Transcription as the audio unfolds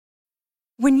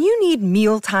When you need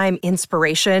mealtime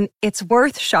inspiration, it's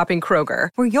worth shopping Kroger,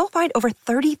 where you'll find over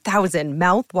 30,000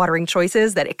 mouth-watering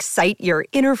choices that excite your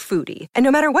inner foodie. And no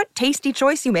matter what tasty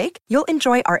choice you make, you'll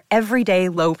enjoy our everyday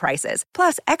low prices,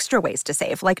 plus extra ways to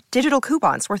save, like digital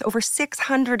coupons worth over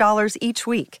 $600 each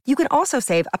week. You can also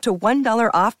save up to $1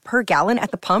 off per gallon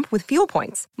at the pump with fuel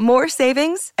points. More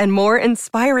savings and more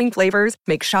inspiring flavors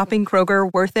make shopping Kroger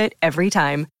worth it every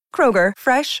time. Kroger,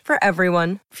 fresh for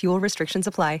everyone. Fuel restrictions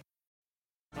apply.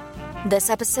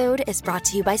 This episode is brought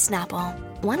to you by Snapple.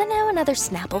 Want to know another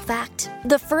Snapple fact?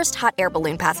 The first hot air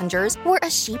balloon passengers were a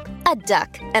sheep, a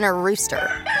duck, and a rooster.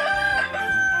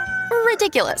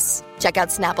 Ridiculous. Check out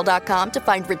Snapple.com to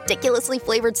find ridiculously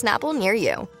flavored Snapple near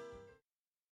you.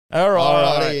 All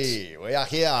right. Alrighty, we are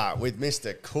here with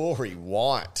Mr. Corey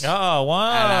White. Oh,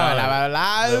 wow.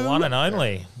 Hello. The one and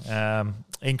only.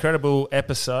 Incredible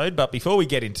episode. But before we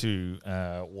get into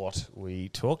what we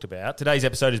talked about, today's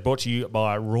episode is brought to you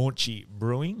by Raunchy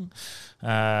Brewing,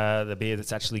 the beer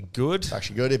that's actually good. It's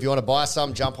actually good. If you want to buy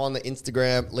some, jump on the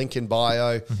Instagram, link in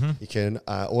bio. You can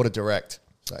order direct.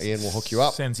 So Ian will hook you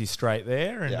up. Sends you straight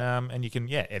there, and Yeah. and you can,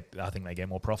 I think they get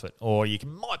more profit. Or you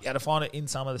might be able to find it in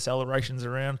some of the celebrations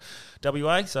around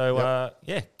WA. So,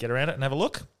 get around it and have a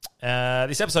look.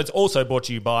 This episode's also brought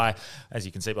to you by, as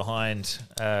you can see behind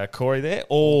Corey there,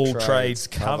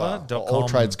 alltradescover.com.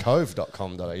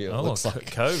 Alltradescove.com.au. Oh, looks like.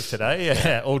 Cove today.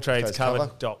 Yeah,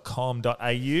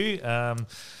 alltradescover.com.au.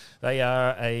 They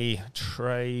are a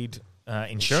trade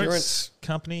insurance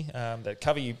company that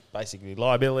cover you basically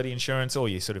liability insurance, all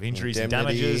your sort of injuries and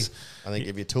Indemnity. damages. I think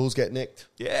if your tools get nicked,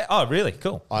 Yeah. Oh, really?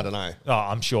 Cool. I don't know. Oh,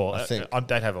 I'm sure. I think.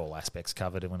 They have all aspects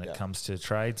covered when it comes to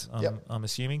trades, Yep. I'm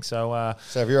assuming. So,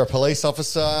 So if you're a police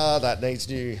officer that needs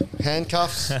new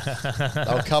handcuffs,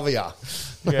 they'll cover you.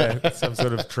 yeah, some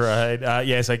sort of trade.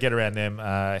 So get around them. Hit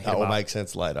That them will up. make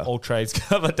sense later.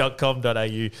 alltradescover.com.au.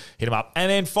 Hit them up. And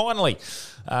then finally,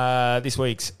 this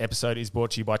week's episode is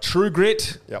brought to you by True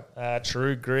Grit. Yep.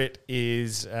 True Grit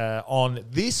is on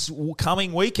this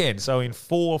coming weekend, so in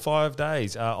 4 or 5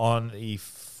 days, on the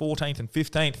 14th and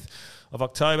 15th of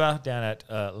October down at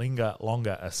Linga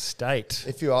Longa Estate.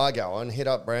 If you are going, hit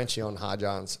up Branchy on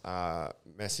Harjan's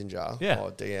messenger Yeah.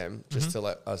 or DM just to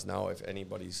let us know if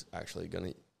anybody's actually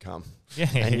going to come Yeah,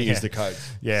 and yeah. use the code.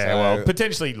 Yeah, So- well,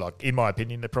 potentially, like, in my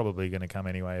opinion, they're probably going to come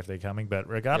anyway if they're coming. But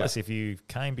regardless, if you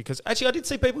came, because actually I did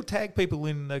see people tag people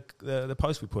in the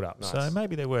post we put up. Nice. So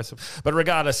maybe there were some. But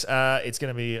regardless, it's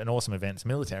going to be an awesome event. It's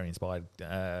military-inspired,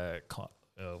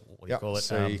 what do you call it?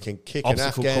 So you can kick an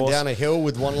obstacle Afghan course. down a hill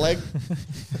with one leg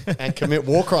and commit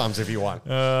war crimes if you want.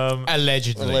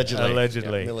 Allegedly.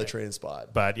 Allegedly. Yeah, military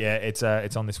inspired. But yeah, it's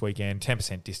on this weekend.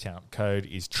 10% discount code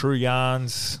is True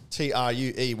Yarns.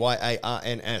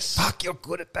 TRUEYARNS. Fuck, you're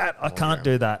good at that. I can't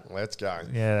do that. Let's go.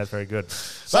 Yeah, that's very good.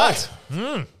 So,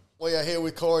 we are here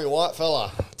with Corey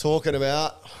Whitefella talking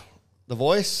about The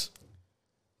Voice.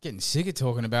 Getting sick of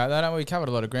talking about that, aren't we? Covered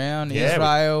a lot of ground. Yeah,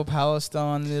 Israel,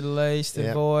 Palestine, Middle East, The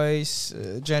Yep. Voice,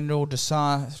 general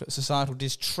societal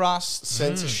distrust.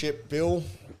 Censorship bill.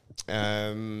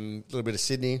 A little bit of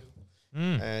Sydney.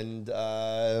 And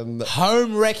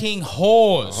Home wrecking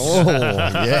whores.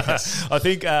 yes. I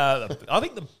think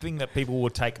the thing that people will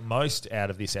take most out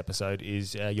of this episode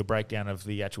is your breakdown of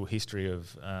the actual history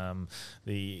of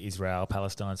the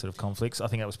Israel-Palestine sort of conflicts. I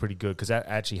think that was pretty good because that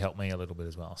actually helped me a little bit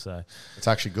as well. So It's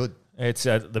actually good. it's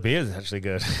the beer is actually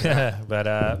good,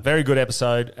 but very good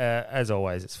episode as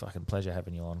always. It's fucking pleasure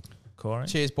having you on, Corey.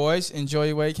 Cheers, boys. Enjoy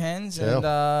your weekends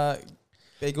Yeah. and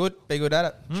be good at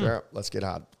it. Sure. Let's get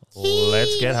hard.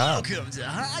 Let's get hard. Welcome to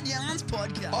Hard Yarns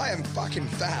Podcast. I am fucking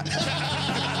fat.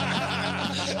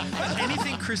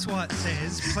 Anything Chris White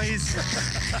says, please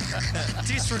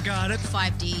disregard it.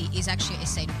 5D is actually a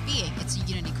state of being. It's a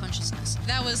unity consciousness.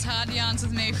 That was Hard Yarns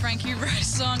with me, Frankie Rose.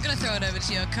 So I'm going to throw it over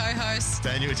to your co-host.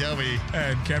 Daniel Telby.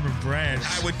 And Cameron Brand.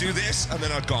 I would do this and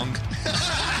then I'd gong.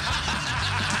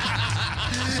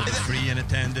 Free in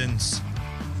attendance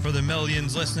for the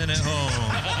millions listening at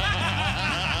home.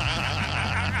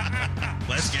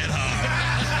 Let's get hard.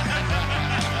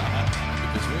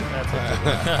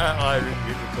 I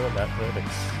did record that perfect.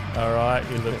 All right,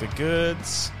 you look the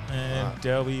goods, and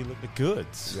Delby, you look the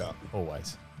goods. Yeah.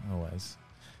 Always.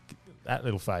 That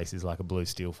little face is like a blue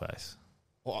steel face.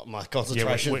 What, my Yeah,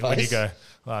 concentration when you face? go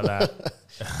like that.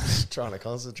 Trying to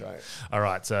concentrate. All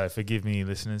right, so forgive me,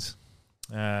 listeners,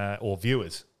 or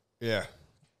viewers, Yeah.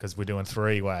 because we're doing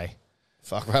three-way.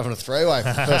 Fuck, we're having a three-way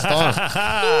for the first time.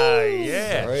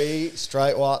 Yeah. 3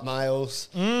 straight white males.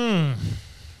 Doing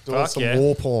Fuck some yeah.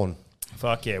 war porn.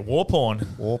 Fuck yeah. War porn.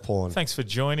 War porn. Thanks for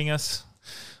joining us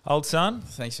old son.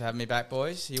 Thanks for having me back,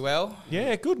 boys. You well?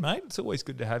 Yeah, good, mate. It's always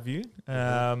good to have you.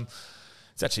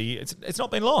 It's actually it's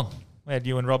not been long. We had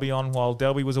you and Robbie on while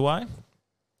Delby was away.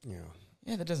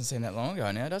 Yeah, that doesn't seem that long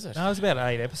ago now, does it? No, it was about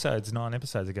 9 episodes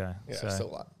ago. Yeah, so. still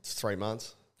like 3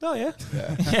 months. Oh, yeah.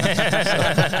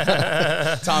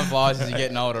 Time flies as you're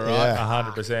getting older, right?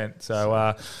 Yeah. 100%.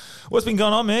 So, what's been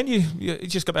going on, man? You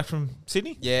just got back from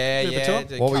Sydney? Yeah, Bit of a yeah.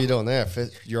 tour? What were you doing there?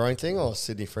 Your own thing or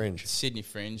Sydney Fringe? Sydney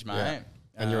Fringe, mate. Yeah.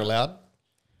 And you're allowed?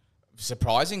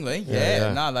 Surprisingly,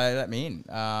 Yeah. no, they let me in.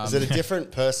 Is it a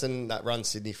different person that runs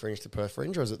Sydney Fringe to Perth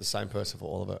Fringe, or is it the same person for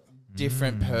all of it?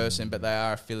 Different person, but they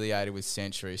are affiliated with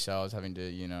Century, so I was having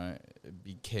to,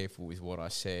 be careful with what I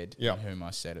said Yeah. and whom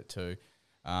I said it to.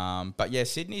 But yeah,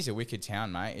 Sydney's a wicked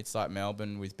town, mate. It's like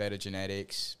Melbourne with better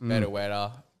genetics, better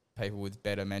weather, people with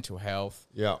better mental health,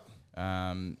 Yeah.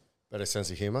 better Better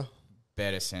sense of humour?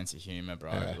 sense of humour,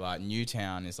 bro. Yeah. Like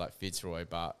Newtown is like Fitzroy,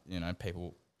 but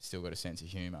people still got a sense of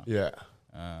humour. Yeah.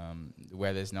 The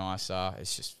weather's nicer.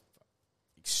 It's just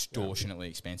extortionately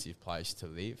expensive place to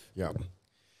live. Yeah.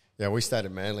 Yeah, we stayed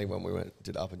in Manly when we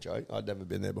did Up and Joke. I'd never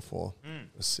been there before.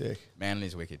 It was sick.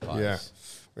 Manly's a wicked place. Yeah,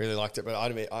 really liked it. But I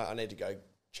need to go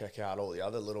check out all the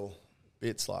other little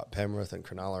bits like Penrith and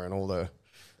Cronulla and all the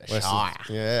Shire.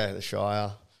 Yeah, the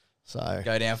Shire. So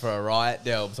Go down for a riot,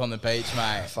 Delbs, on the beach,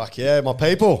 mate. fuck yeah, my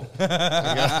people. Some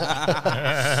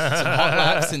hot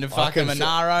laps into fucking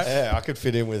Monaro. Yeah, I could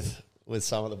fit in with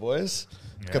some of the boys.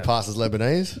 Could pass as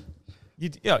Lebanese.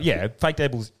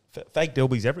 Fake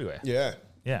Delbies everywhere. Yeah.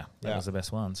 Yeah, that was the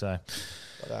best one. So,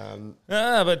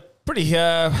 But, but pretty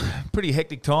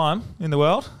hectic time in the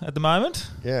world at the moment.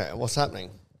 yeah, what's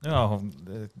happening? Oh,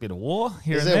 a bit of war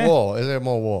here Is and there there. war? Is there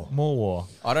more war? More war.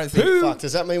 I don't think... Fuck,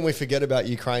 does that mean we forget about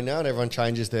Ukraine now and everyone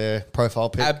changes their profile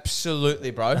pic?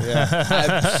 Absolutely, bro.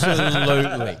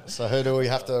 Absolutely. So who do we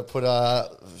have to put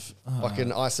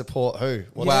fucking I support who?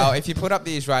 Well, if you put up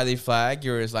the Israeli flag,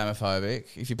 you're Islamophobic.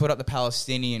 If you put up the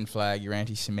Palestinian flag, you're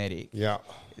anti-Semitic. Yeah.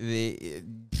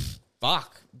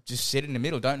 Fuck. Just sit in the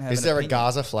middle. Don't have Is an there a opinion.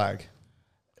 Gaza flag?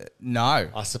 No.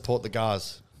 I support the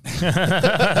Gaz.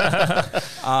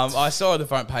 I saw the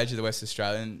front page of the West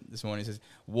Australian this morning. It says,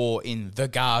 war in the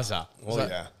Gaza. Oh, So,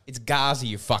 yeah. It's Gaza,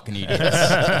 you fucking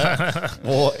idiots.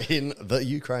 Or in the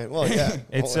Ukraine. Well, yeah.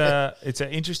 It's an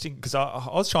interesting because I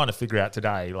was trying to figure out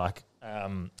today, like,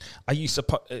 are you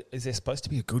is there supposed to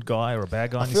be a good guy or a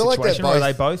bad guy in this feel like they're situation, or are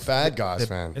they both both bad guys,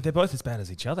 man. They're both as bad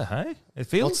as each other, hey? It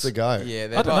feels. What's the go? Yeah,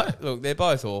 I don't look, they're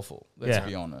both awful. Let's Yeah.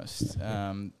 be honest.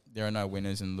 There are no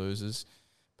winners and losers.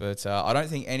 But I don't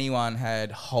think anyone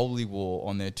had holy war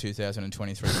on their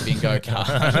 2023 bingo card.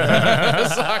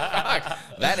 It's like, fuck,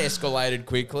 that escalated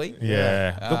quickly.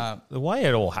 Yeah. The way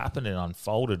it all happened and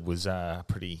unfolded was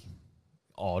pretty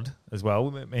odd as well.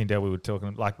 Me and Del, we were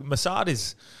talking, like, Mossad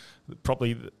is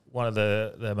probably one of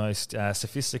the most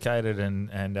sophisticated and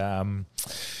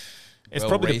it's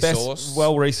probably the best,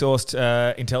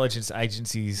 well-resourced intelligence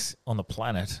agencies on the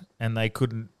planet, and they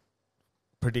couldn't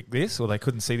predict this, or they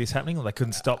couldn't see this happening, or they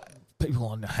couldn't stop people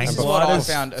on hang This is what I gliders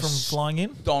found from flying in.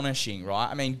 astonishing, right?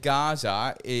 I mean,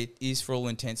 Gaza, it is for all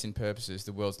intents and purposes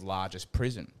the world's largest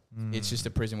prison. It's just a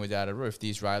prison without a roof.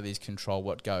 The Israelis control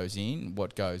what goes in,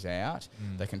 what goes out.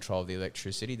 They control the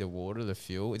electricity, the water, the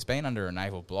fuel. It's been under a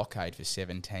naval blockade for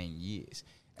 17 years.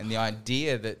 And the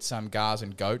idea that some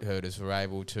Gazan goat herders were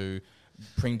able to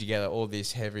bring together all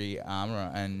this heavy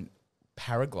armour and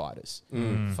paragliders.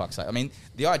 Fuck's sake. I mean,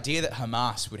 the idea that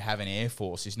Hamas would have an air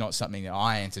force is not something that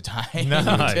I entertain. No,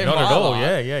 not at all.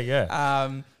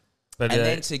 Yeah. But And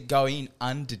then to go in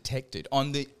undetected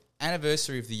on the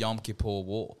anniversary of the Yom Kippur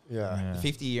War, Yeah.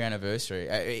 the 50-year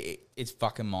anniversary, it's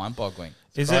fucking mind-boggling.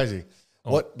 is Crazy. it?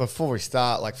 What before we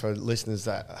start, like for listeners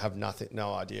that have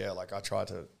no idea, like I try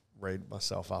to read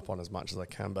myself up on as much as I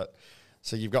can, but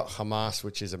so you've got Hamas,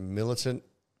 which is a militant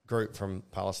group from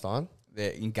Palestine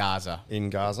They're in Gaza. in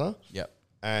Gaza, Yep.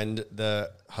 and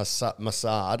the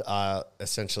Mossad are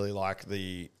essentially like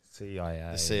the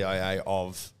CIA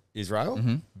of Israel,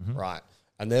 right?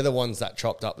 And they're the ones that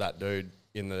chopped up that dude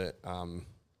in the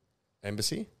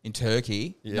embassy. In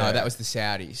Turkey. Yeah. No, that was the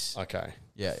Saudis. Okay,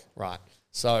 Yeah. right.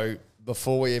 So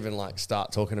before we even like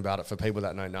start talking about it, for people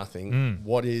that know nothing,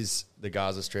 what is the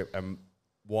Gaza Strip and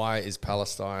why is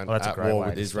Palestine Well, that's a at great war way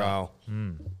with to Israel?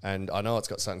 And I know it's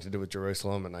got something to do with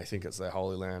Jerusalem, and they think it's their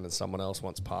holy land, and someone else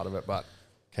wants part of it. But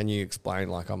can you explain?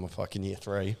 Like, I'm a fucking year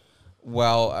 3.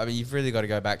 Well, I mean, you've really got to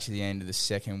go back to the end of the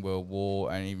Second World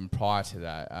War, and even prior to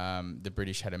that, the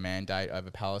British had a mandate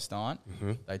over Palestine.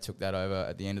 They took that over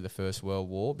at the end of the First World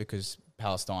War because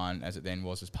Palestine, as it then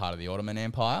was part of the Ottoman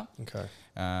Empire. Okay.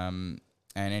 And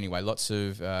anyway, lots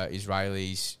of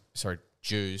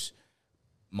Jews,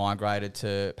 migrated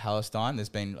to Palestine. There's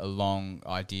been a long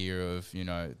idea of,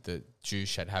 the Jews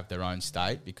should have their own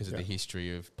state because of the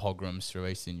history of pogroms through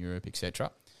Eastern Europe,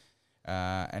 etc.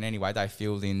 And anyway, they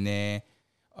filled in there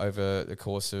over the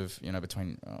course of,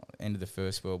 between end of the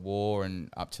First World War and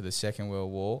up to the Second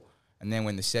World War. And then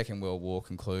when the Second World War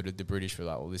concluded, the British were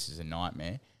like, well, this is a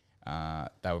nightmare.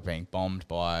 They were being bombed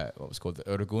by what was called the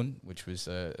Irgun, which was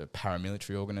a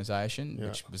paramilitary organisation,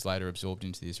 which was later absorbed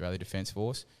into the Israeli Defence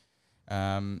Force.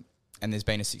 And there's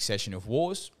been a succession of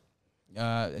wars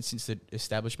since the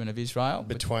establishment of Israel.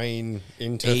 Between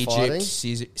Egypt,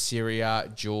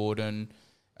 Syria, Jordan,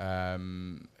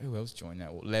 who else joined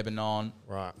that war? Lebanon.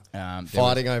 Right.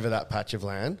 Fighting over that patch of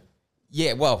land.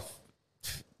 Yeah, well,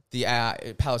 the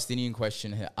Palestinian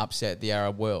question had upset the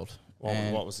Arab world.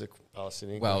 What was the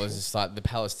Palestinian question? Well, it was just like the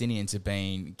Palestinians have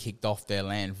been kicked off their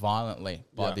land violently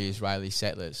by the Israeli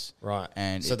settlers. Right.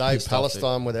 And so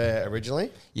Palestine were there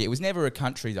originally? Yeah, it was never a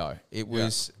country though. It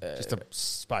was just a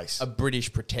space. A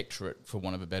British protectorate, for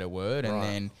want of a better word. And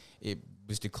then it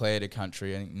was declared a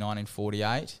country in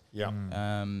 1948.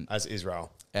 Yeah. As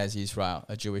Israel. As Israel,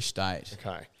 a Jewish state.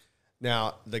 Okay.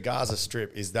 Now, the Gaza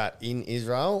Strip, is that in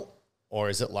Israel? Or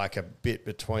is it like a bit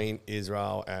between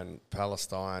Israel and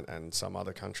Palestine and some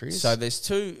other countries? So there's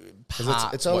two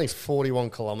parts. It's only 41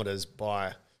 kilometres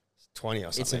by 20 or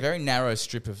something. It's a very narrow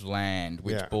strip of land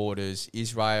which borders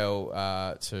Israel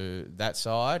to that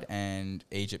side and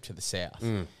Egypt to the south.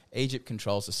 Egypt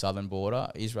controls the southern border.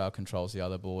 Israel controls the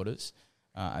other borders.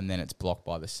 And then it's blocked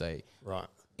by the sea. Right.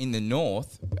 In the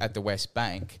north, at the West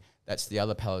Bank, that's the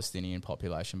other Palestinian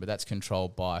population, but that's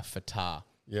controlled by Fatah.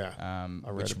 Yeah, I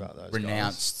read about those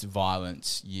renounced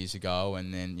violence years ago,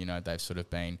 and then they've sort of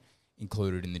been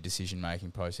included in the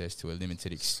decision-making process to a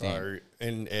limited extent. So,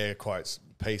 in air quotes,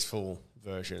 peaceful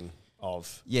version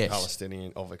of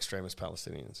extremist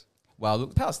Palestinians. Well,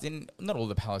 look, not all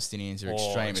the Palestinians are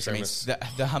extremists. I mean,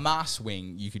 the Hamas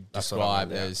wing you could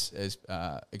describe as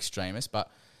extremist, but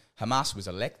Hamas was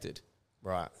elected,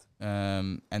 right?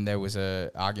 And there was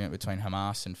an argument between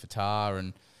Hamas and Fatah,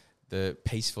 and the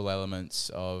peaceful elements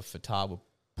of Fatah were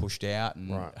pushed out, and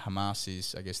Hamas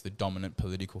is, I guess, the dominant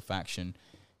political faction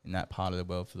in that part of the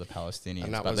world for the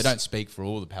Palestinians. But they don't speak for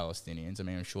all the Palestinians. I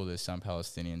mean, I'm sure there's some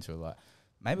Palestinians who are like,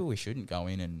 maybe we shouldn't go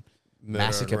in and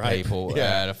massacre people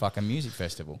at a fucking music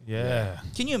festival. Yeah.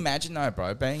 Can you imagine though,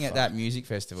 bro, being at that music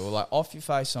festival, like off your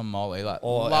face on Molly, like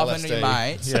or loving LSD. your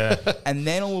mates, and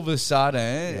then all of a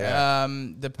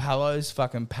sudden, the Palos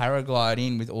fucking paraglide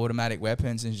in with automatic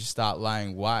weapons and just start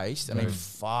laying waste. I mean,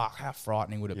 fuck, how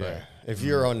frightening would it be? If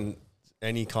you're on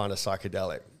any kind of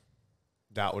psychedelic,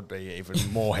 that would be even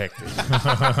more hectic.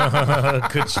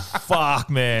 Fuck,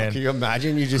 man. Can you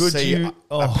imagine? You just see a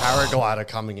paraglider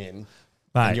coming in.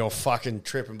 Mate. And you're fucking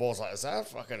tripping balls like, is that a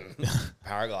fucking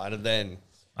paraglider? Then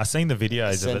I seen the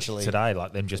videos of it today,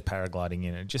 like them just paragliding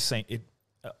in. It just seemed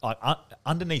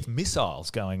underneath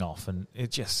missiles going off, and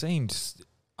it just seemed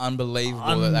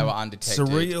unbelievable that they were undetected.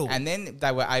 Surreal. And then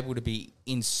they were able to be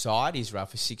inside Israel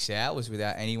for 6 hours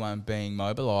without anyone being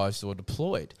mobilised or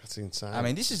deployed. That's insane. I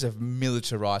mean, this is a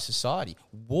militarised society.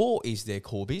 War is their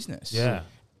core business. Yeah.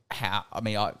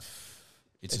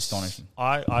 It's astonishing.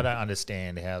 I don't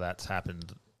understand how that's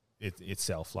happened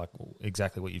itself, like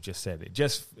exactly what you just said. It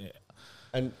just...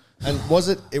 And was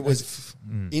it was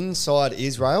inside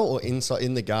Israel or inside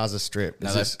in the Gaza Strip?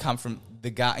 No, they've come from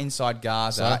the inside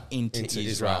Gaza into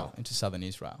Israel, into southern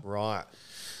Israel. Right.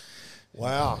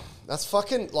 Wow. That's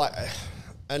fucking like...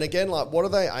 And again, like, what are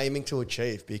they aiming to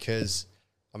achieve? Because,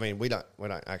 I mean, we don't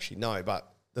actually know, but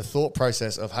the thought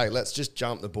process of, hey, let's just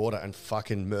jump the border and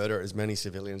fucking murder as many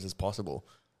civilians as possible.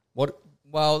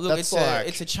 Well, look, it's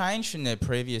a change from their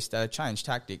previous change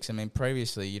tactics. I mean,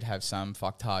 previously you'd have some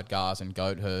fucktard Gazan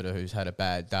goat herder who's had a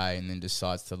bad day and then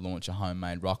decides to launch a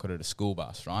homemade rocket at a school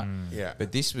bus, right? Yeah.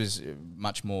 But this was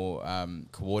much more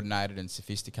coordinated and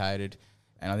sophisticated.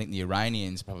 And I think the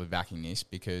Iranians are probably backing this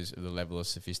because of the level of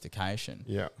sophistication.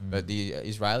 Yeah. But the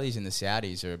Israelis and the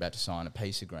Saudis are about to sign a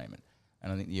peace agreement.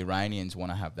 And I think the Iranians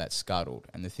want to have that scuttled.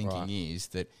 And the thinking is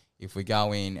that if we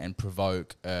go in and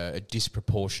provoke a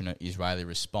disproportionate Israeli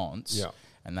response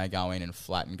and they go in and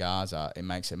flatten Gaza, it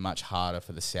makes it much harder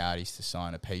for the Saudis to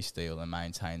sign a peace deal and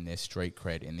maintain their street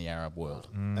cred in the Arab world.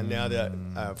 And now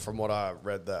that, from what I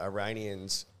read, the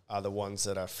Iranians are the ones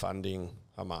that are funding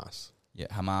Hamas. Yeah,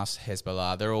 Hamas,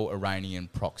 Hezbollah, they're all Iranian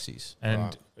proxies.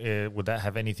 And would that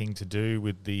have anything to do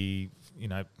with the,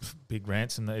 big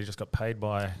ransom that just got paid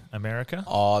by America?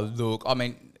 Oh, look, I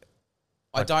mean,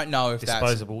 I don't know if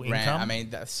disposable that's income. I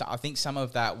mean, I think some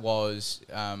of that was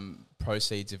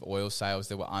proceeds of oil sales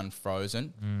that were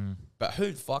unfrozen. But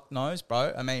who the fuck knows,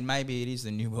 bro? I mean, maybe it is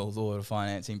the New World Order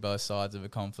financing both sides of a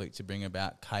conflict to bring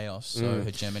about chaos so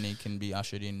hegemony can be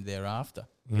ushered in thereafter.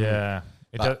 Yeah.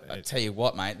 But I tell you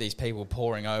what, mate, these people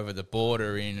pouring over the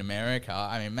border in America,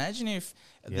 I mean, imagine if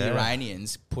the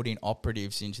Iranians put in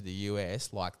operatives into the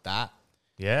US like that.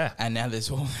 Yeah. And now there's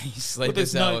all these sleeper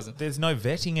cells. There's no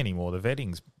vetting anymore. The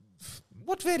vetting's...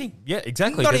 What vetting? Yeah,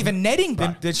 exactly. Not even netting,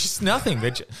 bro. There's just nothing.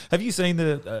 Have you seen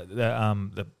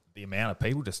the amount of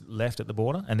people just left at the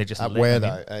border, and they're just where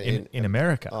though? In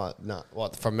America? Oh no!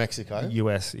 What, from Mexico?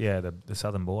 US, yeah, the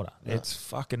southern border. No. It's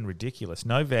fucking ridiculous.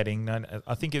 No vetting. No,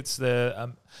 I think it's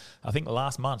the. I think the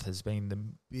last month has been the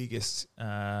biggest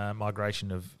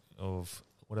migration of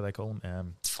what do they call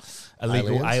them?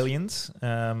 Illegal aliens.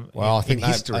 Well, I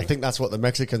think that's what the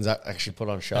Mexicans actually put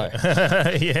on show.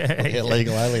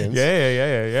 Illegal aliens.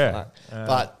 Yeah.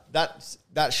 But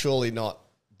that's surely not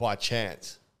by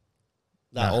chance.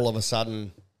 That all of a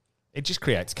sudden, it just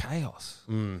creates chaos.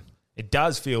 It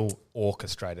does feel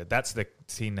orchestrated. That's the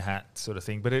tin hat sort of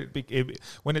thing. But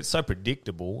when it's so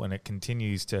predictable and it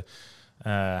continues to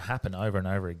happen over and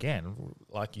over again,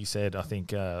 like you said, I think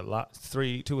 2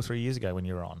 or 3 years ago when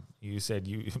you were on, you said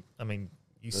you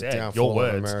said your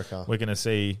words. We're going to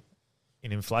see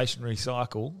an inflationary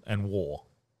cycle and war.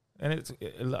 And it's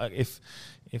like if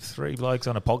three blokes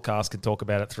on a podcast could talk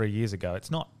about it 3 years ago,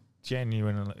 it's not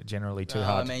generally too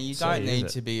hard. I mean, you don't need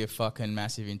to be a fucking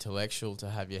massive intellectual to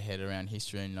have your head around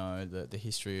history and know that the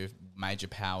history of major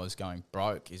powers going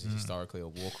broke is historically a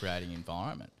war-creating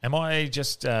environment. Am I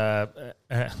just... I'm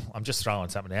just throwing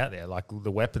something out there, like the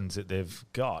weapons that they've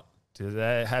got. Do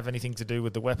they have anything to do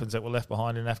with the weapons that were left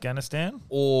behind in Afghanistan?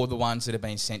 Or the ones that have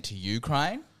been sent to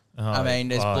Ukraine? I mean,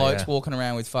 there's blokes walking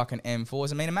around with fucking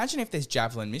M4s. I mean, imagine if there's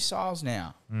Javelin missiles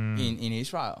now in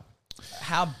Israel.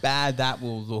 How bad that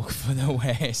will look for the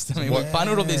West. I mean, we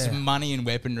funneled all this money and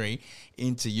weaponry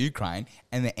into Ukraine,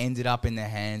 and it ended up in the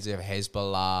hands of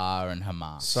Hezbollah and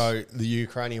Hamas. So the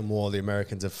Ukrainian war, the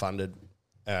Americans have funded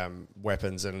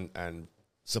weapons and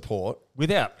support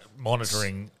without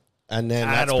monitoring. And then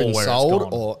that's been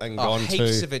sold gone to...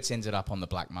 Heaps of it's ended up on the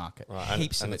black market. Right,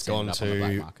 heaps of it's gone to on the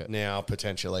black market. Now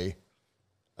potentially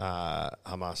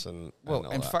Hamas and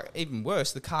even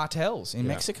worse, the cartels in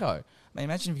Mexico. I mean,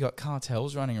 imagine if you've got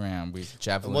cartels running around with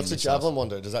Javelin. What's the Javelin one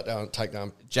do? Does that take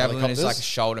down Javelin is like a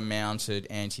shoulder-mounted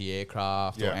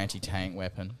anti-aircraft or anti-tank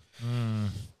weapon.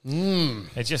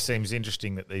 It just seems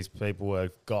interesting that these people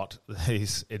have got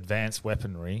these advanced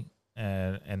weaponry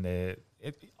and they're...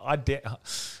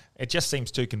 It just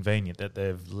seems too convenient that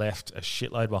they've left a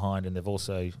shitload behind, and they've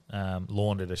also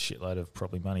laundered a shitload of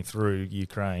probably money through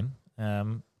Ukraine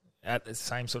at the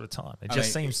same sort of time.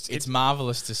 It's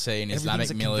marvelous to see an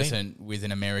Islamic militant with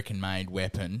an American-made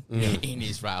weapon in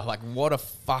Israel. Like, what a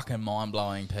fucking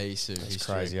mind-blowing piece of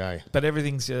history. Crazy, eh? But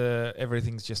everything's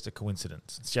just a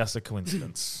coincidence. It's just a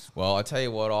coincidence. Well, I tell you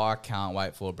what I can't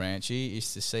wait for, Branchy,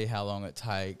 is to see how long it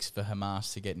takes for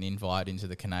Hamas to get an invite into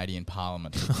the Canadian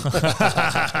Parliament.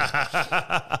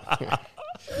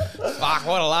 Fuck,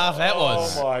 what a laugh that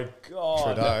was. Oh, my God.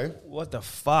 Trudeau. What the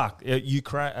fuck?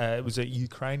 Was it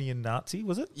Ukrainian Nazi,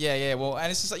 was it? Yeah. Well,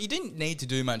 and it's just like, you didn't need to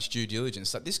do much due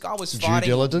diligence. Like, this guy was fighting...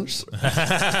 Due diligence? This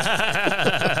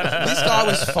guy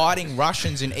was fighting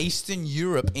Russians in Eastern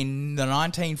Europe in the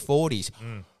 1940s.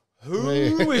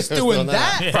 Who is doing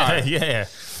that, bro? Yeah.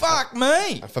 Fuck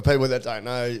me. For people that don't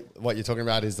know, what you're talking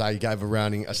about is they gave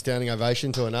a standing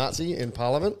ovation to a Nazi in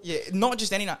Parliament. Yeah, not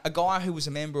just any... A guy who was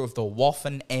a member of the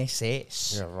Waffen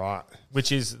SS. Yeah, right.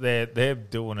 Which is, they're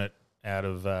doing it out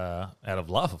of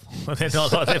love.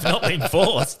 They've not been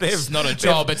forced. It's not a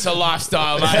job, it's a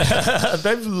lifestyle, mate.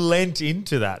 They've lent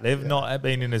into that. They've not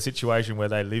been in a situation where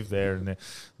they live there and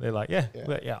they're like, I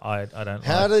don't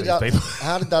like these people.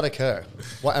 How did that occur?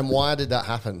 And why did that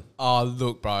happen? Oh,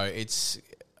 look, bro, it's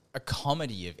a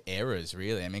comedy of errors,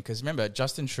 really. I mean, because remember,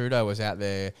 Justin Trudeau was out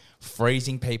there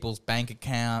freezing people's bank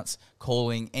accounts,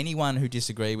 calling anyone who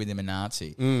disagreed with him a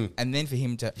Nazi. And then for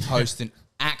him to host an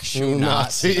actual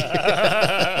Nazi.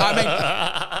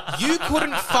 I mean, you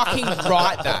couldn't fucking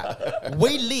write that.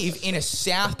 We live in a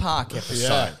South Park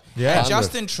episode. Yeah. And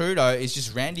Justin Trudeau is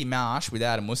just Randy Marsh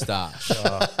without a moustache.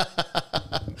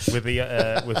 With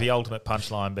the ultimate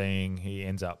punchline being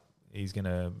he's going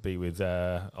to be with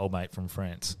old mate from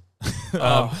France.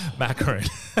 Macron.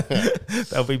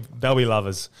 they'll be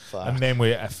lovers. Fuck. And then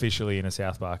we're officially in a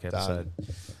South Park episode.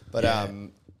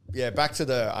 Done. But back to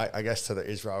the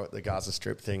Israel, the Gaza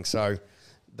Strip thing. So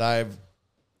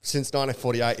since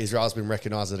 1948, Israel's been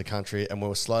recognised as a country, and we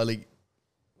were slowly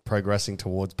progressing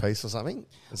towards peace or something?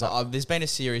 Is that There's been a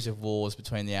series of wars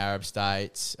between the Arab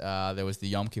states. There was the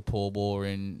Yom Kippur War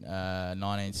in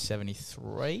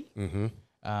 1973. Mm-hmm.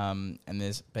 And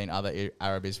there's been other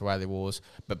Arab-Israeli wars.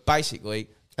 But basically,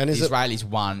 And the is it- Israelis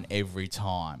won every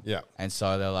time. Yeah. And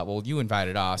so they're like, well, you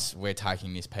invaded us, we're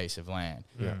taking this piece of land.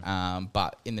 Yeah.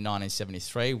 But in the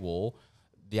 1973 war,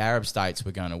 the Arab states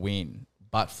were going to win,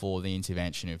 but for the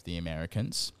intervention of the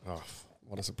Americans. Oh,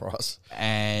 what a surprise.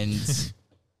 And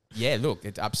yeah, look,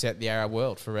 it upset the Arab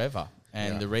world forever.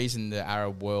 And Yeah. the reason the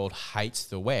Arab world hates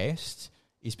the West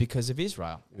is because of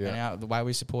Israel and the way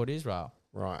we support Israel.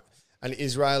 Right. And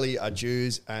Israeli are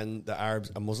Jews and the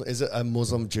Arabs are Muslim. Is it a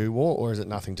Muslim-Jew war or is it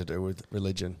nothing to do with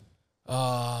religion?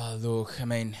 Oh, look, I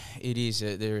mean, it is.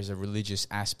 There is a religious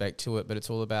aspect to it, but it's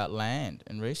all about land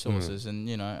and resources. And,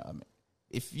 you know, I mean,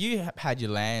 if you had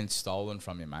your land stolen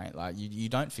from you, mate, like, you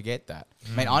don't forget that.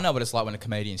 I mean, I know what it's like when a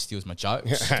comedian steals my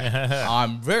jokes.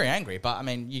 I'm very angry, but, I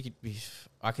mean,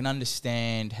 I can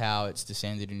understand how it's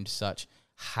descended into such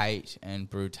hate and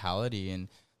brutality, and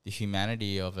the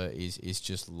humanity of it is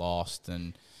just lost.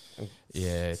 And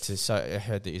yeah, I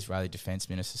heard the Israeli defense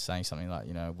minister saying something like,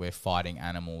 you know, we're fighting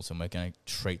animals and we're going to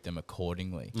treat them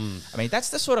accordingly. I mean, that's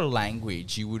the sort of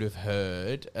language you would have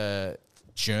heard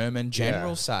German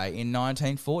generals say in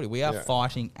 1940. We are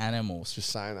fighting animals. Just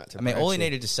saying that to I mean, all he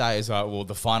needed to say is like, well,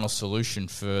 the final solution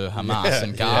for Hamas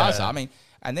and Gaza. I mean,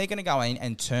 and they're going to go in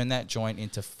and turn that joint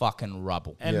into fucking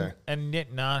rubble. And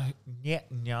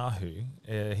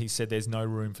Netanyahu, he said there's no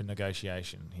room for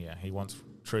negotiation here. He wants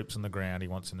troops on the ground. He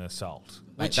wants an assault.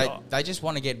 Mate, they just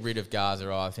want to get rid of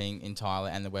Gaza, I think,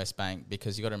 entirely, and the West Bank,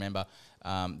 because you got to remember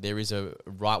there is a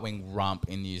right-wing rump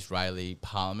in the Israeli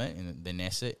parliament, in the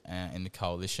Knesset, in the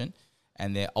coalition,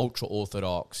 and they're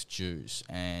ultra-Orthodox Jews,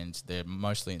 and they're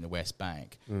mostly in the West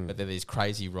Bank, but they're these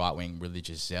crazy right-wing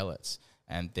religious zealots,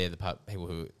 and they're the people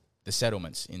who the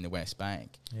settlements in the West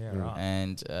Bank. Yeah, right.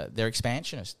 And they're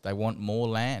expansionists. They want more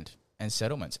land and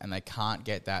settlements, and they can't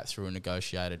get that through a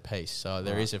negotiated peace. So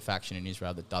there is a faction in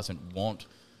Israel that doesn't want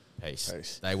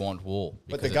peace. They want war.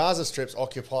 But the Gaza Strip's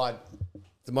occupied,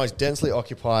 the most densely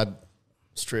occupied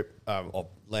strip of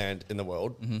land in the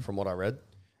world, from what I read,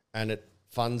 and it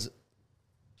funds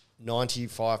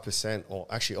 95%, or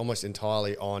actually almost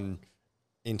entirely, on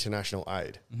international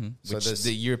aid. So Which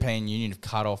the European Union have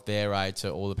cut off their aid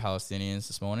to all the Palestinians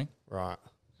this morning. Right.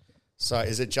 So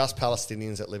is it just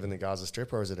Palestinians that live in the Gaza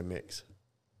Strip, or is it a mix?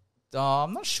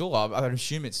 I'm not sure. I would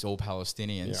assume it's all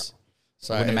Palestinians. Yeah.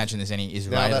 So I wouldn't imagine there's any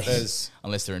Israelis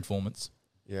unless they're informants.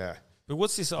 Yeah. But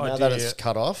what's this idea? Now that it's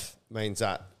cut off means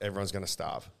that everyone's going to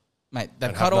starve. Mate, they've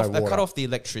And cut have off. no They've cut water. off the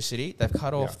electricity. They've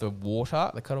cut off the water.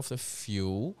 They cut off the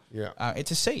fuel. Yeah.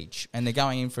 It's a siege, and they're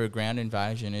going in for a ground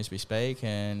invasion as we speak,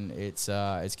 and it's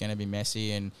going to be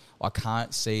messy. And I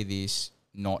can't see this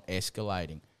not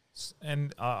escalating.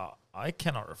 And I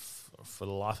cannot, for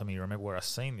the life of me, remember where I've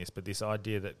seen this, but this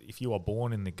idea that if you are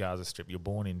born in the Gaza Strip, you're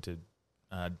born into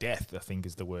death, I think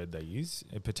is the word they use.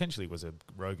 It potentially was a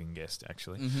Rogan guest,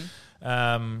 actually.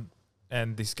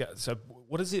 And this guy, so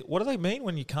what is it? What do they mean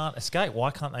when you can't escape?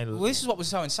 Why can't they? Well, this is what was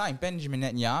so insane. Benjamin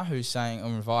Netanyahu saying,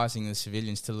 I'm advising the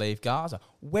civilians to leave Gaza.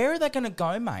 Where are they going to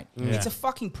go, mate? Yeah. It's a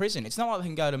fucking prison. It's not like they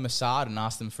can go to Mossad and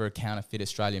ask them for a counterfeit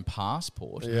Australian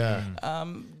passport. Yeah.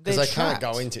 Because They can't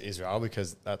go into Israel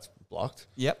because that's blocked.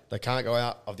 Yep. They can't go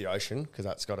out of the ocean because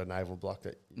that's got a naval block.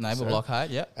 Naval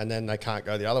blockade, yep. And then they can't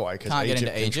go the other way because Can't get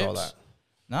Egypt into control Egypt.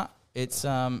 that. No, it's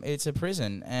a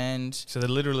prison. And So they're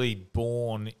literally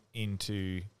born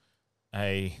into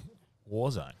a war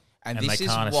zone. And they this is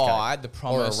can't why escape. the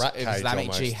promise rat of cage Islamic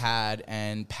almost. jihad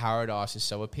and paradise is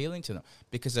so appealing to them,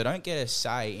 because they don't get a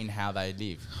say in how they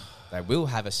live. They will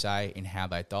have a say in how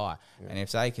they die. And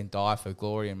if they can die for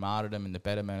glory and martyrdom and the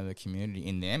betterment of the community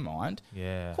in their mind,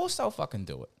 of course they'll fucking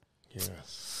do it. Yeah.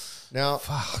 Now,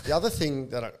 the other thing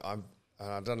that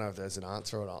I don't know if there's an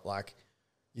answer or not, like,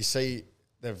 you see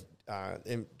they've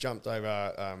jumped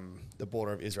over the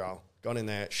border of Israel, gone in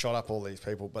there, shot up all these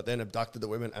people, but then abducted the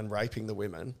women and raping the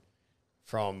women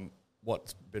from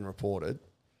what's been reported.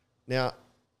 Now,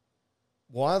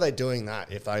 why are they doing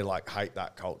that if they, like, hate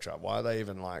that culture? Why are they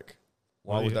even, like,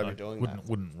 why would they be doing that?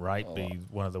 Wouldn't rape be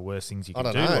one of the worst things you I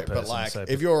can don't do know, to a person? but, like, So-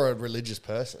 if you're a religious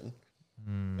person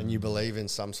and you believe in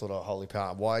some sort of holy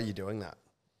power, why are you doing that?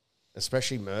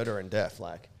 Especially murder and death,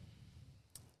 like...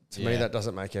 To me, that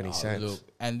doesn't make any sense. Look,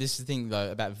 and this is the thing, though,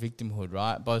 about victimhood,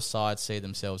 right? Both sides see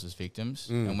themselves as victims.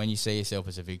 And when you see yourself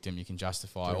as a victim, you can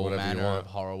justify Do all whatever you manner want. of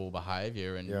horrible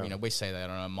behaviour. And, you know, we see that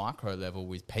on a micro level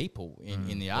with people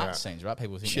in the art scenes, right?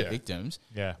 People think they're victims.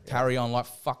 Yeah. Carry on like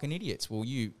fucking idiots. Well,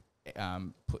 you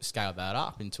scale that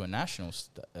up into a national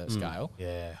scale.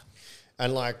 Yeah.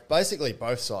 And like basically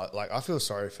both sides, like I feel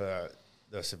sorry for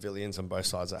the civilians on both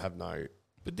sides that have no,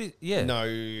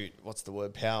 no, what's the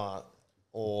word, power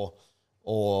or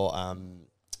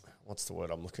what's the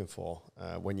word I'm looking for?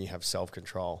 When you have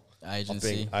self-control.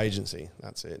 Agency,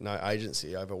 that's it. No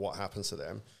agency over what happens to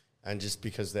them. And just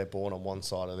because they're born on one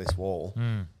side of this wall,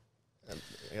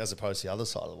 as opposed to the other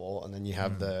side of the wall, and then you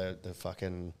have the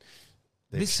fucking...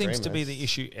 This seems to be the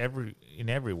issue in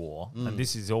every war, and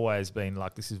this has always been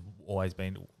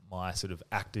my sort of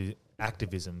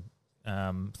activism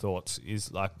thoughts.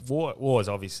 Is like war is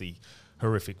obviously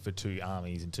horrific for two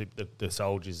armies and the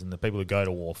soldiers and the people who go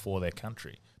to war for their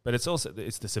country, but it's also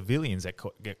the civilians that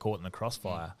get caught in the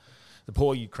crossfire. The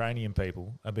poor Ukrainian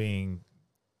people are being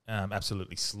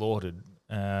absolutely slaughtered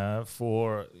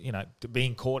for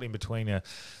being caught in between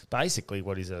basically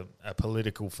what is a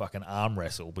political fucking arm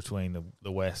wrestle between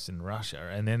the West and Russia,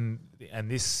 and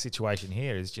this situation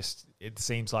here is just, it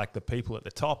seems like the people at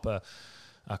the top are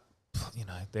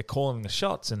they're calling the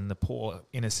shots, and the poor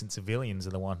innocent civilians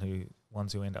are the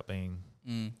ones who end up being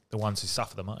the ones who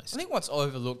suffer the most. I think what's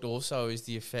overlooked also is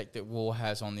the effect that war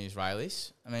has on the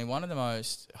Israelis. I mean, one of the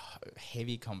most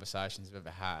heavy conversations I've ever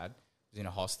had was in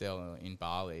a hostel in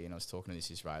Bali, and I was talking to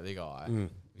this Israeli guy who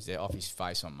was there off his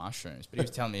face on mushrooms, but he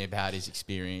was telling me about his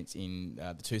experience in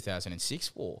the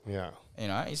 2006 war. Yeah.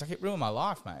 He's like, it ruined my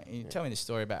life, mate. He told me the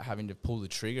story about having to pull the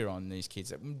trigger on these kids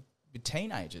that were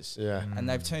teenagers. Yeah. And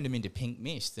they've turned them into pink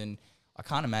mist, and I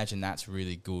can't imagine that's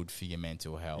really good for your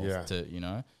mental health.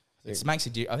 Yeah. It makes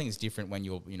it. I think it's different when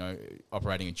you're,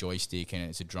 operating a joystick and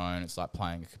it's a drone. It's like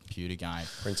playing a computer game.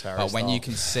 Prince Harry but when style. you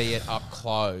can see it up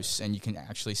close and you can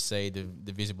actually see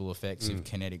the visible effects of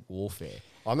kinetic warfare.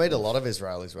 I meet a lot of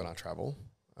Israelis when I travel.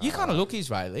 You kind of look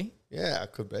Israeli. Yeah,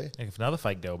 it could be. If another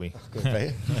fake Delby. Could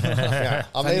be. Yeah,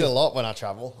 I meet a lot when I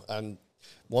travel, and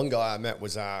one guy I met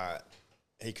was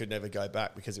he could never go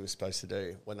back because he was supposed to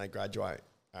do when they graduate.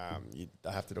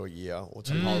 They have to do a year or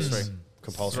two.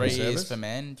 Compulsory 3 service. years for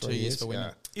men, 2 years for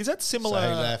women. Is that similar? So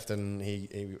he left, and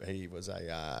he was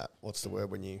a what's the word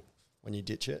when you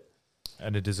ditch it?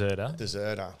 And a deserter.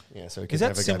 Yeah. So he could is that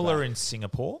never similar go back. in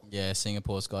Singapore? Yeah,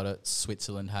 Singapore's got it.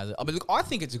 Switzerland has it. I mean, look, I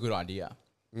think it's a good idea.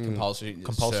 Compulsory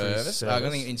service. I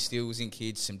think it instills in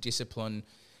kids some discipline,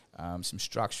 some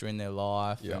structure in their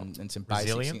life, and some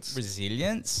basic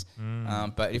resilience.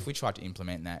 But if we tried to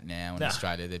implement that now in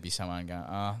Australia, there'd be someone going,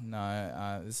 "Oh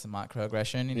no, this is a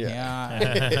microaggression in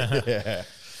here."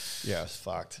 Yeah, it's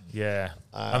fucked. Yeah,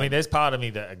 I mean, there's part of me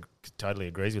that totally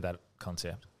agrees with that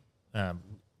concept,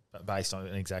 based on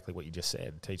exactly what you just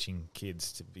said, teaching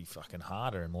kids to be fucking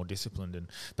harder and more disciplined.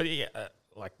 But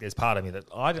there's part of me that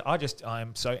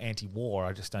I'm so anti-war,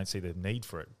 I just don't see the need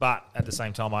for it. But at the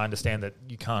same time, I understand that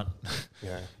you can't.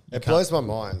 Yeah, it blows my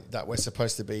mind that we're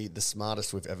supposed to be the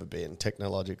smartest we've ever been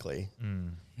technologically,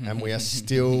 and we are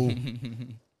still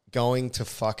going to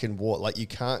fucking war. Like, you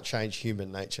can't change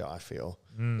human nature, I feel.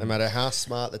 No matter how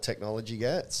smart the technology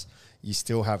gets, you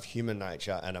still have human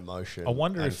nature and emotion. I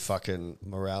wonder if fucking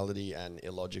morality and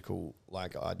illogical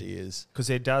ideas. Because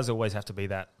there does always have to be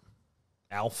that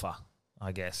alpha,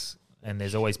 I guess, and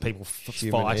there's always people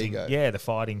fighting. Ego. Yeah, they're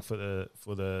fighting for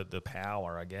the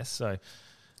power, I guess. So,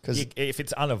 if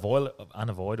it's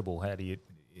unavoidable, how do you?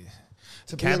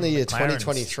 To be in the year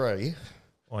 2023,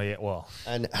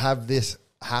 and have this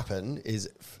happen is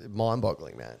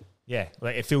mind-boggling, man. Yeah,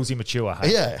 like it feels immature.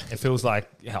 Hey? Yeah, it feels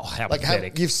like how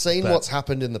pathetic. You've seen what's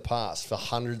happened in the past for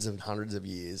hundreds and hundreds of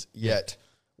years, yet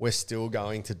we're still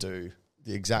going to do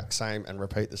the exact same and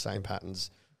repeat the same patterns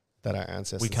that our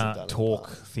ancestors we have can't done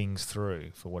talk things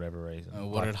through for whatever reason.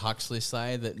 What did Huxley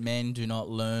say? That men do not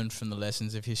learn from the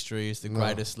lessons of history is the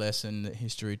greatest lesson that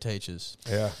history teaches.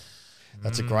 Yeah,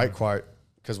 that's a great quote,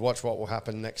 because watch what will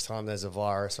happen next time there's a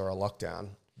virus or a lockdown.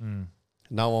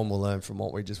 No one will learn from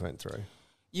what we just went through.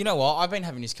 You know what? I've been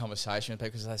having this conversation with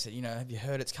people because they said, have you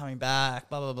heard it's coming back?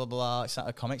 Blah, blah, blah, blah.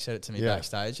 A comic said it to me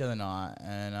backstage the other night.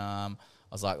 And I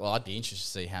was like, well, I'd be interested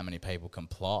to see how many people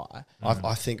comply.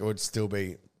 I think it would still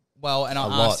be well, and I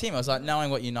asked him, I was like,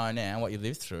 knowing what you know now, what you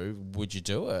lived through, would you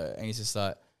do it? And he's just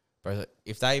like, bro,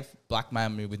 if they've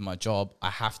blackmailed me with my job,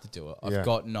 I have to do it. I've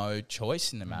got no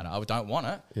choice in the matter. I don't want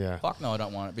it. Yeah. Fuck no, I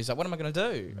don't want it. But he's like, what am I going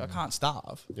to do? I can't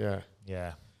starve. Yeah.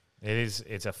 Yeah.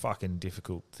 It's a fucking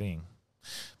difficult thing.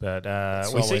 But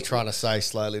we're trying to say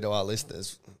slowly to our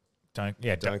listeners.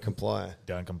 Don't comply.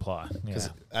 Don't comply. Because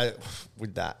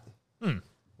with that.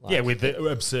 With the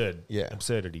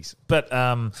absurdities. But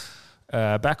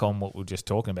back on what we were just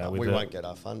talking about. We won't get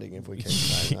our funding if we keep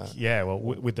saying that. Yeah, well,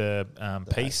 with the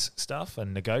peace stuff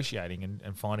and negotiating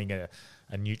and finding a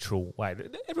a neutral way.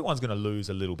 Everyone's going to lose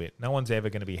a little bit. No one's ever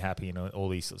going to be happy in all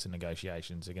these sorts of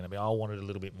negotiations. They're going to be, I wanted a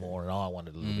little bit more and I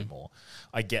wanted a little bit more.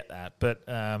 I get that. But,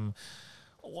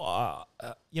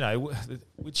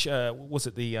 which was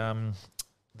it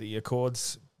the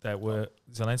Accords that were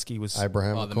Zelensky was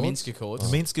Abraham the Accords? Minsk Accords.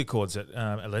 the Minsk Accords that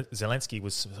Zelensky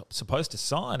was supposed to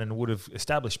sign and would have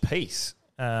established peace.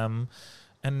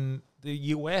 And the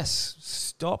US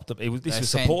stopped them. This was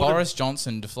sent supported. Boris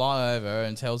Johnson to fly over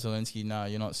and tell Zelensky, no,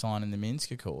 you're not signing the Minsk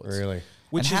Accords. Really?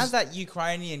 How's that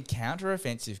Ukrainian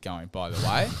counter-offensive going, by the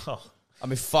way? I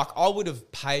mean, fuck, I would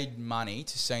have paid money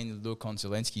to see the look on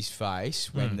Zelensky's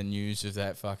face when the news of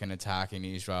that fucking attack in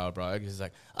Israel broke. It's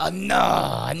like, oh no,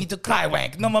 I need to cry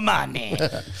wank, no more money.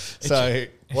 So,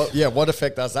 what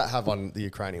effect does that have on the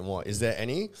Ukrainian war? Is there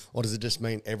any? Or does it just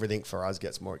mean everything for us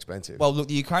gets more expensive? Well, look,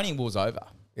 the Ukrainian war's over.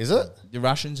 Is it? The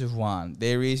Russians have won.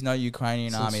 There is no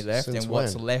Ukrainian army left, and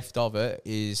what's when? left of it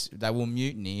is they will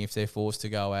mutiny if they're forced to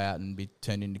go out and be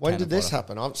turned into. When did this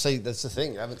happen? That's the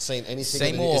thing. I haven't seen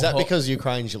anything. Is that because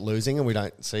Ukraine's losing and we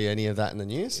don't see any of that in the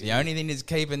news? The only thing that's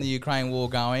keeping the Ukraine war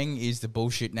going is the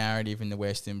bullshit narrative in the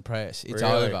Western press. It's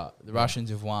over. The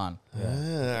Russians have won.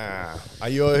 Yeah.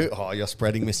 You're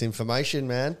spreading misinformation,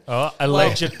 man. Oh,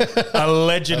 allegedly.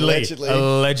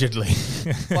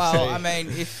 Well, I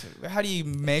mean, how do you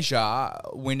measure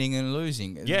winning and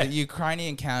losing? Yeah. The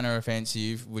Ukrainian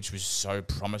counteroffensive, which was so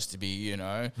promised to be,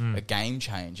 a game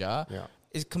changer,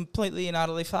 is completely and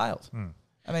utterly failed.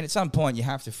 I mean, at some point you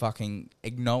have to fucking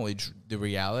acknowledge the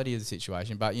reality of the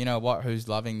situation. But you know what? Who's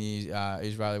loving the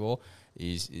Israeli war?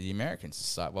 Is the Americans.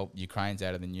 It's like, well, Ukraine's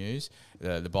out of the news,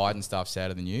 the Biden stuff's out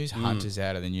of the news, Hunter's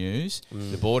out of the news,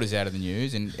 the border's out of the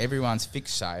news, and everyone's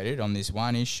fixated on this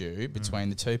one issue between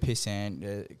the two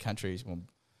pissant countries. Well,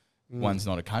 one's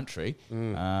not a country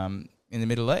in the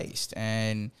Middle East,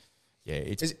 and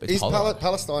it's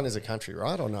Palestine is a country,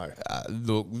 right, or no?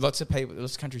 Look, lots of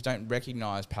countries don't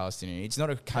recognise Palestinian. It's not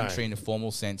a country in the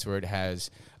formal sense where it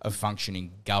has a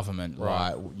functioning government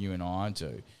like you and I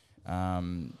do.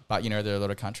 But, there are a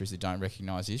lot of countries that don't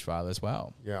recognise Israel as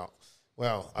well. Yeah.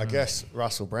 Well, I guess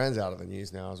Russell Brand's out of the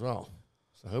news now as well.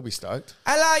 So he'll be stoked.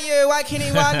 Hello, you waking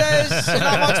wonders.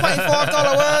 Another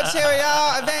 $25 words. Here we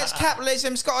are. Advanced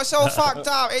capitalism's got us all fucked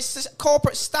up. It's the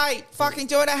corporate state fucking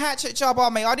doing a hatchet job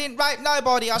on me. I didn't rape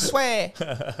nobody, I swear.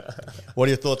 What are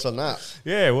your thoughts on that?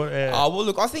 Well,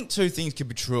 look, I think two things could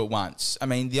be true at once. I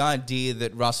mean, the idea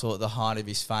that Russell, at the height of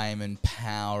his fame and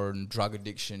power and drug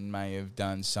addiction, may have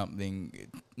done something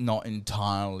not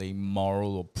entirely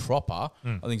moral or proper,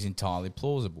 I think is entirely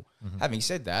plausible. Having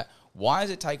said that, why has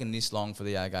it taken this long for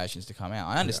the allegations to come out?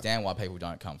 I understand why people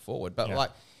don't come forward,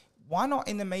 but why not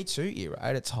in the Me Too era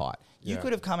at its height? You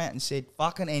could have come out and said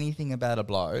fucking anything about a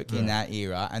bloke in that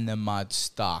era and the mud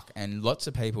stuck, and lots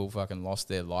of people fucking lost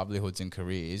their livelihoods and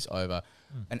careers over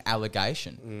an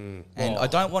allegation. And I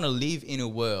don't want to live in a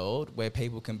world where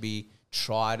people can be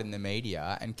tried in the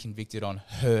media and convicted on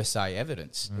hearsay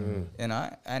evidence, And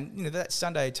that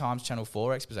Sunday Times Channel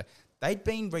 4 expose, they'd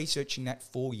been researching that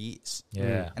for years.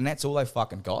 And that's all they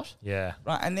fucking got.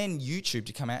 Right. And then YouTube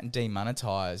to come out and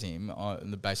demonetize him on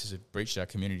the basis of breach of our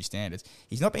community standards.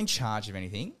 He's not been charged of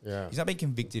anything. He's not been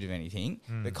convicted of anything.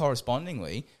 But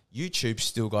correspondingly, YouTube's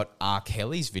still got R.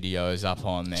 Kelly's videos up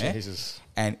on there. Jesus.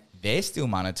 And they're still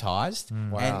monetized.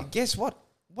 Wow. And guess what?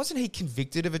 Wasn't he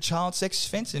convicted of a child sex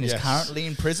offence and is currently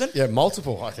in prison? Yeah,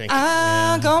 multiple, I think.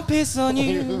 I'm gonna piss on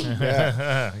you.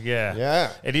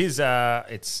 Yeah. It is.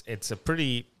 It's a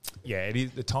pretty. Yeah, it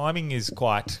is. The timing is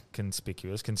quite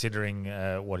conspicuous considering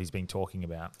what he's been talking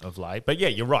about of late. But yeah,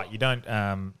 you're right. You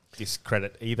don't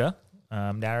discredit either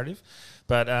narrative,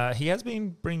 but he has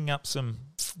been bringing up some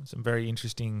very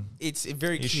interesting. It's a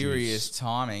very curious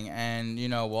timing, and you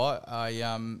know what? I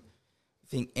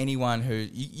think anyone who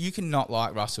you can not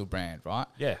like Russell Brand, right?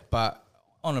 Yeah. But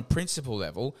on a principle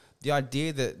level, the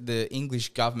idea that the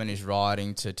English government is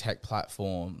writing to tech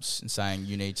platforms and saying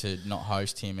you need to not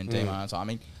host him and demonetize, I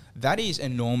mean, that is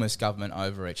enormous government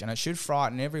overreach, and it should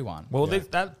frighten everyone. Well,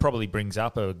 that probably brings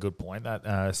up a good point, that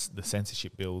the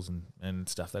censorship bills and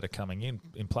stuff that are coming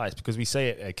in place, because we see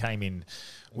it came in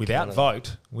without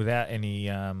vote, without any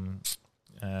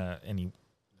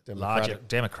larger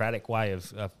democratic way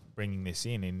of bringing this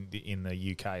in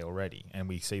the UK already, and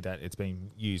we see that it's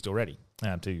been used already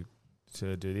to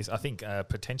do this. I think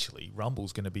potentially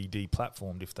Rumble's going to be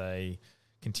deplatformed if they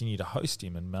continue to host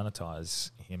him and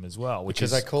monetize him as well, which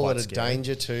because is they call it a scary.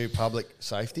 danger to public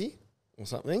safety or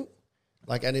something.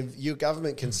 Like, and if your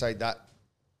government can say that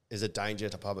is a danger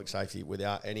to public safety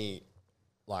without any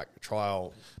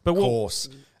trial course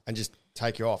and just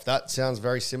take you off. That sounds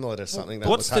very similar to something that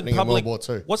was happening in World War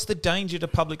II. What's the danger to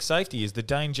public safety? Is the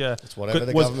danger... It's whatever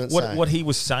the government's saying. What he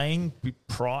was saying,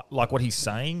 like what he's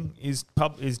saying is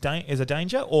a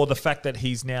danger? Or the fact that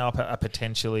he's now a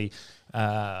potentially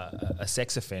a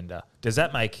sex offender? Does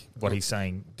that make what he's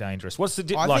saying dangerous? What's the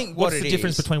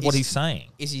difference between what he's saying?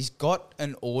 Is he's got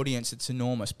an audience that's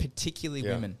enormous, particularly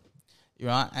women.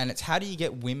 Right, and it's how do you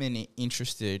get women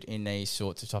interested in these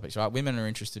sorts of topics, right? Women are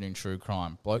interested in true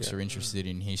crime. Blokes are interested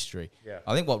in history. Yeah.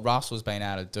 I think what Russell's been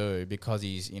able to do, because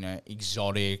he's,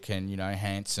 exotic and,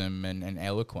 handsome and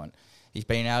eloquent, he's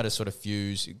been able to sort of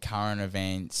fuse current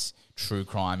events, true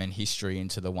crime and history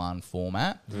into the one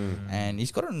format. And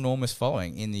he's got an enormous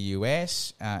following in the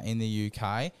US, in the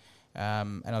UK.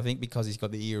 And I think because he's got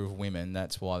the ear of women,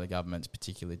 that's why the governments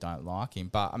particularly don't like him.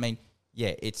 But, I mean,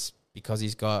 it's because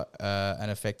he's got an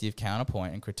effective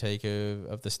counterpoint and critique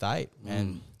of the state.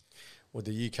 And with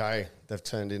the UK, they've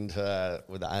turned into,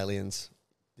 with the aliens,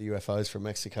 the UFOs from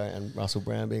Mexico and Russell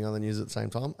Brand being on the news at the same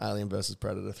time, Alien versus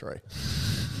Predator 3.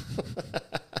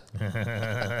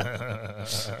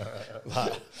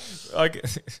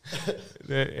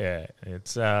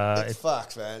 It's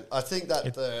fucked, man. I think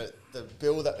that the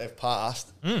bill that they've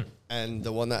passed and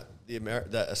the one that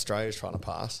that Australia's trying to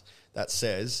pass that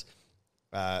says...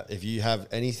 if you have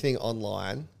anything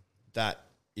online that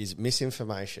is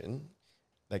misinformation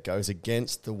that goes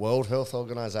against the World Health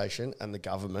Organization and the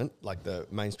government, like the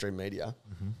mainstream media,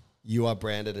 you are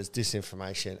branded as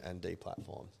disinformation and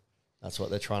deplatformed. That's what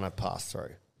they're trying to pass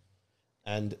through.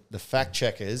 And the fact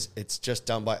checkers, it's just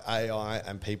done by AI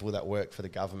and people that work for the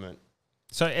government.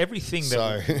 So everything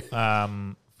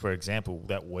that... for example,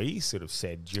 that we sort of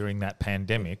said during that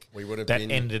pandemic,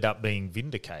 ended up being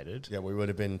vindicated. Yeah, we would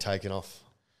have been taken off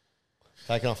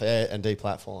air and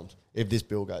deplatformed if this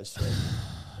bill goes through.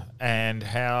 And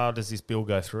how does this bill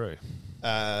go through?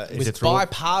 With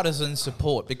bipartisan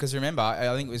support, because remember,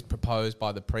 I think it was proposed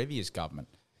by the previous government.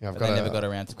 Yeah, but they never got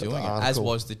around to doing it, as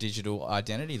was the digital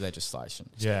identity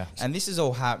legislation. Yeah. And this is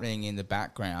all happening in the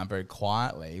background very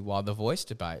quietly while the voice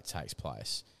debate takes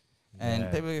place.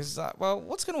 And people are like, well,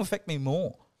 what's going to affect me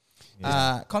more?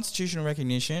 Constitutional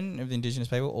recognition of the Indigenous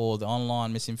people or the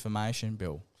online misinformation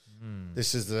bill?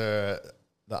 This is the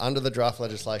under the draft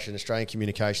legislation, Australian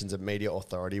Communications and Media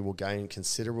Authority will gain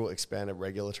considerable expanded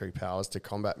regulatory powers to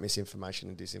combat misinformation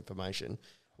and disinformation,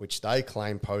 which they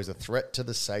claim pose a threat to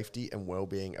the safety and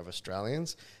well-being of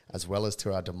Australians, as well as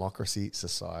to our democracy,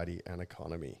 society and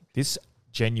economy. This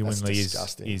genuinely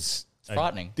is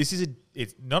frightening.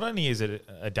 It's not only is it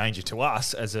a danger to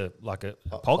us as a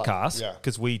podcast,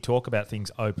 because we talk about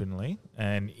things openly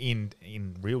and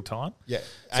in real time. Yeah,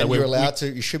 so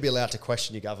and you should be allowed to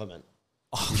question your government.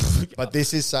 But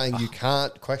this is saying you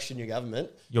can't question your government.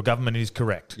 Your government is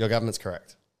correct. Your government's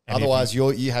correct. And otherwise,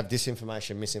 you have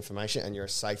disinformation, misinformation, and you're a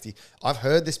safety. I've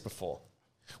heard this before.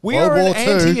 We are an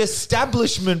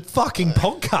anti-establishment fucking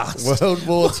podcast. World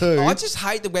War II. I just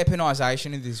hate the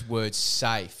weaponization of this word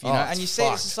safe. You know, and you see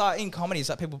it's just like in comedy, it's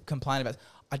like people complain about,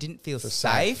 I didn't feel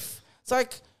safe. It's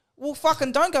like, well,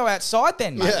 fucking don't go outside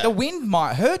then, mate. Yeah. The wind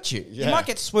might hurt you. Yeah. You might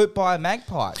get swooped by a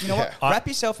magpie. You know what? Wrap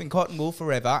yourself in cotton wool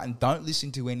forever and don't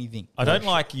listen to anything. I don't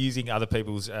like using other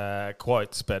people's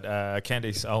quotes, but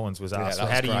Candice Owens was asked,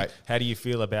 how do you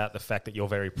feel about the fact that your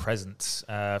very presence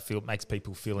makes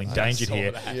people feel endangered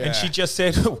here? Yeah. And she just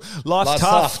said, life's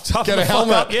tough. Get a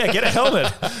helmet. Yeah, get a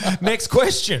helmet. Next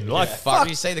question. Fuck.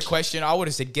 You see the question, I would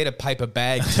have said, get a paper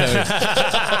bag too.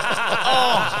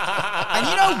 And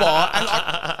you know what? And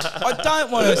I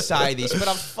don't want to say this, but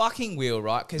I fucking will,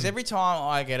 right? Because every time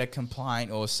I get a complaint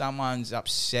or someone's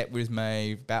upset with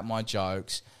me about my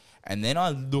jokes, and then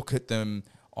I look at them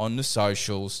on the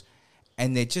socials,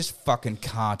 and they're just fucking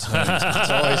cartoons.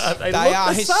 They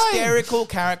are hysterical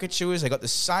caricatures. They got the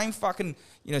same fucking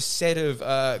set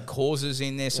of causes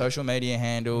in their social media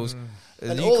handles.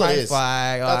 And the Ukraine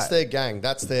flag. That's their gang.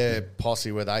 That's their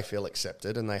posse where they feel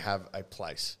accepted and they have a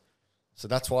place. So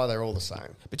that's why they're all the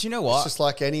same. But you know what? It's just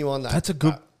like anyone that's a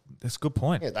good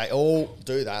point. Yeah, they all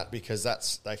do that because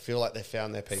they feel like they've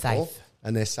found their people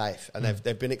and they're safe and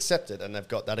they've been accepted and they've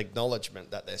got that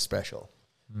acknowledgement that they're special.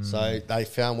 So they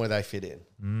found where they fit in.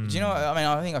 Do you know what? I mean,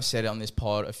 I think I've said it on this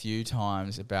pod a few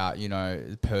times about,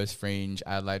 the Perth Fringe,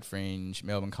 Adelaide Fringe,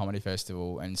 Melbourne Comedy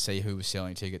Festival, and see who was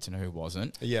selling tickets and who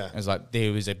wasn't. Yeah. It was like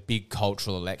there was a big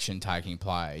cultural election taking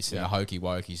place and the hokey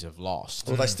wokies have lost.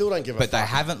 Well, they still don't give a fuck. But they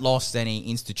haven't lost any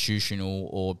institutional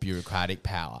or bureaucratic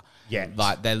power. Yeah.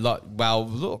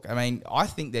 Look, I mean, I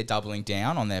think they're doubling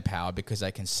down on their power because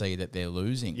they can see that they're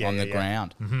losing on the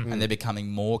ground. Mm-hmm. And they're becoming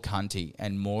more cunty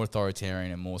and more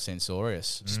authoritarian and more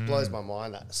censorious. It just blows my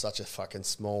mind that such a fucking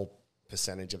small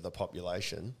percentage of the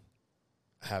population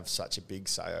have such a big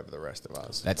say over the rest of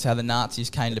us. That's how the Nazis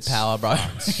came to power, bro.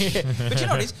 Yeah. But you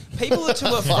know what it is? People are too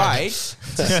afraid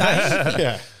to say anything.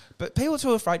 Yeah. But people are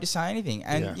too afraid to say anything.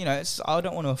 And, Yeah. you know, I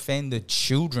don't want to offend the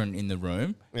children in the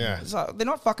room. Yeah. It's like, they're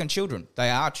not fucking children. They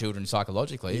are children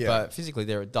psychologically, Yeah. but physically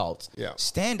they're adults. Yeah.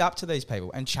 Stand up to these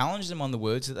people and challenge them on the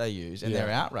words that they use and Yeah. their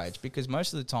outrage, because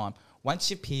most of the time,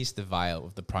 once you pierce the veil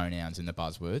of the pronouns and the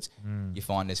buzzwords, you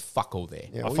find there's fuck all there.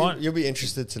 Yeah, well, you'll be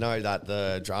interested to know that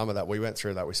the drama that we went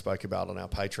through, that we spoke about on our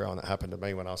Patreon, that happened to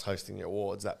me when I was hosting the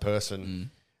awards, that person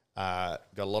got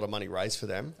a lot of money raised for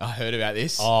them. I heard about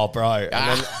this. Oh, bro.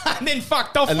 And then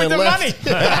fucked off and with then the left.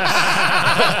 money.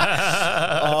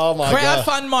 Oh, my God.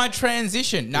 Crowdfund my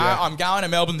transition. No, Yeah. I'm going to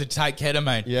Melbourne to take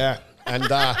ketamine. Yeah. And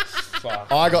I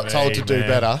got told to do man.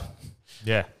 better.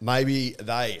 Yeah. Maybe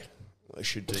they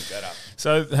should do better.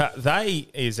 So they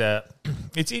is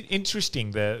it's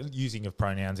interesting, the using of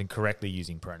pronouns and correctly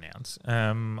using pronouns.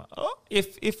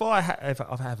 If I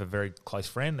have a very close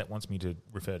friend that wants me to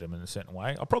refer to them in a certain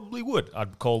way, I probably would.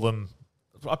 I'd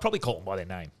probably call them by their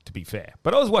name, to be fair.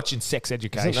 But I was watching Sex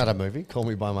Education. Isn't that a movie? Call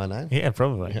Me By My Name? Yeah,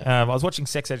 probably. Yeah. I was watching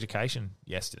Sex Education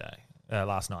last night.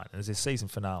 And there's a season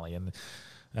finale, and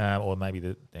or maybe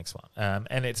the next one.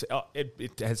 And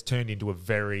it has turned into a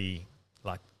very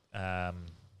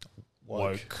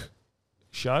woke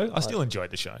show. I still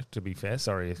enjoyed the show, to be fair.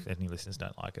 Sorry if any listeners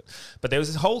don't like it. But there was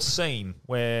this whole scene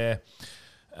where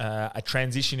a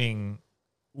transitioning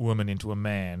woman into a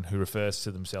man who refers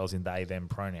to themselves in they, them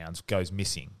pronouns goes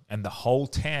missing. And the whole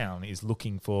town is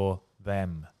looking for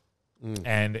them.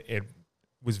 And it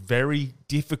was very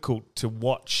difficult to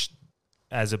watch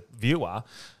as a viewer,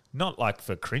 not like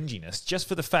for cringiness, just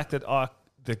for the fact that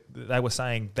they were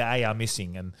saying they are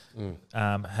missing, and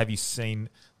have you seen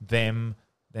them?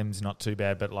 Them's not too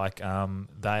bad, but like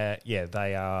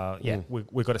they are.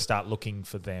 We've got to start looking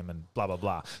for them, and blah blah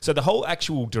blah. So the whole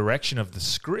actual direction of the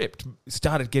script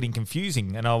started getting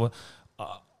confusing, and I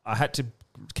had to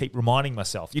keep reminding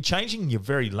myself: you're changing your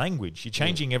very language. You're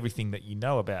changing everything that you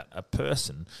know about a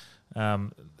person.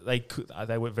 They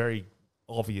were very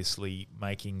obviously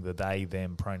making the they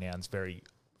them pronouns very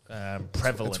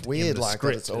prevalent. It's weird, in the like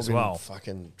script it's all as been well.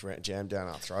 Fucking jammed down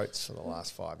our throats for the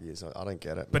last 5 years. I don't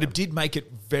get it. But it did make it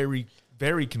very,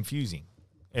 very confusing.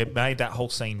 It made that whole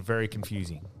scene very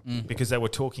confusing because they were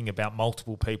talking about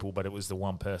multiple people, but it was the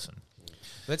one person.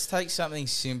 Let's take something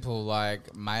simple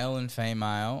like male and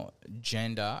female,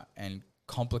 gender, and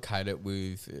complicate it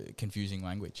with confusing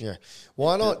language. Yeah.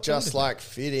 Why not just like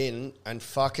fit in and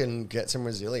fucking get some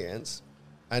resilience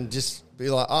and just be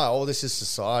like, oh, well, this is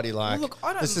society. Like, Well,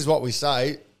 look, this is what we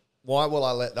say. Why will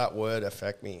I let that word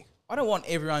affect me? I don't want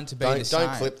everyone to be the same.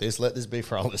 Don't flip this. Let this be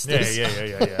for all the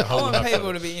Yeah. I want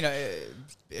people to be,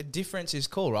 difference is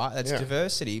cool, right? That's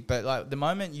diversity. But like the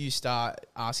moment you start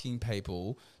asking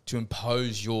people to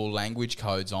impose your language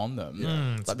codes on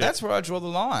them, that's where I draw the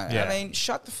line. Yeah. I mean,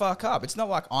 shut the fuck up. It's not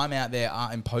like I'm out there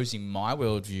imposing my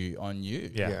worldview on you.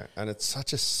 Yeah. And it's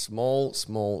such a small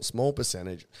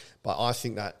percentage. But I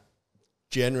think that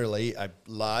generally a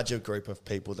larger group of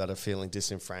people that are feeling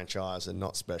disenfranchised and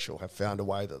not special have found a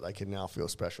way that they can now feel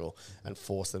special and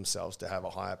force themselves to have a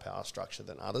higher power structure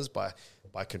than others by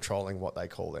controlling what they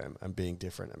call them and being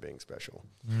different and being special.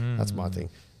 That's my thing.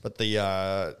 But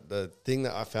the thing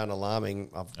that I found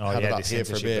alarming, I've had it up here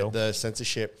for a bit, bill. the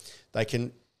censorship, they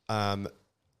can...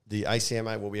 the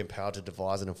ACMA will be empowered to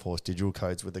devise and enforce digital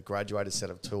codes with a graduated set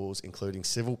of tools, including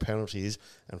civil penalties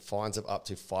and fines of up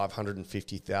to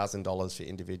 $550,000 for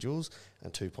individuals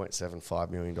and $2.75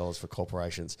 million for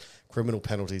corporations. Criminal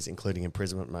penalties, including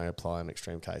imprisonment, may apply in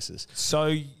extreme cases. So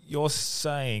you're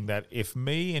saying that if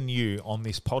me and you on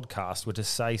this podcast were to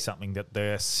say something that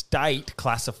the state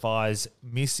classifies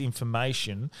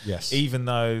misinformation, Yes. even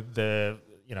though the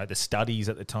studies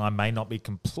at the time may not be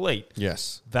complete,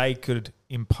 Yes. they could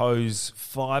impose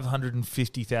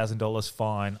 $550,000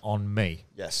 fine on me.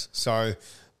 Yes. So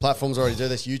platforms already do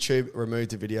this. YouTube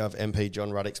removed a video of MP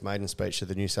John Ruddock's maiden speech to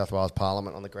the New South Wales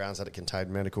Parliament on the grounds that it contained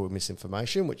medical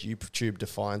misinformation, which YouTube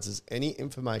defines as any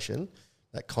information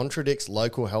that contradicts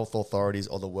local health authorities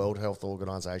or the World Health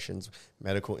Organization's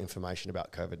medical information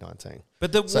about COVID-19.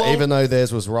 But even though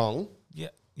theirs was wrong,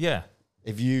 yeah,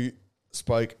 if you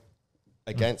spoke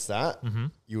against that,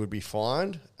 you would be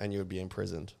fined and you would be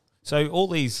imprisoned. So all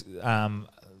these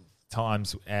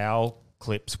times our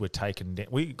clips were taken down.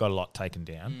 We got a lot taken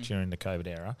down during the COVID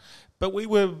era, but we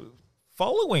were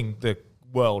following the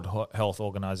World Health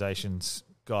Organization's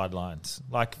guidelines.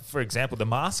 Like, for example, the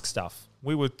mask stuff.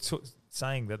 We were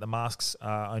saying that the masks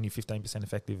are only 15%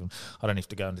 effective. And I don't have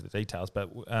to go into the details,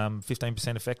 but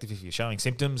 15% effective if you're showing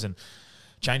symptoms and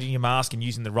changing your mask and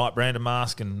using the right brand of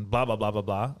mask and blah, blah, blah, blah,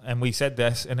 blah. And we said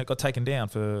this and it got taken down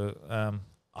for,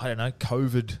 I don't know,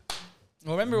 COVID.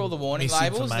 Well, remember all the warning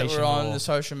labels that were on or- the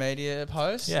social media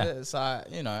posts? Yeah. It's like,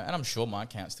 and I'm sure my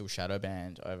account's still shadow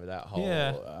banned over that whole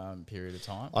period of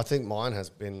time. I think mine has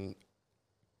been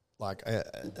like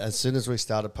as soon as we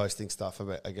started posting stuff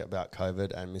about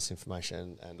COVID and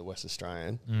misinformation and the West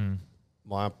Australian,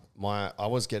 I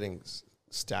was getting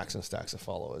stacks and stacks of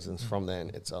followers, and from then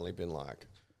it's only been like,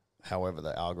 however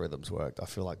the algorithms worked. I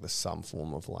feel like there's some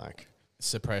form of like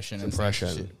suppression. And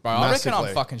Bro, I reckon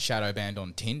I'm fucking shadow banned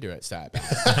on Tinder. It's that bad.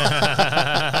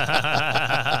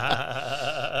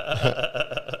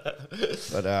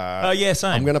 But yeah,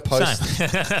 same. I'm gonna post.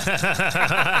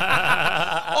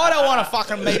 I don't want to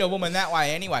fucking meet a woman that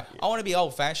way anyway. I want to be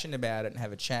old fashioned about it and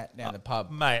have a chat down the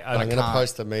pub. Mate, I'm going to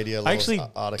post the media laws I actually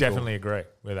article. definitely agree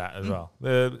with that as well.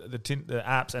 The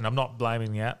apps, and I'm not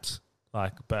blaming the apps,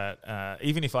 but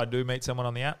even if I do meet someone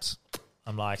on the apps,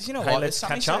 I'm like, you know hey, what? let's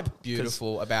There's something catch so up.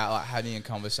 beautiful about like having a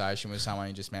conversation with someone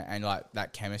you just met and like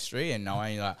that chemistry and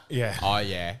knowing like, Yeah. oh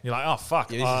yeah, You're like, oh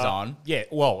fuck, yeah, this is on. Yeah,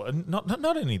 well, not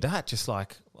only that, just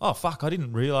like, oh fuck, I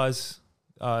didn't realize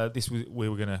we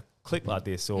were gonna click like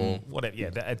this or whatever. Yeah,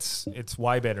 it's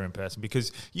way better in person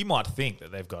because you might think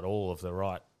that they've got all of the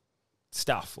right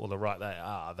stuff or the right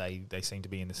they seem to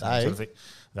be in the same sort of thing.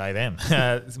 They them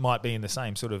might be in the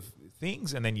same sort of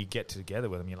things, and then you get together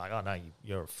with them. You're like, oh no,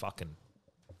 you're a fucking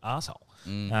asshole.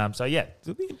 So yeah,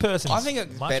 the in person. I think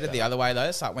it's better the other way though.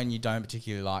 It's like when you don't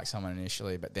particularly like someone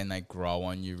initially, but then they grow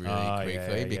on you really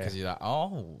quickly because you're like,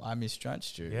 oh, I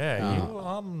misjudged you. Yeah,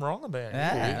 I'm wrong about it.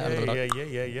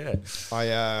 Yeah.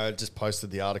 I just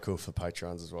posted the article for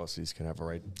Patreons as well, so you can have a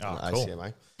read on the cool.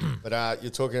 ACMA. But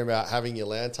you're talking about having your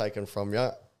land taken from you.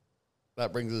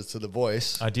 That brings us to the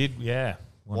voice. I did, yeah.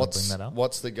 Want to bring that up?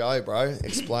 What's the go, bro?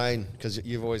 Explain, because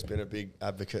you've always been a big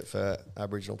advocate for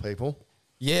Aboriginal people.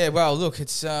 Yeah, well, look,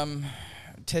 it's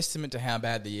testament to how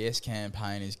bad the Yes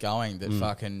campaign is going that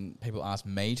fucking people ask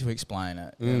me to explain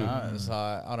it. You know, it's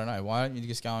like, I don't know, why don't you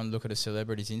just go and look at a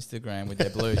celebrity's Instagram with their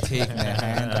blue tick and their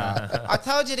hand up? I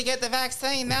told you to get the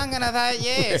vaccine. Now I'm going to vote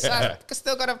yes. I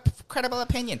still got a credible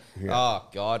opinion. Yeah. Oh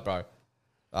God, bro.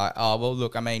 Well,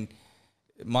 look, I mean,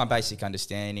 my basic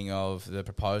understanding of the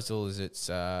proposal is it's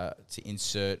to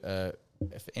insert,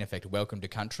 in effect, welcome to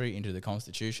country into the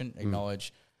Constitution,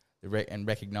 acknowledge and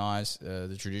recognise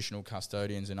the traditional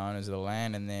custodians and owners of the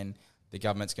land, and then the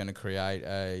government's going to create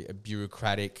a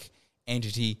bureaucratic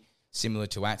entity similar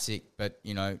to ATSIC, but,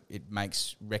 it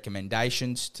makes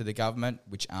recommendations to the government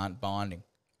which aren't binding.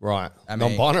 Right.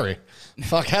 Non-binary.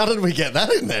 Fuck, how did we get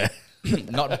that in there?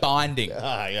 Not binding.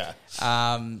 Yeah.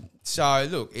 So,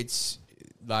 look, it's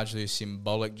largely a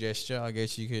symbolic gesture, I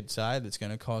guess you could say, that's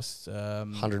going to cost...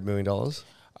 $100 million? Well,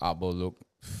 look...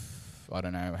 I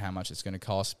don't know how much it's going to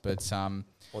cost, but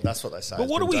well, that's what they say. But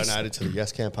what are we donated to the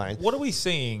Yes campaign? What are we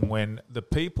seeing when the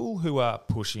people who are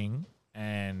pushing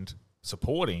and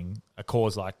supporting a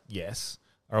cause like Yes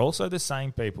are also the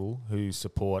same people who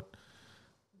support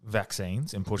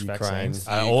vaccines and push vaccines?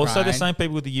 Also the same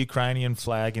people with the Ukrainian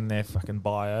flag in their fucking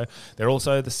bio. They're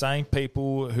also the same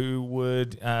people who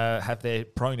would have their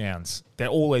pronouns. They're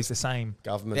always the same.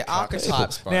 Government. They're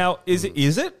archetypes, bro. Now, is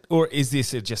it, or is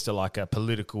this just a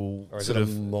political or is sort it a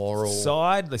of moral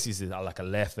side? This is like a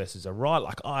left versus a right.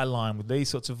 Like I align with these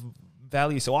sorts of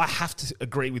values, so I have to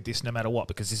agree with this no matter what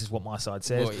because this is what my side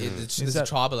says. Well, there's a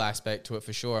tribal aspect to it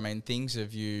for sure. I mean, things are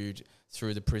viewed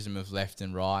through the prism of left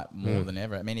and right more than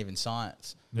ever. I mean, even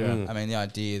science. Yeah. I mean, the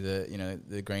idea that,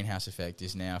 the greenhouse effect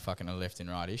is now fucking a left and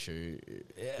right issue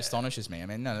astonishes me. I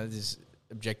mean, no, this is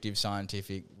objective,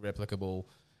 scientific, replicable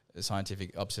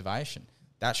scientific observation.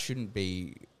 That shouldn't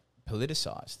be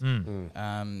politicised.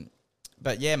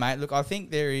 But yeah, mate, look, I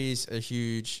think there is a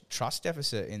huge trust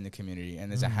deficit in the community and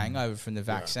there's a hangover from the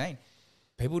vaccine. Yeah.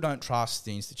 People don't trust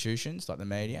the institutions like the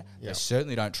media. Yeah. They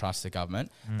certainly don't trust the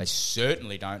government. They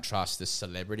certainly don't trust the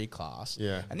celebrity class.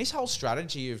 Yeah. And this whole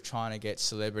strategy of trying to get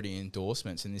celebrity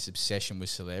endorsements and this obsession with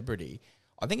celebrity,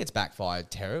 I think it's backfired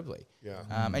terribly. Yeah.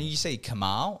 And you see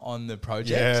Kamal on the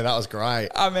project. Yeah, that was great.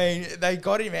 I mean, they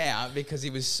got him out because he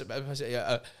was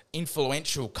an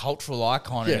influential cultural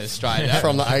icon in Australia.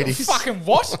 From the 80s. Fucking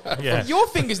what? Yeah. Your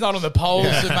finger's not on the pulse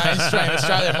of mainstream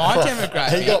Australia, my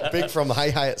demographic. He got big from Hey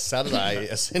Hey It's Saturday,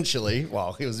 essentially.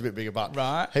 Well, he was a bit bigger,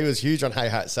 but he was huge on Hey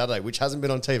Hey It's Saturday, which hasn't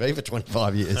been on TV for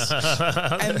 25 years.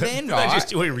 And then, They just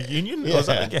do a reunion or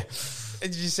something? Yeah.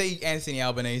 Did you see Anthony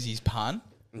Albanese's pun?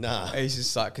 Nah. He's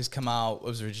just like, because Kamal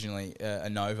was originally a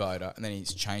no voter, and then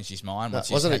he's changed his mind.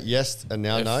 Wasn't it yes and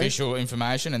now no? Official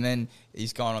information, and then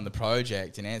he's gone on the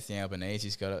project, and Anthony Albanese,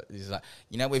 he's like,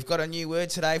 we've got a new word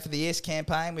today for the Yes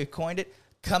campaign. We've coined it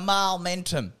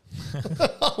Kamal-mentum.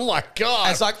 Oh my God.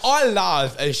 And it's like, I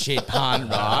love a shit pun,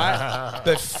 right?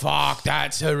 But fuck,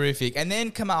 that's horrific. And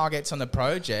then Kamal gets on the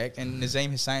project and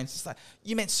Nazim Hussein's just like,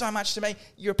 you meant so much to me.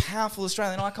 You're a powerful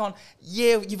Australian icon.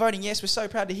 Yeah, you're voting yes. We're so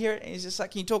proud to hear it. And he's just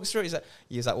like, can you talk us through it?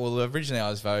 He's like, well, originally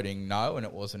I was voting no and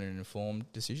it wasn't an informed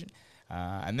decision.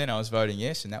 And then I was voting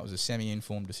yes and that was a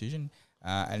semi-informed decision.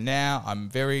 And now I'm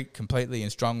very completely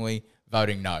and strongly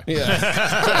voting no. Yeah.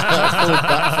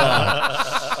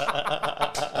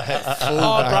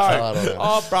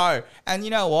 Oh, bro. And you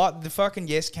know what? The fucking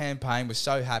Yes campaign was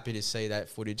so happy to see that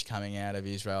footage coming out of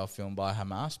Israel filmed by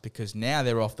Hamas because now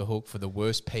they're off the hook for the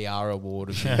worst PR award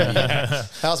of the year.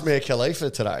 How's Mia Khalifa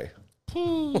today?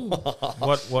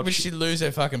 Would she lose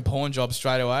her fucking porn job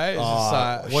straight away?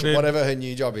 Whatever her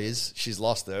new job is, she's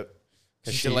lost it.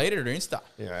 She deleted her Insta.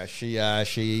 Yeah,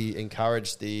 she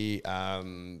encouraged the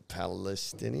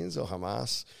Palestinians or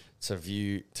Hamas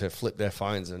to flip their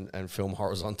phones and film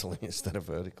horizontally instead of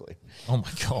vertically. Oh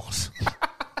my God.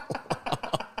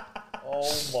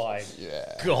 Oh my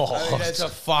God. I mean, that's a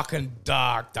fucking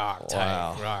dark take.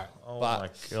 Right. Oh my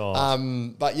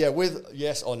God. But yeah, with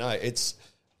yes or no,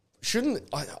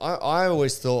 I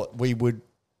always thought we would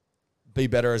be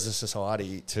better as a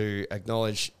society to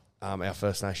acknowledge our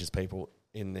First Nations people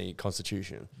in the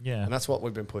Constitution. Yeah. And that's what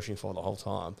we've been pushing for the whole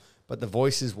time. But the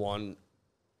voice is one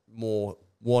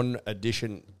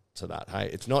addition to that.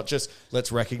 Hey, it's not just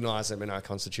let's recognize them in our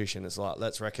Constitution. It's like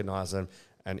let's recognize them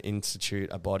and institute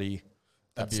a body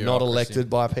that's not elected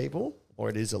by people, or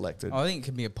it is elected. I think it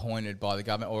can be appointed by the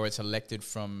government, or it's elected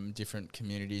from different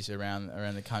communities around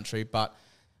the country. But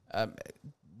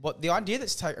what the idea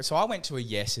that's taken. So I went to a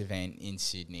Yes event in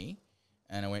Sydney,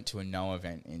 and I went to a No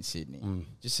event in Sydney.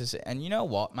 And you know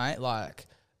what, mate? Like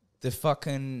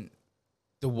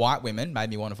the white women made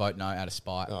me want to vote no out of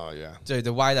spite. Oh, yeah. Dude,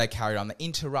 the way they carried on, the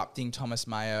interrupting Thomas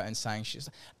Mayo and saying,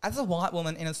 as a white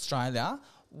woman in Australia,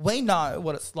 we know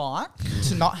what it's like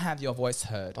to not have your voice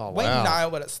heard. Oh, we wow. know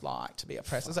what it's like to be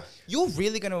oppressed. So you're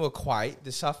really going to equate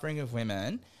the suffering of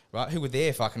women, right, who were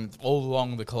there fucking all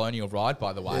along the colonial ride,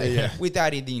 by the way, with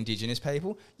that of the Indigenous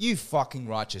people? You fucking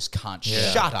righteous cunt.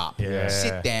 Yeah. Shut up. Yeah.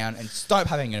 Sit down and stop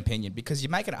having an opinion because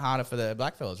you're making it harder for the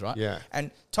blackfellas, right? Yeah.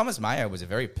 And Thomas Mayo was a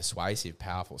very persuasive,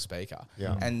 powerful speaker.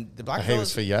 Yeah. And the blackfellas... He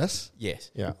was for yes?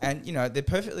 Yes. Yeah. And, they're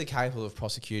perfectly capable of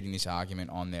prosecuting this argument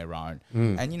on their own.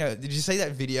 And, did you see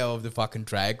that video of the fucking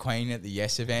drag queen at the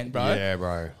Yes event, bro? Yeah,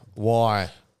 bro. Why?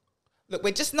 Look,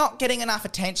 we're just not getting enough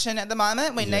attention at the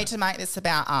moment. We need to make this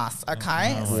about us,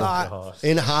 okay?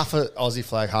 In half an Aussie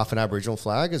flag, half an Aboriginal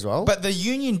flag as well? But the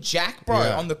Union Jack, bro,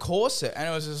 Yeah. on the corset, and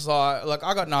it was just like,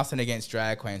 I got nothing against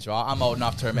drag queens, right? I'm old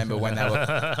enough to remember when they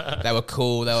were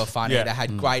cool, they were funny, they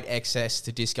had great access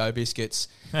to disco biscuits.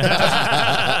 But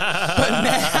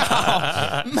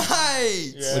now,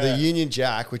 mate, With a Union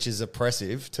Jack, which is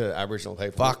oppressive to Aboriginal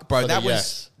people. fuck, bro, For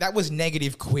the that was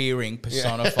negative queering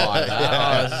personified.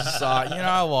 I was just like, you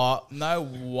know what? No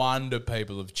wonder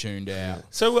people have tuned out.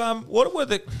 So, what were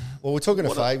the? Well, we're talking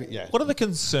What are the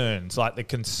concerns? Like the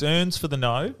concerns for the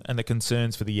no and the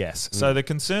concerns for the yes. So the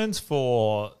concerns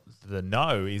for the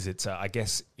no is it's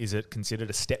is it considered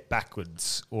a step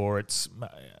backwards, or it's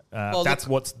that's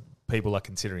what people are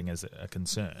considering as a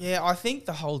concern. Yeah, I think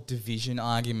the whole division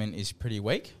argument is pretty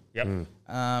weak. Yep.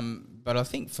 But I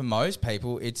think for most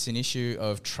people, it's an issue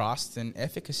of trust and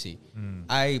efficacy.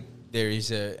 There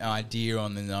is an idea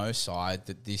on the no side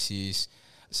that this is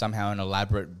somehow an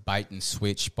elaborate bait and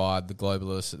switch by the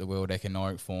globalists at the World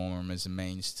Economic Forum as a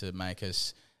means to make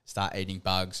us start eating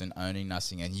bugs and owning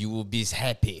nothing, and you will be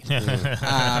happy.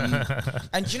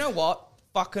 And you know what?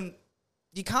 Fucking...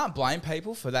 You can't blame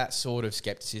people for that sort of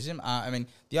skepticism. I mean,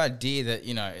 the idea that,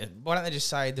 why don't they just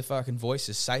say the fucking voice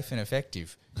is safe and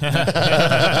effective? It's been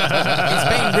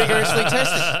rigorously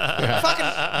tested. Fucking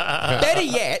better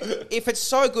yet, if it's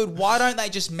so good, why don't they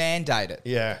just mandate it?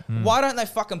 Yeah. Why don't they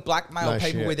fucking blackmail No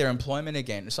people shit. with their employment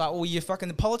again? It's like, well,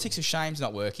 the politics of shame's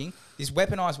not working. This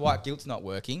weaponized white guilt's not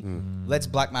working. Let's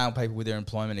blackmail people with their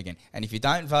employment again. And if you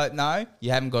don't vote no,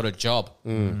 you haven't got a job.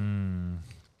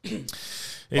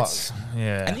 It's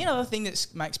yeah. And the other thing that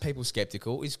makes people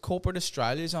sceptical is corporate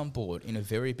Australia's on board in a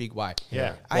very big way.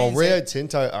 Yeah. Well, ANZ Rio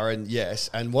Tinto are in, yes,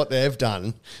 and what they've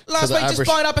done last week just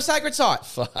blown up a sacred site.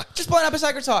 Just blown up a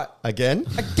sacred site. Again.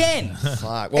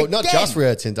 Fuck. Well, not just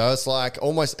Rio Tinto. It's like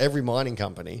almost every mining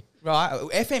company. Right.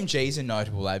 FMG is a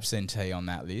notable absentee on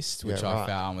that list, which I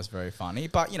found was very funny.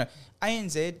 But, you know,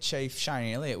 ANZ Chief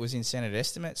Shane Elliott was in Senate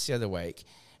estimates the other week.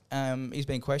 He's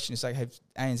been questioned. It's like, have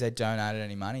ANZ donated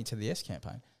any money to the Yes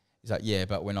campaign? He's like, yeah,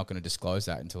 but we're not going to disclose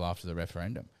that until after the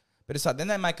referendum. But it's like, then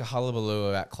they make a hullabaloo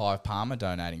about Clive Palmer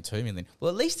donating $2 million. Well,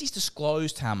 at least he's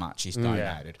disclosed how much he's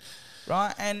donated,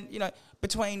 right? And, you know,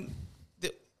 between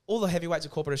all the heavyweights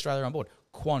of corporate Australia on board,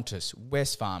 Qantas,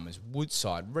 Wesfarmers,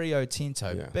 Woodside, Rio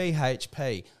Tinto,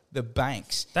 BHP, the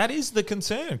banks. That is the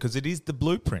concern because it is the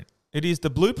blueprint. It is the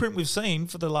blueprint we've seen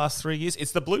for the last 3 years.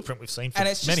 It's the blueprint we've seen for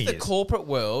many years. And it's just the corporate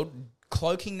world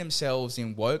cloaking themselves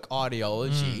in woke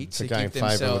ideology to give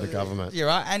themselves... with the government. Yeah,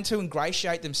 right, and to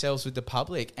ingratiate themselves with the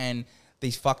public and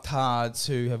these fucktards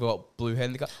who have got blue head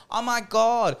and they go, oh my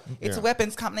God, it's a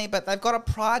weapons company, but they've got a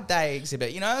Pride Day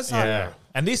exhibit. You know, it's like...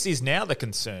 And this is now the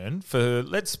concern for,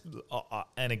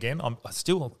 and again, I'm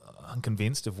still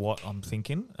unconvinced of what I'm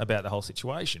thinking about the whole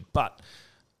situation, but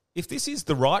if this is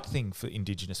the right thing for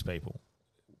Indigenous people,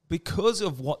 because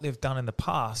of what they've done in the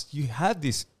past, you have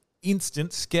this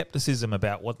instant skepticism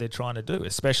about what they're trying to do,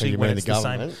 especially when it's the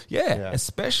same.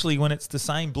 Especially when it's the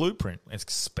same blueprint,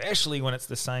 especially when it's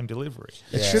the same delivery.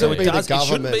 It shouldn't be the government. It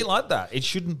shouldn't be like that. It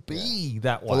shouldn't be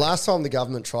that way. The last time the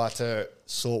government tried to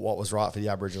sort what was right for the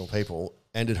Aboriginal people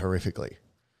ended horrifically.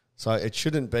 So it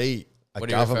shouldn't be a government.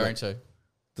 What are you referring to?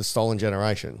 The stolen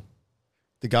generation.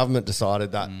 The government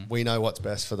decided that we know what's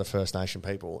best for the First Nation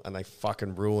people, and they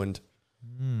fucking ruined.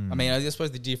 I mean, I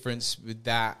suppose the difference with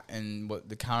that and what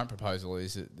the current proposal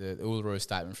is that the Uluru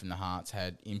Statement from the Hearts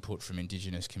had input from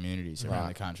Indigenous communities around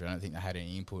the country. I don't think they had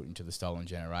any input into the stolen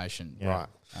generation. Right.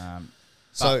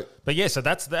 So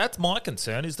that's my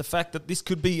concern is the fact that this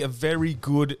could be a very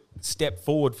good step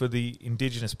forward for the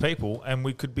Indigenous people, and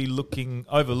we could be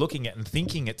overlooking it and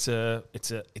thinking it's a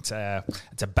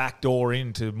backdoor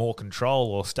into more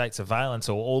control or state surveillance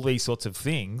or all these sorts of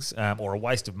things, or a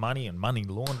waste of money and money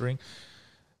laundering.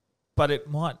 But it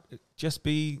might just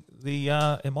be the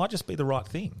right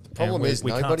thing. The problem is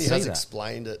nobody has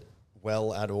explained it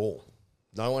well at all.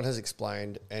 No one has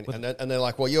explained, and they're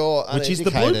like, "Well, you're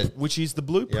uneducated." Which is the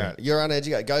blueprint. Yeah, you're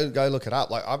uneducated. Go look it up.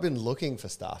 Like I've been looking for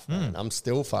stuff, man. I'm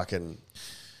still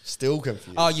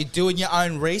confused. Oh, you're doing your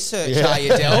own research, are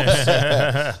you,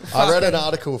 Delps? I read an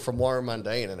article from Warren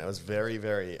Mundine, and it was very,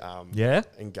 very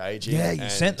engaging. Yeah, you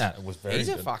sent that. It was very. He's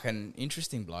good. a fucking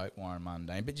interesting bloke, Warren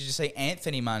Mundine. But did you see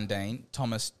Anthony Mundine?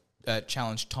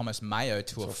 Challenged Thomas Mayo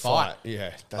to a fight.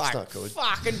 Yeah, that's not good.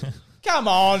 Fucking. Come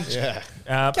on, yeah.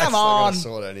 Come on, not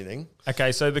sort anything.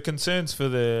 Okay, so the concerns for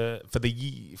the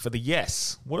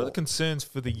yes. What are the concerns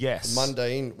for the yes?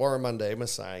 Warren Mundine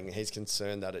was saying he's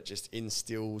concerned that it just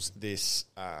instills this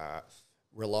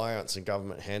reliance on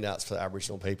government handouts for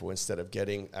Aboriginal people instead of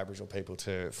getting Aboriginal people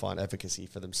to find efficacy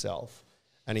for themselves.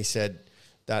 And he said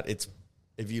that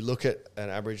if you look at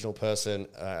an Aboriginal person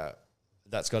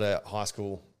that's got a high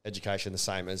school education the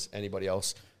same as anybody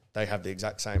else, they have the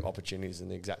exact same opportunities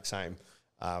and the exact same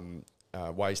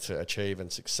ways to achieve and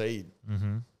succeed.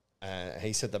 Mm-hmm.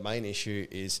 He said the main issue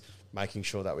is making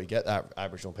sure that we get that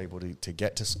Aboriginal people to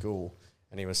get to school.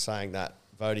 And he was saying that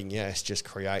voting yes just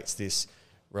creates this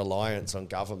reliance on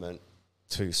government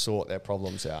to sort their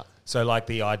problems out. So like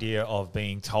the idea of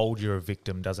being told you're a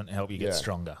victim doesn't help you get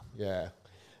stronger. Yeah.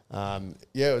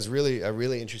 It was really a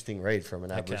really interesting read from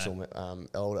an Aboriginal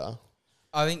elder.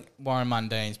 I think Warren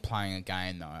Mundine's playing a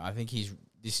game, though. I think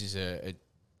this is a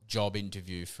job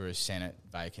interview for a Senate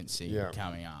vacancy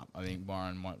coming up. I think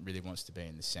Warren really wants to be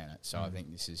in the Senate, so I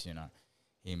think this is,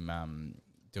 him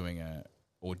doing a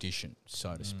audition,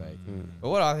 so to speak. But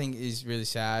what I think is really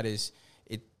sad is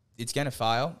it's going to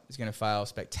fail. It's going to fail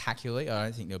spectacularly. I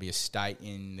don't think there'll be a state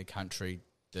in the country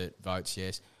that votes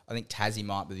yes. I think Tassie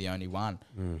might be the only one,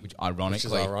 which ironically...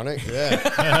 Which is ironic, yeah.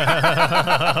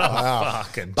 Wow.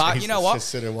 But Jesus. You know what?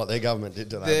 Considering what their government did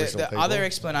to the Aboriginal people. Other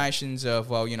explanations of,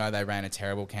 they ran a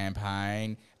terrible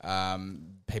campaign,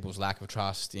 people's lack of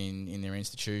trust in their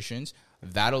institutions,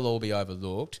 that'll all be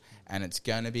overlooked, and it's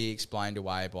going to be explained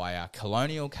away by our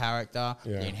colonial character,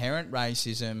 the inherent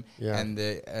racism, and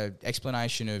the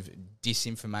explanation of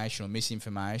disinformation or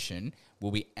misinformation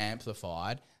will be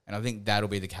amplified. And I think that'll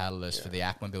be the catalyst for the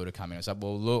Ackman bill to come in. It's like,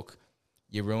 well, look,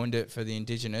 you ruined it for the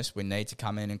Indigenous. We need to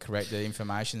come in and correct the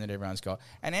information that everyone's got.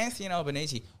 And Anthony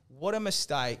Albanese, what a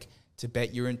mistake to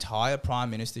bet your entire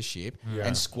prime ministership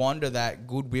and squander that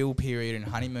goodwill period and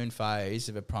honeymoon phase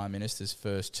of a prime minister's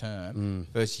first term,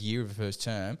 first year of a first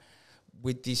term,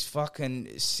 with this fucking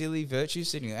silly virtue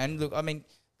signaling. And look, I mean,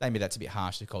 maybe that's a bit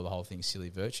harsh to call the whole thing silly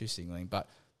virtue signaling, but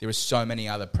there are so many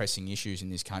other pressing issues in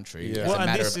this country as a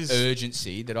matter of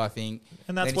urgency that I think...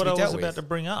 And that's what I was about to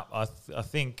bring up. I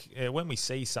think when we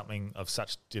see something of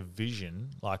such division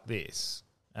like this...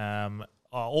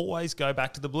 I always go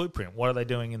back to the blueprint. What are they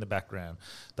doing in the background?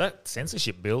 That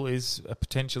censorship bill is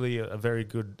potentially a very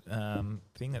good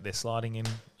thing that they're sliding in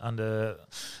under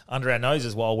our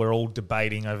noses while we're all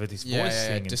debating over this voice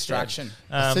thing. Distraction.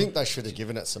 I think they should have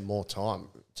given it some more time,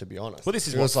 to be honest. Well, this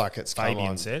is feels what like it's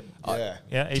Fabian said.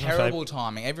 Yeah. Terrible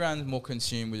timing. Everyone's more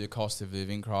consumed with the cost of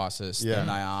living crisis than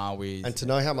they are with... And to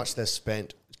know how much they've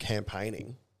spent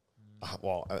campaigning,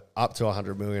 up to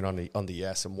 100 million on the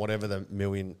yes and whatever the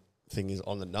million... thing is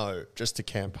on the no, just to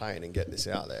campaign and get this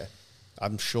out there.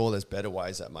 I'm sure there's better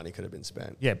ways that money could have been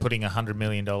spent. Yeah, putting $100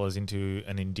 million into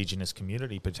an Indigenous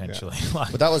community potentially. Yeah.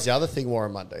 But that was the other thing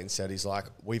Warren Mundine said. He's like,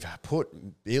 we've put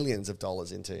billions of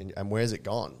dollars into, and where's it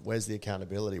gone? Where's the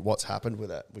accountability? What's happened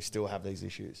with it? We still have these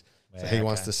issues. So he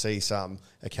wants to see some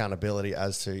accountability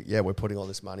as to, we're putting all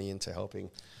this money into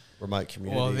helping remote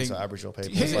communities or Aboriginal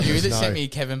people. You that sent me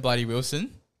Kevin Bloody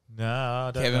Wilson? No,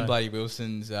 I don't Kevin know. Bloody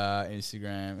Wilson's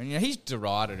Instagram, and he's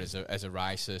derided as a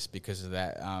racist because of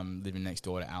that living next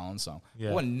door to Alan song.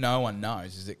 Yeah. What no one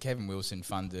knows is that Kevin Wilson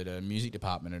funded a music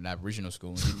department at an Aboriginal school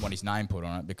and didn't want his name put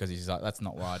on it because he's like, that's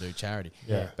not why I do charity.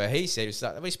 Yeah. But he said, it's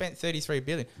like, we spent $33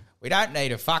 billion. We don't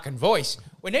need a fucking voice.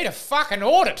 We need a fucking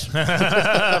audit.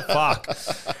 Fuck.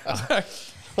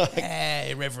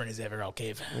 Reverend as ever, I'll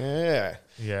give. Yeah.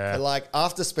 Yeah. But like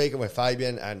after speaking with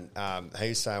Fabian and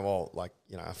he's saying, well, like,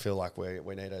 I feel like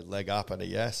we need a leg up and a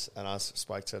yes. And I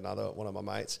spoke to one of my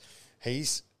mates.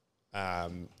 He's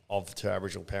of two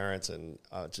Aboriginal parents and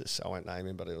I won't name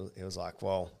him, but he was like,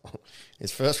 well,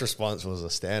 his first response was a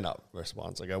stand-up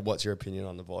response. I go, what's your opinion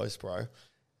on The Voice, bro? And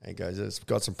he goes, it's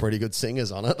got some pretty good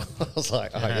singers on it. I was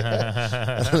like, oh,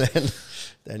 yeah. And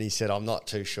then he said, I'm not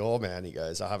too sure, man. He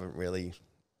goes, I haven't really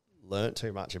learnt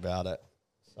too much about it.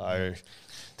 So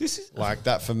this is like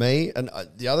that for me. And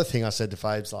the other thing I said to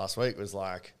Fabes last week was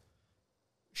like,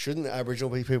 shouldn't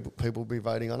Aboriginal people be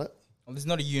voting on it? Well, there's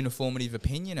not a uniformity of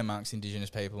opinion amongst Indigenous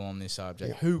people on this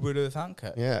subject. Yeah. Who would have thunk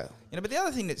it? Yeah. But the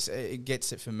other thing that it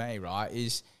gets it for me, right,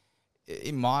 is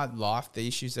in my life, the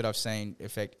issues that I've seen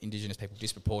affect Indigenous people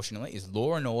disproportionately is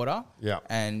law and order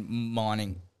and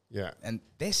mining. Yeah. And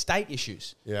they're state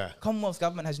issues. Yeah. Commonwealth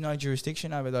government has no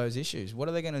jurisdiction over those issues. What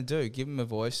are they going to do? Give them a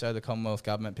voice so the Commonwealth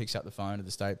government picks up the phone to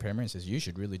the state premier and says, you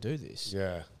should really do this.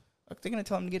 Yeah. Like, they're going to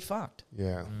tell them to get fucked.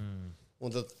 Yeah.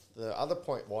 Well, the other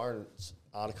point Warren's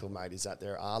article made is that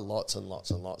there are lots and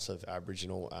lots and lots of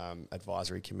Aboriginal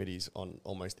advisory committees on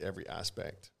almost every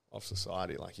aspect of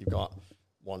society. Like you've got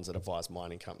ones that advise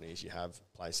mining companies, you have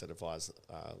places that advise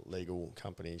legal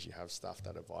companies, you have stuff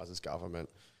that advises government.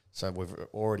 So we've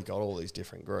already got all these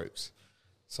different groups.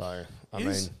 So,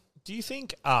 do you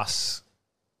think us,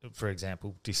 for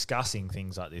example, discussing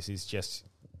things like this is just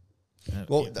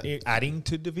adding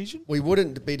to division? We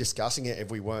wouldn't be discussing it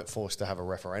if we weren't forced to have a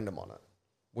referendum on it.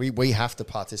 We have to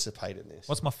participate in this.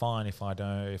 What's my fine if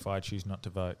I choose not to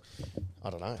vote? I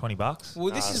don't know. $20?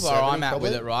 Well, this is where I'm at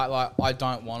with it, right? Like, I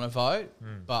don't want to vote,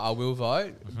 but I will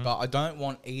vote. But I don't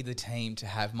want either team to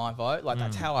have my vote. Like,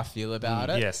 that's how I feel about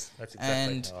it. Yes, that's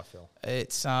exactly how I feel.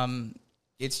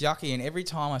 It's yucky. And every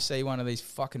time I see one of these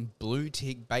fucking blue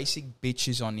tick basic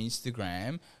bitches on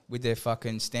Instagram with their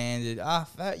fucking standard,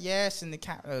 yes, and the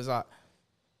cat, I was like,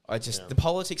 the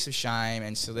politics of shame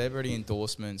and celebrity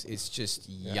endorsements, it's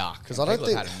just yuck. Because I don't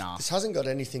think this hasn't got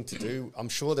anything to do. I'm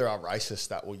sure there are racists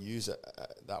that will use it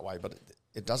that way, but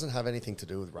it doesn't have anything to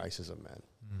do with racism, man.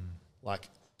 Like,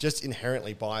 just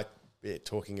inherently by it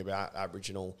talking about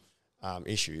Aboriginal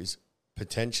issues,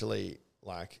 potentially,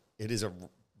 like, it is a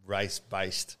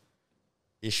race-based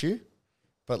issue.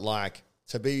 But, like,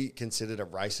 to be considered a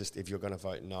racist if you're going to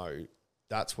vote no,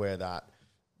 that's where that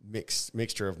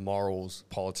mixture of morals,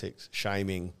 politics,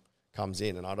 shaming comes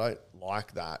in. And I don't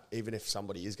like that, even if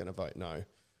somebody is going to vote no.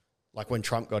 Like when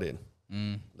Trump got in,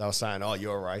 they were saying, oh,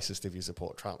 you're a racist if you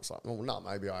support Trump. It's like, well, no,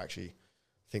 maybe I actually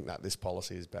think that this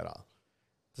policy is better.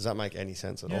 Does that make any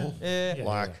sense at all?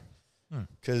 Yeah.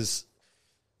 Because,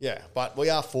 but we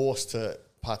are forced to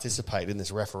participate in this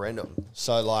referendum.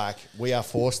 So, like, we are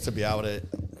forced to be able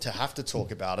to have to talk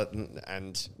about it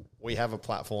and we have a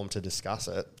platform to discuss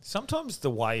it. Sometimes the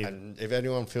way... And if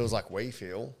anyone feels like we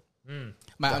feel, Mate,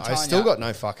 I'm I telling still you, got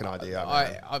no fucking idea.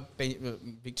 I've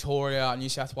been Victoria, New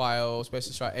South Wales, West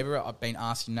Australia, everywhere. I've been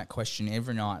asking that question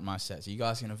every night in my sets. Are you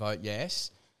guys going to vote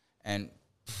yes? And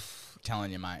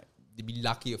telling you, mate, you'd be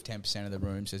lucky if 10% of the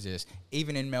room says yes.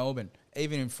 Even in Melbourne,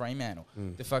 even in Fremantle,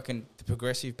 the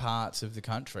progressive parts of the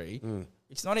country,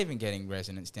 it's not even getting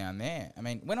resonance down there. I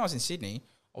mean, when I was in Sydney,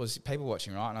 I was people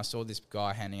watching, right, and I saw this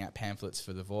guy handing out pamphlets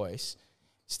for The Voice,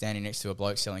 standing next to a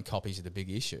bloke selling copies of The Big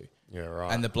Issue. Yeah,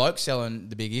 right. And the bloke selling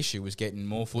The Big Issue was getting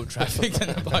more foot traffic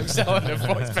than the bloke selling the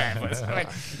Voice pamphlets. I mean,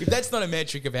 if that's not a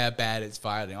metric of how bad it's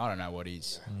failing, I don't know what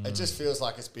is. It just feels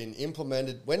like it's been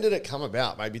implemented. When did it come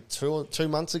about? Maybe 2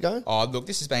 months ago? Oh, look,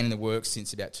 this has been in the works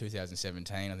since about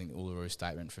 2017. I think the Uluru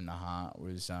Statement from the Heart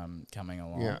was coming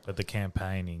along. Yeah. But the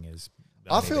campaigning is...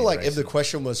 I feel like if the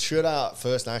question was, should our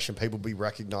First Nation people be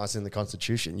recognised in the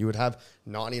Constitution, you would have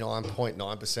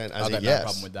 99.9% as I've a got yes. no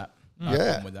problem with that. Yeah. No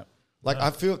problem with that. Like,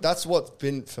 I feel that's what's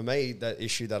been, for me, that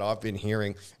issue that I've been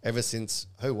hearing ever since,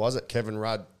 who was it? Kevin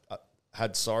Rudd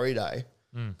had Sorry Day.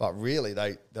 But really,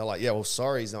 they're like, yeah, well,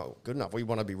 sorry is not good enough. We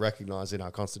want to be recognised in our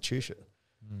Constitution.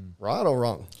 Right or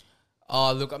wrong?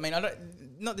 Oh, look, I mean,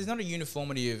 there's not a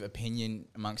uniformity of opinion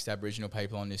amongst Aboriginal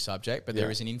people on this subject, but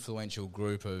there is an influential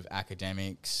group of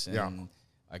academics and,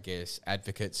 I guess,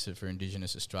 advocates for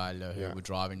Indigenous Australia who were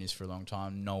driving this for a long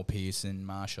time. Noel Pearson,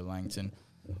 Marsha Langton.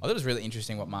 I thought it was really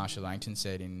interesting what Marsha Langton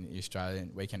said in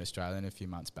Weekend Australian a few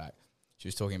months back. She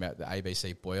was talking about the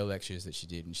ABC Boyle lectures that she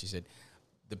did, and she said,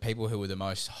 the people who were the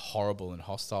most horrible and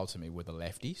hostile to me were the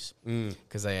lefties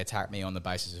because they attacked me on the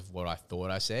basis of what I thought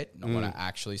I said, not what I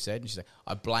actually said. And she's like,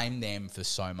 I blame them for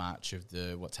so much of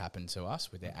what's happened to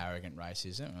us with their arrogant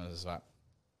racism. And I was like,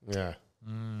 yeah.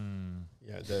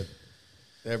 Yeah,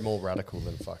 they're more radical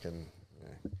than fucking...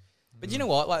 Yeah. But you know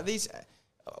what? Like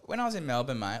when I was in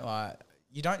Melbourne, mate, like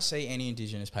you don't see any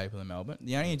Indigenous people in Melbourne.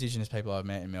 The only Indigenous people I've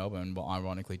met in Melbourne were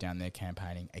ironically down there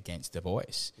campaigning against The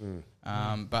Voice.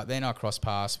 But then I crossed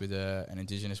paths with an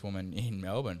Indigenous woman in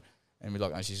Melbourne,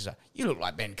 and she's like, "You look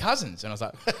like Ben Cousins," and I was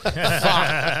like, "Fuck,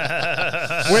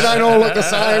 we don't all look the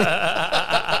same." But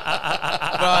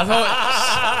I thought.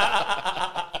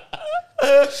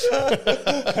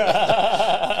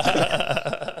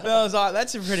 But I was like,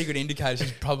 that's a pretty good indicator.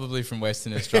 She's probably from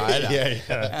Western Australia.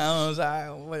 Yeah. And I was like,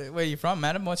 where are you from,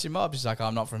 madam? What's your mob? She's like,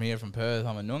 I'm not from here, from Perth.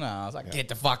 I'm a Noongar. I was like, get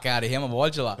the fuck out of here. I'm a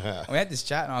Wodgula. And we had this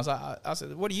chat, and I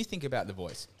said, what do you think about The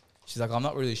Voice? She's like, I'm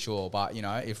not really sure, but,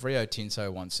 if Rio Tinto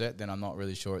wants it, then I'm not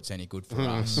really sure it's any good for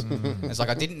us. And it's like,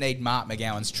 I didn't need Mark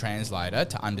McGowan's translator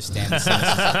to understand the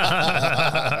sentences.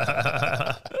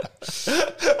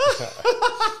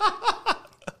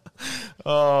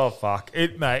 Oh, fuck.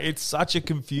 Mate, it's such a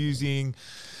confusing,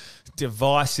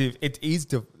 divisive... It is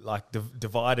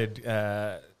divided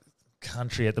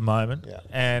country at the moment. Yeah.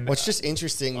 And it's just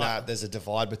interesting that there's a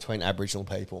divide between Aboriginal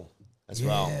people as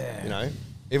well,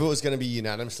 If it was going to be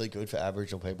unanimously good for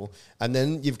Aboriginal people. And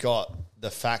then you've got the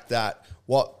fact that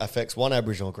what affects one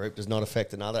Aboriginal group does not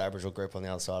affect another Aboriginal group on the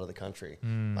other side of the country.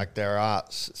 Like, there are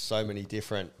so many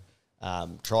different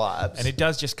tribes. And it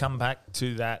does just come back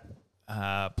to that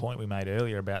point we made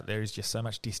earlier about there is just so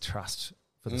much distrust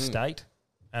for the state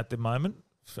at the moment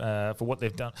for what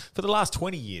they've done for the last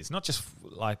 20 years, not just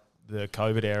like the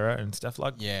COVID era and stuff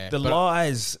the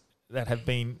lies that have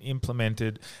been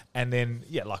implemented, and then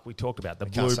like we talked about,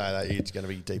 can't say that it's going to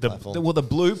be deplatformed. The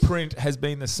blueprint has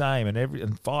been the same,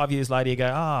 and 5 years later you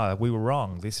go, we were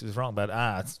wrong, this was wrong, but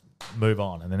it's move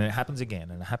on, and then it happens again,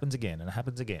 and it happens again, and it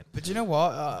happens again. But you know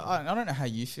what? I don't know how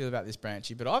you feel about this,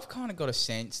 Branchy, but I've kind of got a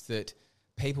sense that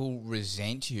people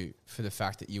resent you for the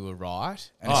fact that you were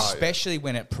right, and especially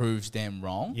when it proves them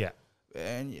wrong. Yeah.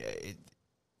 And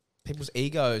people's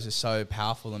egos are so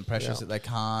powerful and precious that they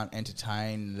can't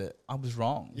entertain that I was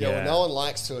wrong. Yeah, well, no one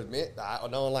likes to admit that, or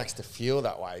no one likes to feel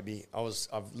that way.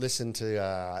 I've listened to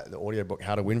the audiobook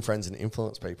How to Win Friends and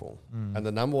Influence People, and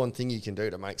the number one thing you can do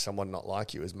to make someone not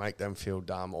like you is make them feel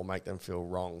dumb or make them feel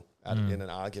wrong in an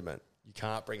argument. You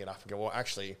can't bring it up and go, well,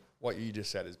 actually, what you just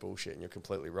said is bullshit and you're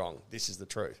completely wrong. This is the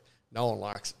truth. No one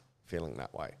likes feeling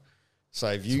that way.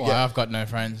 So if you I've got no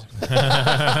friends.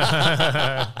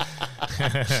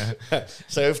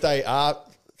 So if they are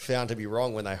found to be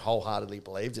wrong when they wholeheartedly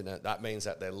believed in it, that means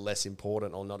that they're less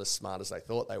important or not as smart as they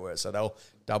thought they were. So they'll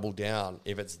double down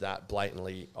if it's that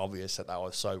blatantly obvious that they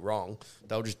were so wrong.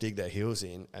 They'll just dig their heels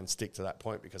in and stick to that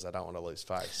point because they don't want to lose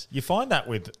face. You find that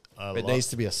with it needs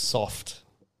to be a soft...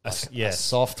 a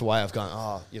soft way of going,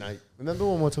 Remember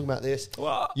when we were talking about this?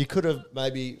 Well, you could have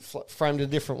maybe framed it a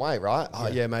different way, right? Oh,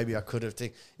 yeah, maybe I could have.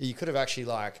 You could have actually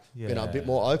been a bit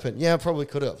more open. Yeah, I probably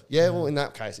could have. Yeah, well, in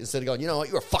that case, instead of going, you know what,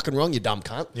 you were fucking wrong, you dumb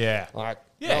cunt. Yeah.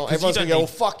 Everyone's going to go, well,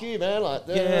 fuck you, man.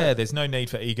 There's no need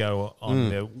for ego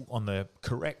on the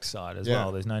correct side as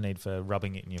well. There's no need for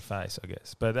rubbing it in your face, I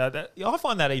guess. But I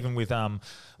find that even with, I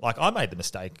made the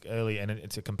mistake early, and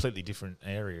it's a completely different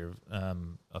area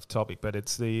of topic, but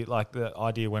it's the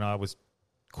idea when I was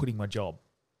quitting my job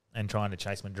and trying to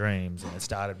chase my dreams, and I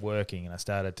started working, and I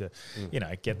started to,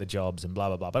 get the jobs and blah,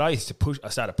 blah, blah. But I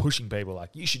started pushing people like,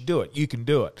 you should do it, you can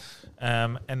do it.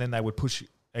 And then they would push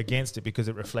against it because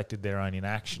it reflected their own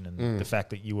inaction and the fact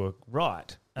that you were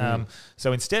right.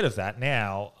 So instead of that,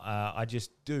 now I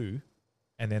just do,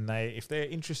 and then if they're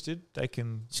interested, they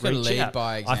can just reach lead out.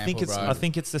 By example, I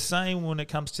think it's the same when it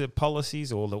comes to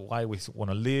policies or the way we want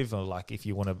to live, or like if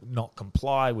you want to not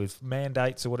comply with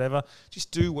mandates or whatever, just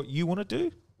do what you want to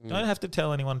do. Don't have to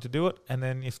tell anyone to do it. And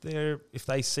then if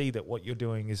they see that what you're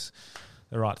doing is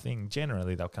the right thing,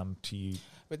 generally they'll come to you.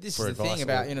 But this is the thing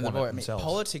about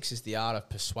politics is the art of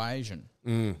persuasion.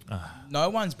 No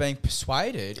one's being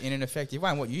persuaded in an effective way.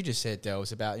 And what you just said, Del,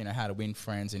 was about how to win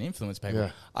friends and influence people.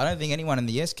 Yeah. I don't think anyone in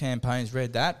the Yes campaign's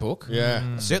read that book.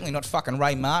 Yeah, certainly not fucking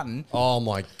Ray Martin. Oh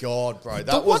my god, bro,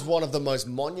 that was one of the most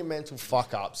monumental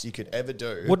fuck ups you could ever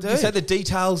do. What did he say? The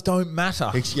details don't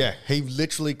matter. He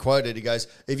literally quoted. He goes,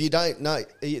 "If you don't know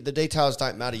the details,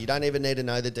 don't matter. You don't even need to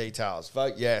know the details.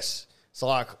 Vote yes." It's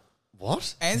like.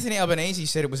 What? Anthony Albanese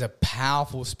said it was a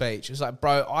powerful speech. It was like,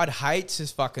 bro, I'd hate to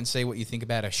fucking see what you think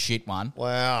about a shit one.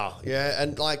 Wow. Yeah,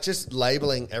 and just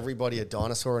labeling everybody a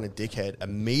dinosaur and a dickhead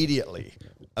immediately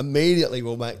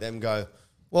will make them go,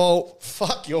 well,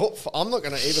 fuck I'm not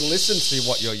going to even listen to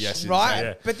what your yes is. Right?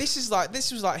 Yeah. But this was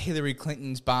like Hillary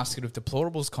Clinton's basket of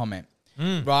deplorables comment.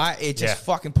 Right? It just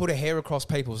fucking put a hair across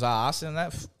people's ass, and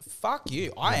that fuck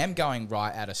you. I am going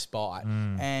right out of spite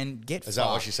and get. Is that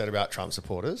what she said about Trump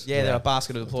supporters? Yeah, they're a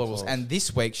basket of deplorables. And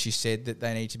this week she said that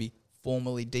they need to be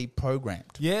formally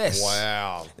deprogrammed. Yes.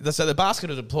 Wow. So the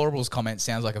basket of deplorables comment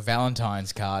sounds like a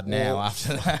Valentine's card now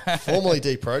after that. Formally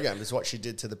deprogrammed is what she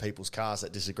did to the people's cars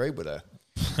that disagreed with her.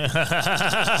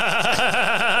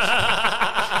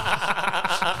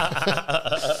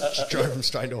 Just drove them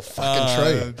straight into a fucking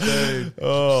tree. Dude.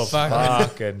 Oh,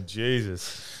 fucking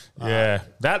Jesus. Yeah,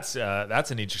 that's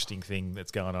an interesting thing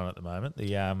that's going on at the moment.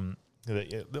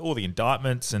 All the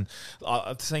indictments, and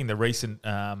I've seen the recent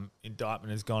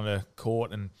indictment has gone to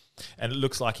court, and it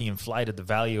looks like he inflated the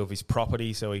value of his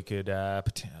property so he could.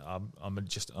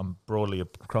 I'm broadly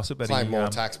across it, but claim more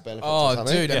tax benefits. Oh,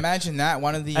 dude, imagine that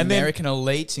one of the American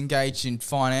elites engaged in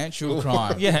financial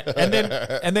crime. Yeah,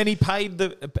 and then he paid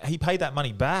that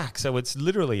money back, so it's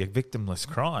literally a victimless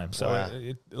crime. So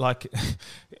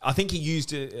I think he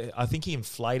used it. I think he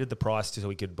inflated the price so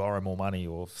he could borrow more money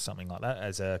or something like that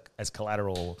as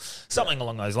collateral, or something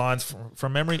along those lines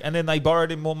from memory. And then they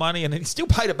borrowed him more money, and then he still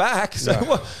paid it back.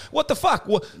 So what the fuck?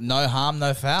 No harm,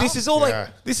 no foul. This is all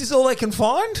they can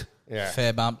find. Yeah,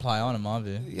 fair bump, play on, in my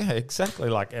view. Yeah, exactly.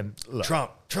 Look,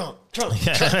 Trump.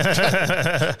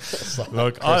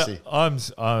 Look, I'm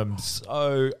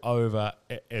so over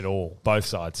it all, both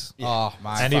sides. Yeah. Oh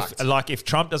my! And if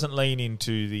Trump doesn't lean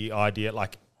into the idea, I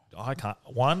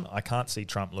can't see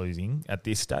Trump losing at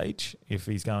this stage if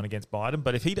he's going against Biden.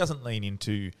 But if he doesn't lean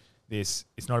into this,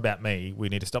 it's not about me. We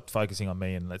need to stop focusing on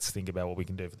me and let's think about what we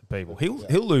can do for the people. He'll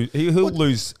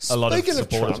lose a lot of support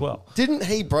Trump, as well. Didn't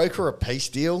he broker a peace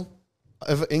deal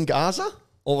in Gaza,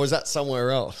 or was that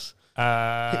somewhere else?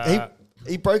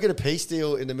 He brokered a peace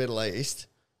deal in the Middle East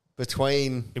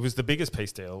between. It was the biggest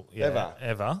peace deal ever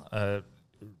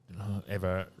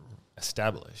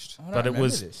established. But it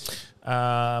was this.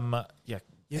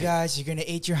 You guys, you're going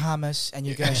to eat your hummus and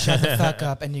you're going to shut the fuck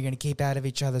up and you're going to keep out of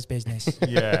each other's business.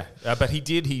 Yeah, but he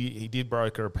did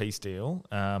broker a peace deal.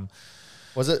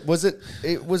 Was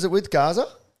it with Gaza?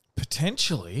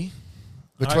 Potentially.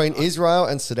 Between Israel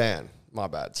and Sudan. My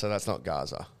bad. So that's not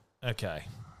Gaza. Okay.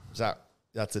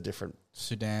 That's a different.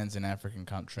 Sudan's an African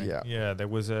country. Yeah. There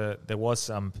was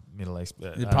some Middle East.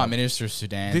 The Prime Minister of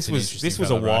Sudan. This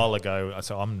was a while ago,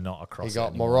 so I'm not across. He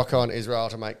got Morocco and Israel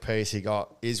to make peace. He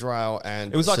got Israel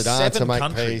and Sudan to make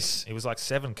countries. Peace. It was like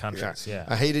 7 countries.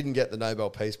 Yeah. He didn't get the Nobel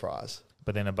Peace Prize,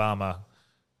 but then Obama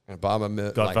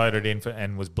got voted in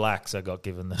and was black, so got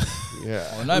given the.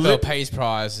 Yeah. Well, Nobel Peace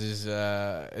Prize is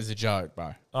a joke,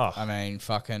 bro. Oh, I mean,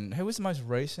 fucking. Who was the most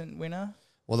recent winner?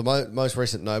 Well, the most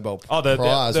recent Nobel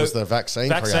Prize was the vaccine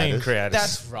creators.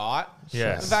 That's right.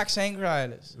 Yeah. The vaccine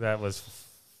creators. That was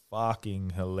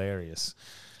fucking hilarious.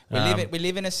 We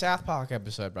live in a South Park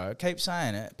episode, bro. Keep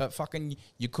saying it, but fucking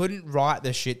you couldn't write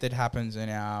the shit that happens in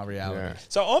our reality. Yeah.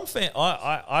 So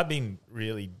I've been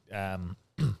really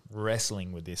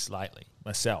wrestling with this lately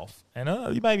myself,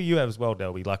 and maybe you have as well,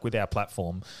 Delby. Like with our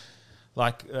platform,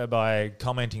 by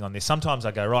commenting on this, sometimes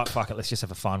I go, right, fuck it, let's just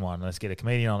have a fun one. Let's get a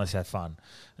comedian on, let's have fun.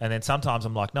 And then sometimes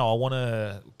I'm like, no, I want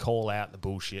to call out the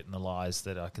bullshit and the lies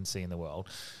that I can see in the world.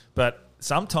 But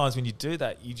sometimes when you do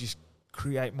that, you just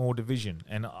create more division,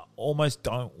 and I almost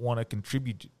don't want to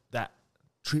contribute to that.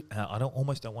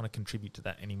 Almost don't want to contribute to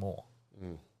that anymore.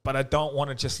 But I don't want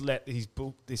to just let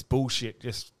this bullshit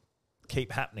just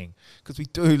keep happening, because we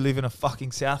do live in a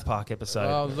fucking South Park episode.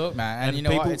 Oh, look, man, and you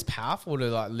know what? It's powerful to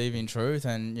like live in truth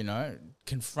and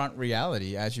confront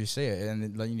reality as you see it.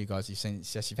 And you guys, you've seen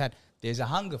success you've had. There's a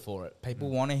hunger for it. People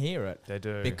want to hear it. They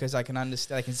do, because they can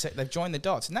understand. They can see, they've joined the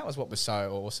dots, and that was what was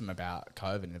so awesome about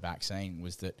COVID and the vaccine,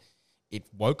 was that it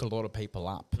woke a lot of people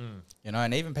up.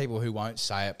 And even people who won't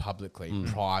say it publicly,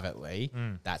 privately,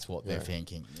 that's what they're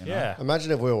thinking.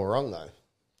 Imagine if we were wrong though.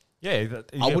 Yeah,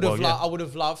 I would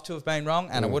have loved to have been wrong,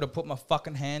 and I would have put my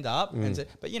fucking hand up and said.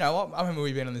 But you know what? I remember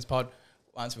we've been on this pod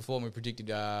once before, and we predicted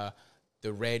the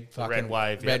red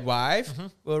wave. Mm-hmm.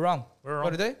 We were wrong.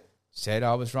 What did I do? Said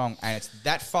I was wrong, and it's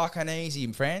that fucking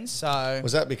easy, friends. So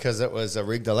was that because it was a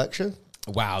rigged election?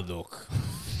 Wow, look,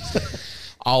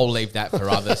 I'll leave that for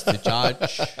others to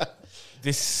judge.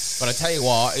 But I tell you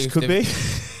what,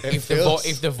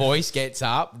 if the voice gets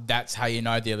up, that's how you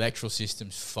know the electoral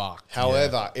system's fucked.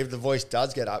 However, if the voice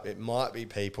does get up, it might be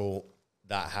people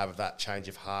that have that change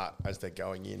of heart as they're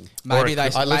going in. I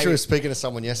literally was speaking to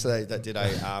someone yesterday that did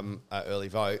a early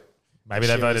vote. Maybe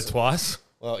they voted twice.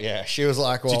 Well, yeah, she was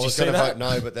like, "Well, I was going to vote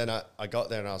no," but then I got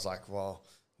there and I was like, "Well,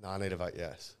 no, I need to vote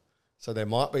yes." So there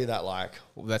might be that well,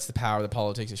 that's the power of the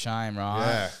politics of shame, right?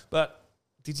 Yeah, but.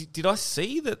 Did I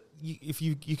see that if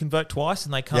you can vote twice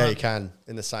and they can't? Yeah, you can.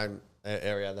 In the same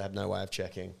area, they have no way of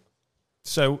checking.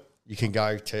 So you can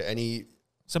go to any...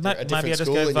 So maybe I just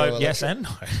go vote yes and no.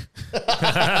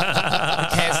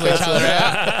 Cancel each other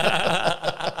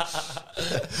out.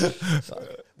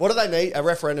 What do they need? A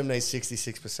referendum needs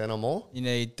 66% or more? You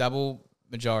need double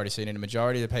majority. So you need a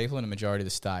majority of the people and a majority of the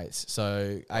states.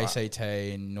 So ACT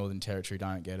and Northern Territory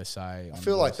don't get a say. I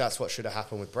feel like that's what should have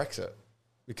happened with Brexit.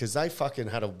 Because they fucking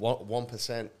had a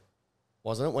 1%,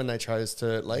 wasn't it, when they chose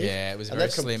to leave? Yeah, it was a very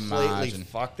slim margin. They completely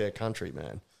fucked their country,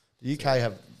 man. The UK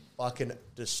have fucking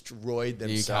destroyed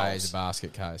themselves. The UK is a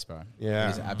basket case, bro. Yeah.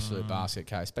 It is an absolute basket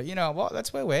case. But you know what?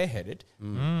 That's where we're headed.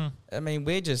 I mean,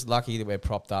 we're just lucky that we're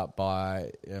propped up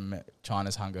by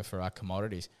China's hunger for our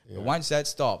commodities. Yeah. But once that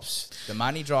stops, the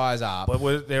money dries up. But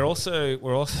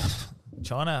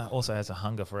China also has a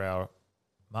hunger for our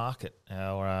market,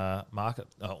 our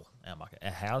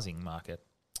housing market.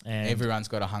 And everyone's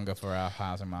got a hunger for our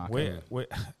housing market.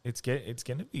 It's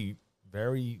going to be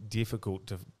very difficult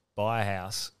to buy a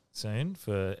house soon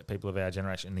for people of our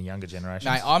generation and the younger generation.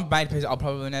 No, I'm made peace. I'll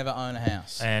probably never own a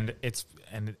house. And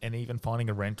even finding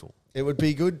a rental. It would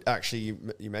be good, actually,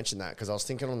 you mentioned that, because I was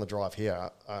thinking on the drive here,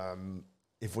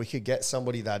 if we could get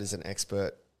somebody that is an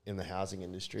expert in the housing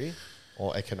industry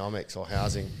or economics or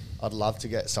housing, I'd love to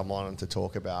get someone to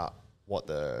talk about what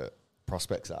the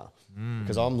prospects are.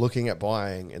 Because I'm looking at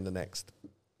buying in the next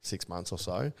 6 months or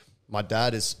so. My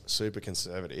dad is super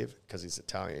conservative because he's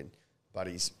Italian, but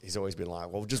he's always been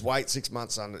like, well, just wait 6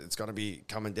 months and it's going to be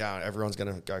coming down. Everyone's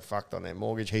going to go fucked on their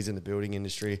mortgage. He's in the building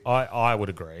industry. I would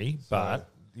agree, but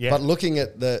yeah. But looking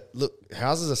at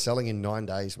houses are selling in 9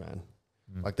 days, man.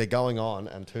 Like they're going on,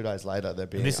 and 2 days later they're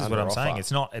being. And this is what I'm offer. saying.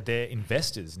 It's not they're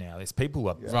investors now. There's people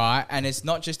up right, and it's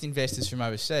not just investors from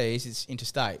overseas. It's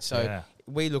interstate. So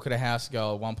we look at a house and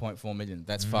go 1.4 million.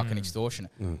 That's fucking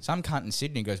extortionate. Some cunt in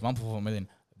Sydney goes 1.4 million.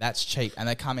 That's cheap, and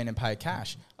they come in and pay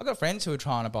cash. I've got friends who are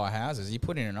trying to buy houses. You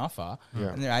put in an offer,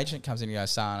 and their agent comes in and goes,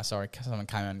 "Sorry, someone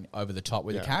came in over the top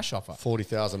with a cash offer,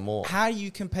 40,000 more." How do you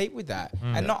compete with that?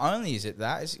 And not only is it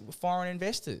that, it's foreign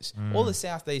investors. All the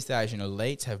Southeast Asian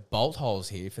elites have bolt holes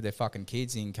here for their fucking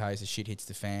kids in case the shit hits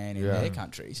the fan in their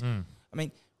countries. I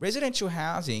mean, residential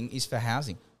housing is for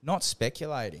housing, not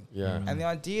speculating. And the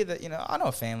idea that I know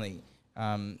a family.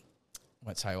 I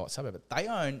won't say what suburb, but they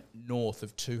own north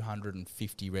of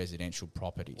 250 residential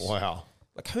properties. Wow.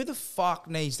 Like, who the fuck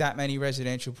needs that many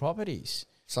residential properties?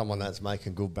 Someone that's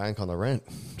making good bank on the rent.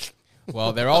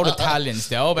 Well, they're old Italians,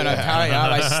 Del, but I'm telling you,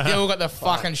 they still got the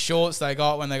fucking shorts they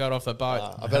got when they got off the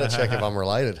boat. I better check if I'm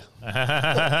related. I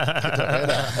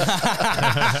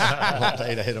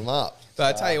need to hit them up.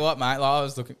 But I tell you what, mate, like I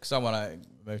was looking, because I want to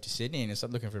move to Sydney and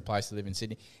start looking for a place to live in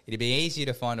Sydney. It'd be easier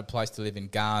to find a place to live in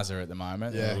Gaza at the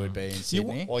moment than it would be in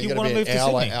Sydney. Well, you You got to wanna be move an to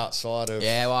hour Sydney? outside of.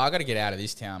 Yeah, well, I got to get out of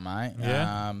this town, mate.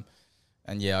 Yeah.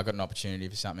 And I got an opportunity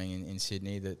for something in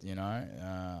Sydney that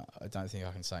I don't think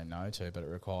I can say no to, but it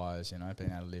requires being able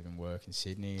to live and work in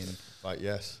Sydney. And But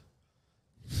yes.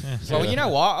 well, you know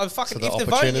what? So the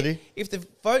opportunity? If the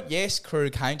vote yes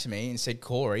crew came to me and said,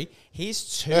 Corey,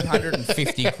 here's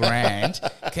 250 grand.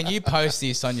 Can you post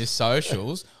this on your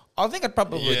socials? I think I'd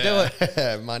probably do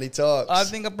it. Money talks. I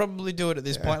think I'd probably do it at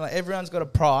this point. Like everyone's got a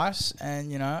price,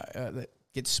 and that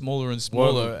gets smaller and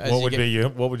smaller. What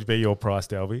would be your price,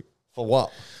 Delby? For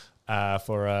what?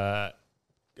 For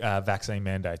vaccine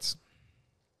mandates.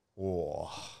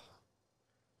 Oh.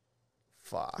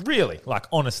 Fuck. Really? Like,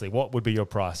 honestly, what would be your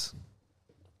price?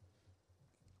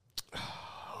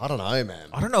 I don't know, man.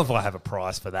 I don't know if I have a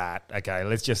price for that. Okay,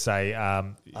 let's just say I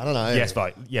don't know. yes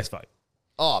vote. Yes vote.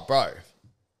 Oh, bro.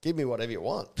 Give me whatever you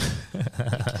want.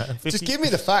 Just give me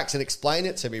the facts and explain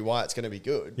it to me why it's going to be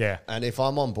good. Yeah. And if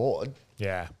I'm on board,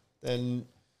 Yeah. then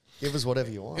give us whatever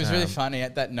you want. It was really funny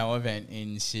at that No event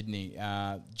in Sydney.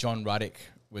 John Ruddick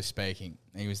was speaking.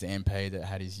 He was the MP that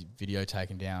had his video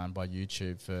taken down by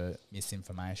YouTube for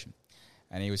misinformation,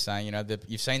 and he was saying,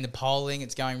 you've seen the polling;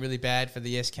 it's going really bad for the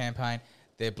Yes campaign.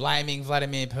 They're blaming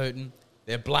Vladimir Putin.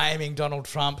 They're blaming Donald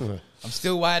Trump. I'm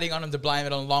still waiting on him to blame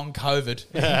it on long COVID.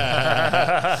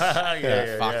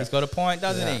 Fuck, he's got a point,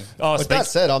 doesn't he? Oh, But that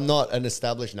said, I'm not an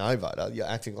established no voter. You're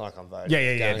acting like I'm voting.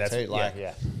 Yeah. Guaranteed.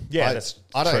 That's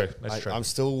true. That's true. I'm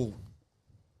still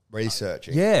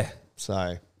researching. Yeah.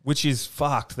 So Which is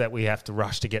fucked that we have to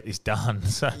rush to get this done.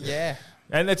 So Yeah.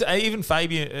 And that's, even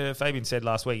Fabian said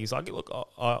last week, he's like, look,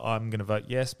 I'm going to vote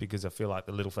yes because I feel like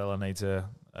the little fella needs a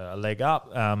leg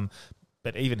up.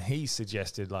 But even he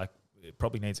suggested like it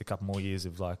probably needs a couple more years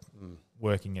of like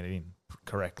working it in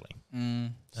correctly.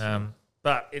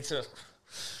 But it's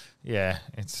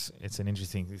it's an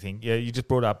interesting thing. Yeah, you just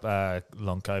brought up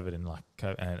long COVID and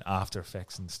and after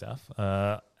effects and stuff.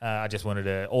 I just wanted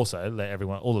to also let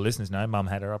all the listeners know, Mum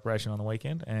had her operation on the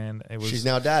weekend, and it was. she's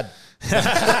now dad.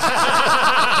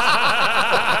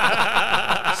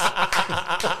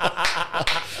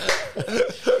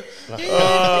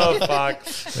 Oh fuck!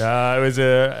 It was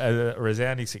a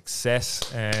resounding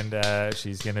success, and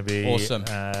she's going to be awesome.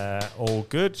 All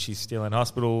good. She's still in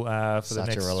hospital for Such the a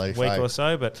next relief, week or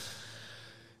so, but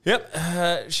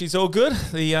yep, she's all good.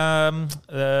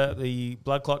 The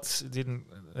blood clots didn't.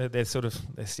 They're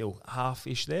still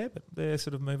half-ish there, but they're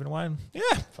sort of moving away. And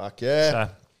Fuck yeah. So,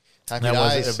 Happy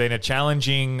that days. has been a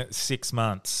challenging 6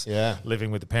 months. Yeah.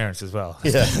 Living with the parents as well.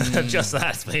 Yeah. Just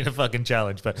that's been a fucking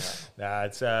challenge. But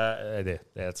it's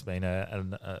been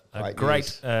a great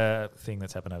thing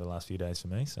that's happened over the last few days for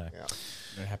me. So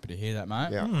Very happy to hear that, mate.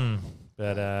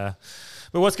 Yeah.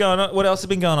 But what's going on? What else has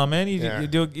been going on, man?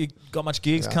 You got much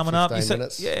gigs coming up? You 15 said,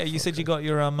 minutes. you said you got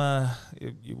your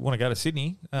you want to go to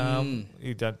Sydney.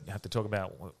 You don't have to talk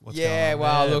about what's going on. Yeah,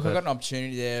 well, there, look, I've but- got an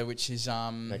opportunity there, which is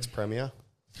Next premiere.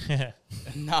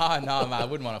 No, mate, I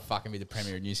wouldn't want to fucking be the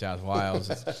Premier of New South Wales.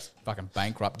 It's fucking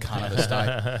bankrupt cunt of the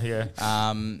state.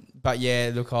 Yeah. But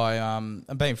yeah, look, I'm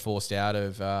being forced out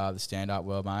of the stand-up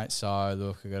world, mate. So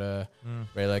look, I got to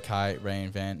relocate,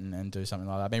 reinvent, and do something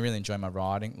like that. I've been really enjoying my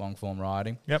writing, long-form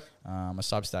writing. Yep. My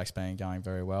Substack's been going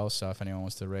very well. So if anyone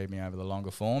wants to read me over the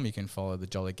longer form, you can follow the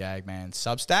Jolly Gag Man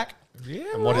Substack.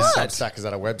 Yeah. And what is Substack? Is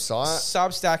that a website?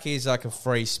 Substack is like a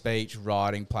free speech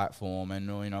writing platform, and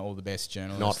all the best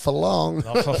journalists. Not for long.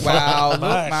 Well,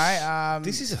 look, mate.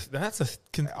 This is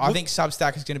I think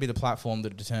Substack is going to be the platform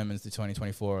that determines the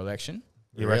 2024 election.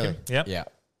 You Really? reckon? Yep. Yeah.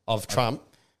 Of Trump?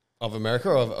 Of America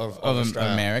or of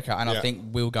Australia? America, and Yeah. I think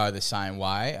we'll go the same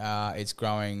way. It's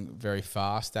growing very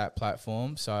fast, that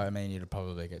platform. So I mean, it'll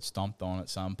probably get stomped on at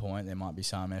some point. There might be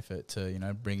some effort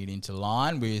to bring it into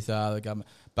line with the government.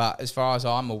 But as far as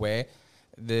I'm aware,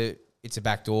 it's a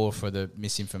backdoor for the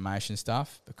misinformation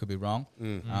stuff. I could be wrong.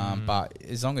 But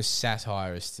as long as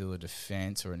satire is still a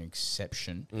defence or an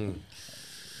exception,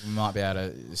 we might be able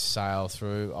to sail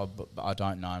through. I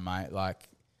don't know, mate. Like,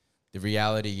 the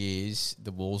reality is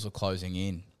the walls are closing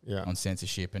in on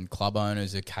censorship, and club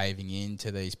owners are caving in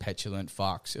to these petulant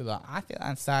fucks who are like, I feel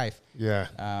unsafe. Yeah.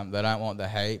 They don't want the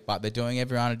heat, but they're doing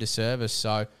everyone a disservice.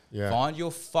 So find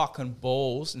your fucking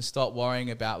balls and stop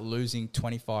worrying about losing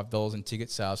 $25 in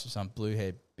ticket sales for some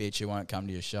blue-haired bitch who won't come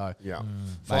to your show. Yeah. Maybe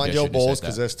Find I your shouldn't have balls said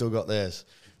because that. they've still got theirs.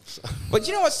 But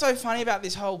you know what's so funny about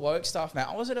this whole woke stuff, man?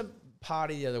 I was at a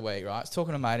party the other week, right? I was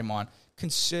talking to a mate of mine,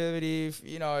 conservative,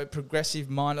 progressive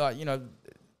mind,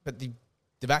 but the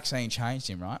vaccine changed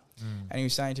him, right? And he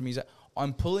was saying to me, he's like,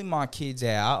 I'm pulling my kids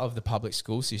out of the public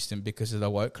school system because of the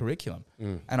woke curriculum.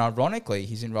 And ironically,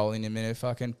 he's enrolling them in a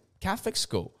fucking Catholic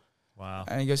school. Wow.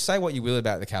 And he goes, say what you will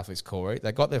about the Catholics, Corey.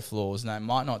 They got their flaws and they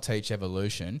might not teach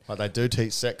evolution. But they do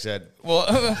teach sex ed. Well,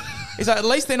 he's like, at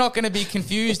least they're not going to be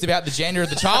confused about the gender of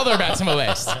the child they're about to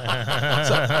molest. So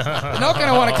they're not going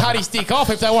to want to cut his dick off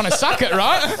if they want to suck it,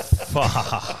 right?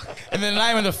 Fuck. In the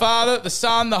name of the Father, the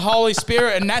Son, the Holy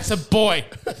Spirit, and that's a boy.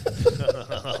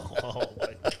 Oh,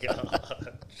 my God.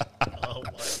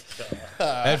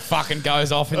 It fucking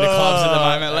goes off in the clubs at the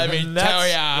moment, let me tell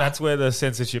ya. That's where the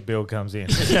censorship bill comes in.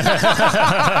 Jesus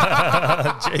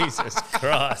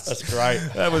Christ. That's great.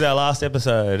 That was our last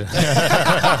episode.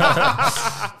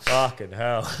 Fucking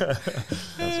hell. That's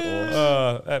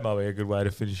awesome. That might be a good way to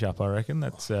finish up, I reckon.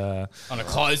 That's On a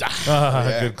closer.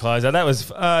 good closer. That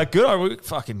was good. We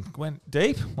fucking went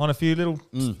deep on a few little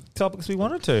topics we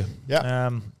wanted to. Yeah.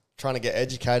 Trying to get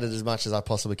educated as much as I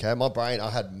possibly can. My brain,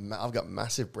 I've got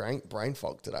massive brain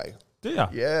fog today. Do you?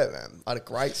 Yeah, man. I had a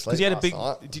great sleep. You had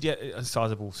night. Did you have a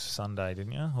sizable Sunday,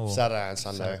 didn't you? Or? Saturday and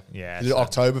Sunday. Yeah.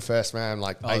 Oktoberfest, man.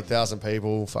 Like 8,000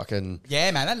 people. Fucking. Yeah,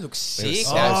 man, that looks sick.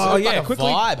 Oh, yeah, like quickly.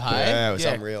 a vibe, hey? Yeah, it was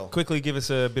unreal. Quickly give us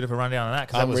a bit of a rundown on that,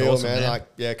 because that was Unreal, awesome, man. man. Like,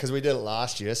 yeah, because we did it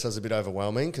last year, so it was a bit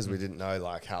overwhelming because we didn't know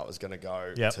like how it was going to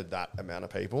go to that amount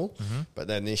of people. But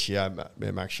then this year, me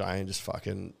and Max Shane just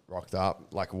fucking rocked up,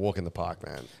 like a walk in the park,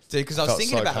 man. Dude, because I was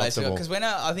thinking so about this, comfortable. because when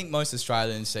I think most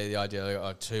Australians see the idea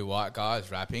of two white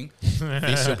guys rapping,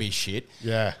 this will be shit.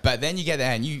 Yeah. But then you get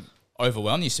there and you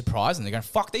overwhelm, you're surprised, and they're going,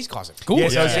 fuck, these guys are cool. Yeah,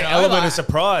 so it's an element of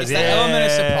surprise. It's the element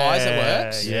of surprise that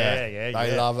works. Yeah.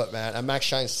 They love it, man. And Max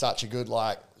Shane's such a good,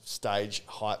 like, stage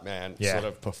hype man sort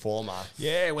of performer.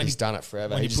 Yeah, when he's done it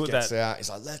forever. when He you just put gets that- out. He's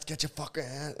like, let's get your fucking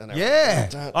hand. And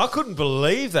I couldn't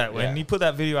believe that when you put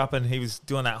that video up and he was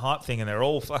doing that hype thing and they're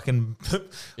all fucking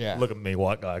look at me,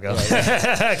 white guy. Go.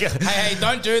 Hey,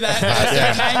 don't do that.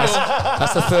 That's the angle.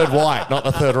 That's the third white, not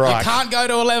the third right. You can't go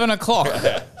to 11 o'clock.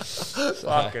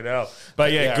 Fucking hell.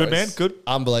 But yeah, good, man. Good.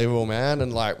 Unbelievable, man.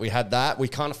 And like we had that. We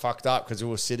kind of fucked up because we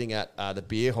were sitting at the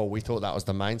beer hall. We thought that was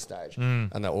the main stage.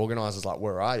 And the organizer's like,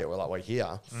 where are you? We're like, we're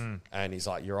here. And he's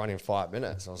like, you're on in 5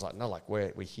 minutes. I was like, no, like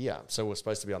we're here. So we're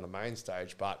supposed to be on the main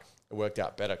stage, but it worked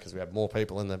out better because we had more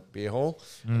people in the beer hall.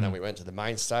 And then we went to the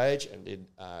main stage and did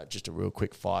just a real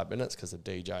quick 5 minutes because the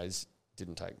DJs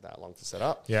didn't take that long to set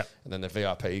up. Yeah. And then the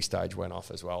VIP stage went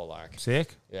off as well. Like,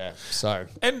 Sick. yeah. So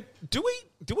And do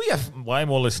we have way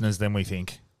more listeners than we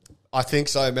think? I think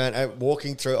so, man. And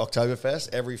walking through Oktoberfest,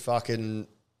 every fucking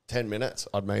 10 minutes,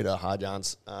 I'd meet a Hard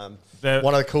Yarns. One of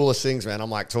the coolest things, man, I'm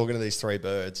like talking to these three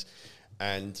birds,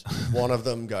 and one of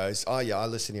them goes, oh, yeah, I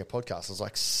listen to your podcast. I was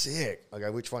like, sick. I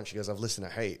go, which one? She goes, I've listened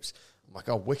to heaps. I'm like,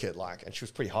 oh, wicked. Like, and she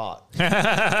was pretty hot.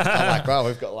 I'm like, bro,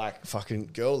 we've got like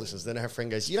fucking girl listeners. Then her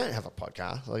friend goes, you don't have a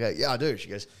podcast? I go, yeah, I do. She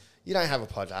goes, you don't have a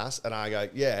podcast? And I go,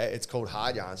 yeah, it's called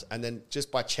Hard Yarns. And then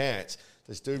just by chance,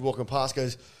 this dude walking past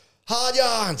goes, Hard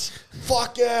Yarns,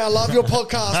 fuck yeah, I love your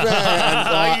podcast, man.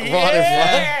 And like, right in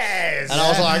front. And I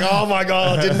was like, oh my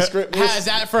God, I didn't script this. How's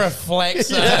that for a flex?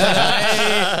 Yeah,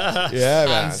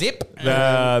 man. Unzip.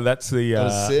 That's the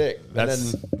was sick.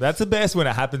 That's the best when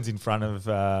it happens in front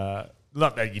of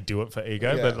not that you do it for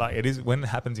ego, Yeah. but like it is when it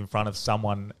happens in front of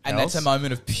someone And else. that's a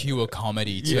moment of pure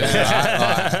comedy too, Yeah. right?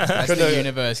 Like, that's the Could've-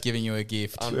 universe giving you a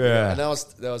gift. Yeah. And I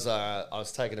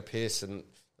was taking a piss and there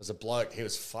was a bloke, he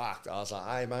was fucked. I was like,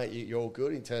 hey, mate, you're all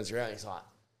good? He turns around, he's like,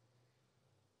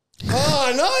 oh,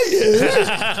 I know you.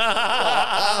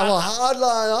 I'm a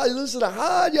hardline. I listen to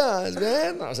Hard Yarns,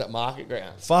 man. I was at Market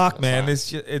Ground. Fuck, man.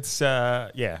 It's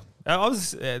yeah. I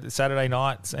was Saturday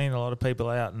night seeing a lot of people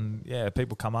out, and yeah,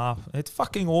 people come up. It's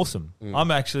fucking awesome.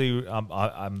 I'm actually,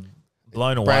 I'm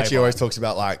blown away. Branchy by always it. talks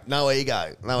about like, no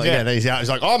ego. No Yeah. ego. And he's out. He's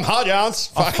like, I'm Hard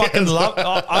Yarns. I fucking love.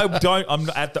 I don't. I'm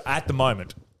at the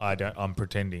moment. I don't. I'm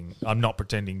pretending. I'm not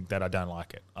pretending that I don't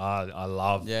like it. I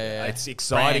love. Yeah. It's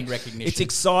exciting. Brand recognition. It's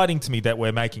exciting to me that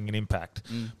we're making an impact.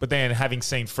 But then having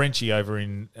seen Frenchie over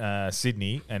in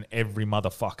Sydney and every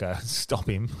motherfucker stop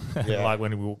him, like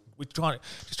when we're trying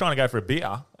to go for a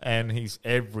beer, and he's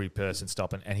every person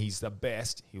stopping, and he's the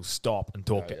best. He'll stop and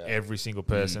talk to every single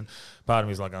person. Part of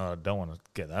me is like, oh, I don't want to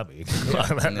get that big.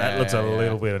 that looks a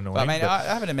little bit annoying. But I mean, it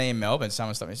happened to me in Melbourne.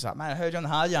 Someone stopped me. He's like, man, I heard you on the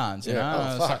Hard Yarns. You know, I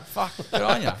was like, fuck, good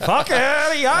on you. Fuck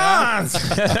it, yarns.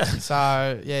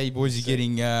 So yeah, you boys are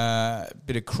getting a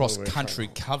bit of cross country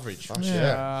coverage.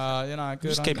 Yeah. You know, good.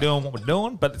 Just on keep you. doing what we're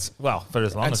doing, but it's for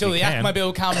as long Until as we the can.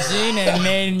 Acma comes in, and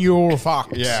then you're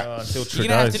fucked. Yeah. Until You're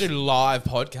gonna have to Trudeau's. do live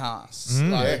podcasts.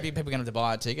 Mm-hmm. Like, people are gonna have to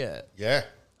buy a ticket. Yeah.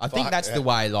 I think Fuck, that's yeah. the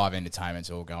way live entertainment's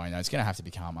all going. Though. It's gonna have to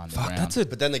become underground. That's it.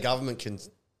 But then the government can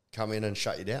come in and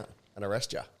shut you down and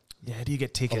arrest you. Yeah, how do you get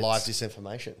For tickets? live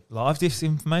disinformation. Live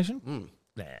disinformation?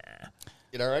 Nah.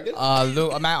 You don't reckon?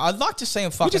 Look, I mean, I'd like to see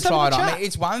them fucking just try having it. a I chat. mean,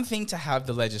 it's one thing to have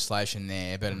the legislation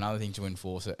there, but another thing to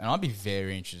enforce it. And I'd be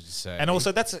very interested to see. And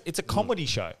also, it's a comedy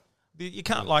show. You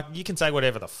can't you can say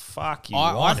whatever the fuck you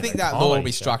want. I in think a that law will comedy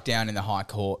be show. struck down in the High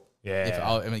Court.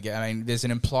 Yeah. I mean, there's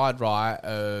an implied right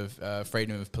of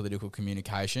freedom of political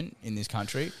communication in this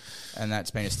country, and that's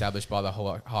been established by the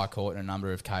High Court in a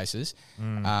number of cases.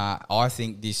 I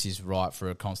think this is right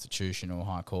for a constitutional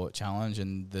High Court challenge,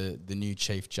 and the new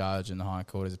Chief Judge in the High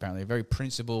Court is apparently a very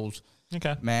principled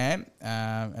man,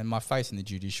 and my faith in the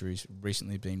judiciary has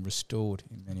recently been restored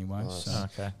in many ways. Nice. So.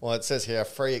 Okay. Well, it says here,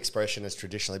 free expression has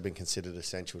traditionally been considered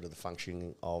essential to the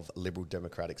functioning of liberal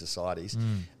democratic societies,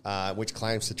 which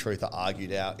claims to truth are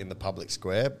argued out in the public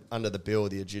square. Under the bill,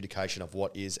 the adjudication of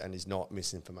what is and is not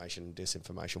misinformation and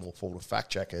disinformation will fall to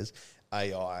fact checkers,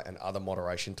 AI and other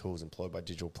moderation tools employed by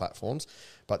digital platforms.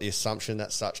 But the assumption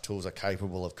that such tools are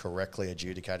capable of correctly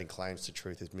adjudicating claims to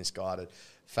truth is misguided.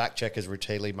 Fact checkers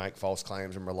routinely make false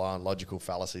claims and rely on logical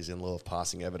fallacies in lieu of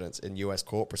passing evidence. In US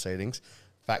court proceedings,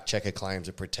 fact checker claims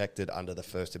are protected under the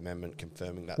First Amendment,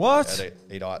 confirming that the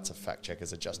edicts of fact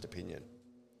checkers are just opinion.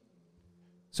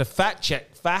 So fact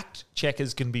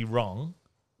checkers can be wrong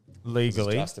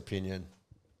legally. It's just opinion.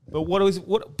 But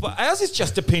but ours is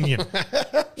just opinion.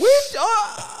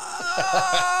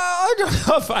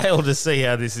 I fail to see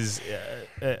how this is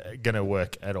going to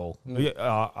work at all.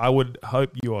 I would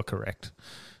hope you are correct.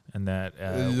 And that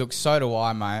Look, so do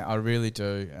I, mate. I really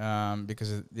do.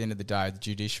 Because at the end of the day, the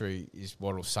judiciary is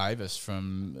what will save us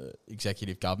from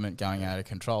executive government going out of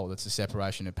control. That's the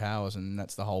separation of powers, and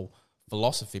that's the whole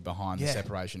philosophy behind the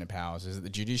separation of powers, is that the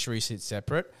judiciary sits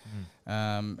separate,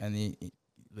 and the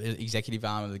executive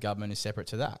arm of the government is separate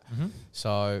to that.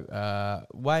 So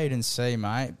wait and see,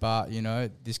 mate. But, you know,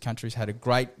 this country's had a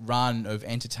great run of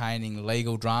entertaining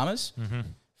legal dramas.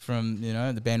 From, you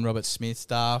know, the Ben Roberts-Smith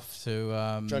stuff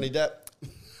to... Johnny Depp.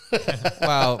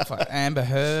 Well, Amber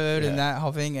Heard and that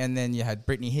whole thing. And then you had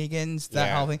Brittany Higgins,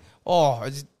 that whole thing. Oh,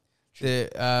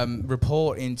 the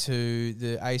report into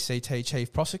the ACT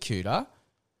chief prosecutor.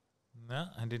 No,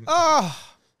 I didn't. Oh,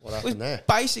 What happened there?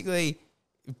 Basically,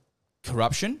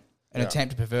 corruption, an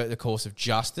attempt to pervert the course of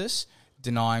justice,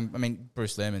 denying... I mean,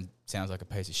 Bruce Lerman sounds like a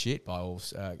piece of shit by all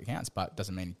accounts, but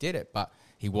doesn't mean he did it. But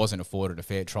he wasn't afforded a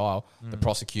fair trial. The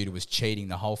prosecutor was cheating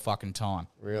the whole fucking time.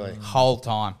 Really? Whole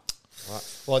time.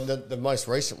 Right. Well, the most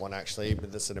recent one, actually,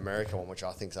 but this is an American one, which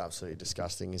I think is absolutely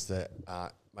disgusting, is the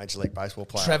Major League Baseball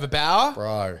player. Trevor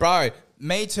Bauer? Bro,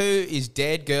 Me Too is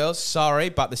dead, girls. Sorry,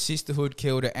 but the sisterhood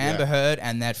killed her. Amber Heard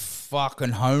and that fucking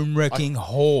home-wrecking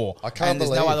whore. I can't And there's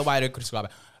believe... no other way to describe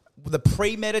it. The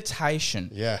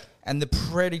premeditation and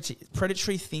the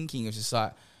predatory thinking of just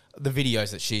like the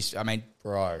videos that she's... I mean...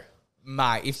 Bro...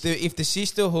 Mate, if the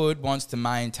sisterhood wants to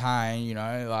maintain, you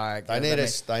know, like they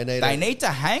need to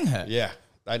hang her. Yeah,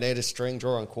 they need a string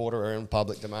drawer and quarter her in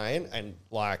public domain, and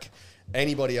like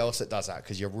anybody else that does that,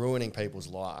 because you're ruining people's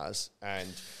lives. And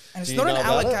it's not an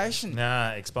allegation.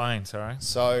 Nah, explain. Sorry.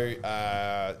 So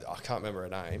I can't remember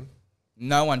her name.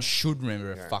 No one should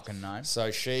remember her fucking name. So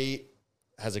she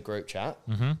has a group chat,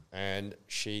 and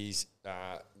she's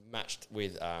matched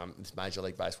with this Major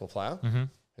League Baseball player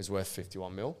who's worth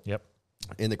 51 mil. Yep.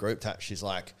 In the group chat, she's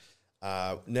like,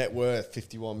 net worth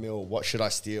 51 mil, what should I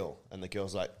steal? And the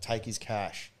girl's like, take his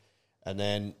cash. And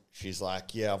then she's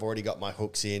like, yeah, I've already got my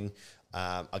hooks in.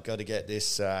 I got to get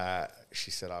this. She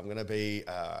said, I'm going to be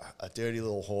a dirty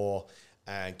little whore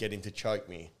and get him to choke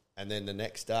me. And then the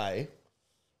next day,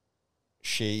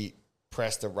 she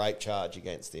pressed a rape charge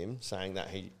against him, saying that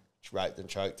he raped and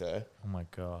choked her. Oh, my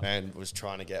God. And was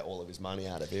trying to get all of his money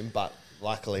out of him. But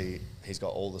luckily, he's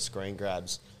got all the screen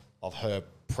grabs of her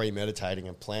premeditating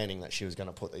and planning that she was going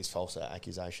to put these false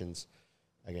accusations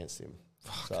against him.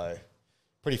 So,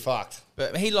 pretty fucked.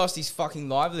 But he lost his fucking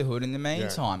livelihood in the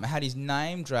meantime. Had his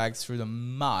name dragged through the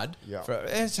mud. Yeah.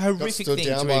 It's a horrific thing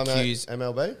to accuse.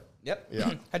 MLB? Yep.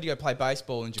 Yeah. Had to go play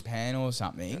baseball in Japan or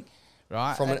something,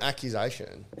 right? From an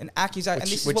accusation. An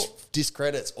accusation. Which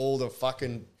discredits all the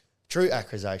fucking true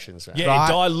accusations. Man. Yeah, Right.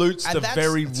 it dilutes And the that's-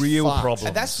 very it's real fucked. problem.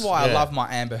 And that's why I love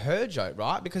my Amber Heard joke,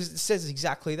 right? Because it says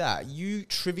exactly that. You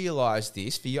trivialise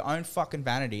this for your own fucking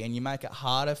vanity and you make it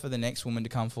harder for the next woman to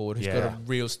come forward who's got a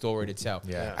real story to tell.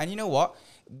 Yeah. And you know what?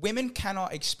 Women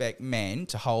cannot expect men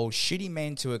to hold shitty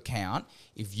men to account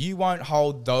if you won't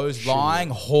hold those lying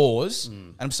whores,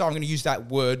 and I'm sorry, I'm going to use that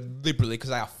word liberally because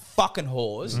they are fucking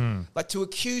whores. Like, to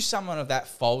accuse someone of that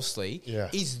falsely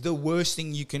is the worst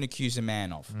thing you can accuse a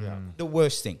man of. The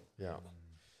worst thing. Yeah.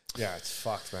 Yeah, it's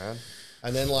fucked, man.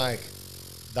 And then, like,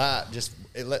 that just...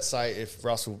 let's say if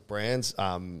Russell Brand's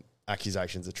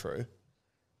accusations are true.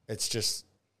 It's just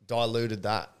diluted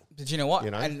that. But you know what?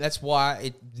 You know? And that's why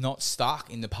it's not stuck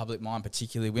in the public mind,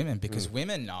 particularly women, because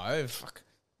women know,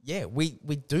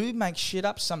 we do make shit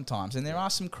up sometimes, and there are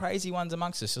some crazy ones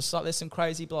amongst us. Just like there's some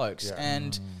crazy blokes.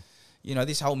 And, you know,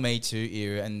 this whole Me Too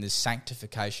era and the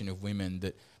sanctification of women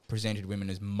that presented women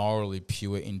as morally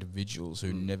pure individuals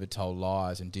who never told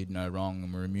lies and did no wrong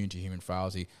and were immune to human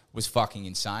frailty was fucking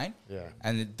insane. Yeah.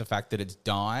 And the fact that it's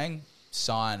dying,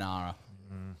 sayonara.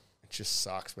 It just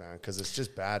sucks, man, because it's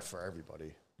just bad for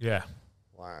everybody. Yeah.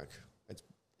 Like,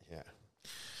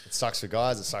 it sucks for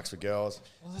guys, it sucks for girls.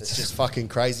 There's just fucking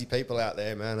crazy people out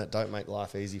there, man, that don't make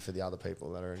life easy for the other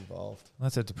people that are involved.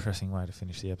 That's a depressing way to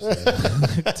finish the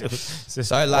episode.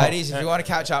 So, ladies, if you want to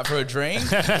catch up for a drink,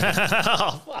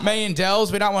 me and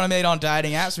Dells, we don't want to meet on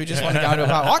dating apps. We just want to go to a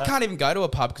pub. I can't even go to a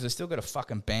pub because I still got a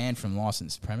fucking ban from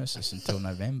licensed premises until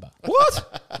November.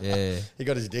 What? Yeah. He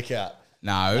got his dick out.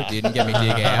 No, didn't get me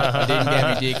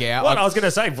dig out. Well, I was going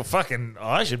to say, well, fucking,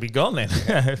 I should be gone then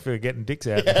if we're getting dicks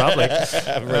out in public.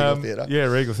 Regal Theatre. Yeah,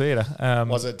 Regal Theatre.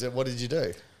 What did you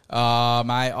do? Mate,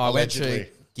 I went to a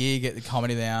gig at the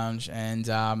Comedy Lounge and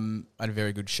I had a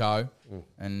very good show.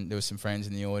 And there were some friends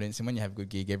in the audience. And when you have a good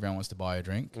gig, everyone wants to buy a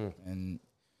drink. And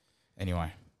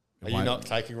anyway. Are you not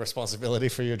taking responsibility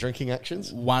for your drinking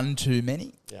actions? One too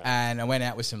many. Yeah. And I went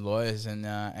out with some lawyers and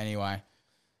anyway,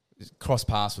 cross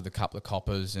paths with a couple of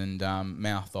coppers and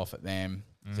mouthed off at them.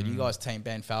 Said, you guys team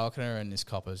Ben Falconer? And this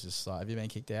copper's just like, have you been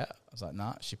kicked out? I was like,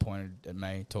 nah. She pointed at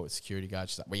me, talked to the security guard.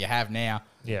 She's like, well, you have now.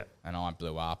 Yeah. And I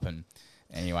blew up. And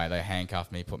anyway, they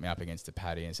handcuffed me, put me up against the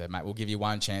patio and said, mate, we'll give you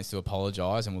one chance to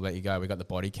apologise and we'll let you go. We got the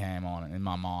body cam on. And in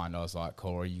my mind, I was like,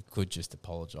 Corey, you could just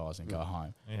apologise and go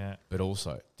home. Yeah. But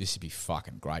also, this would be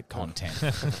fucking great content.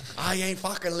 I ain't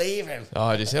fucking leaving. So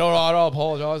I just said, all right, I'll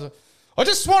apologise. I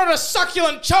just wanted a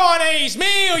succulent Chinese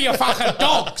meal, you fucking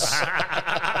dogs.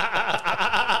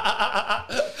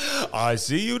 I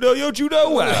see you know your judo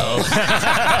well.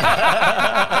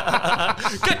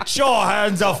 Get your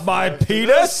hands off my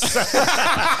penis.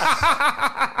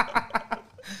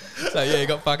 So, yeah, you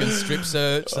got fucking strip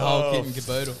search, the whole kit and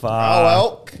caboodle. Oh,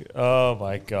 well. Oh,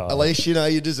 my God. At least you know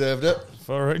you deserved it.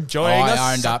 For enjoying us.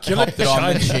 I owned up, hopped it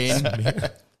on the chin.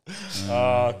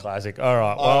 Oh, classic. All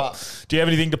right. Well, do you have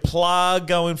anything to plug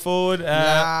going forward?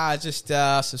 Nah, just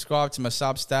subscribe to my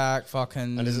Substack.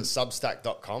 Fucking. And is it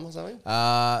substack.com or something?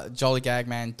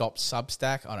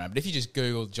 Jollygagman.substack. I don't know. But if you just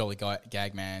Google Jolly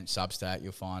Gagman Substack,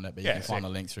 you'll find it. But you can find the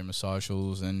link through my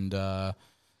socials. And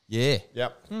yeah.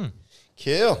 Yep.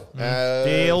 Cool.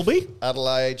 DLB.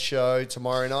 Adelaide show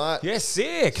tomorrow night. Yeah,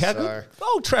 sick. How good.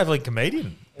 Oh, travelling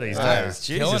comedian these days.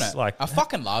 Killing Jesus, it. like, I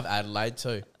fucking love Adelaide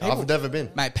too. I've never been.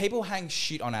 Mate, people hang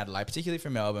shit on Adelaide, particularly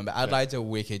from Melbourne, but Adelaide's a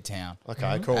wicked town.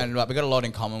 Okay, cool. And like, we've got a lot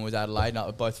in common with Adelaide. Like,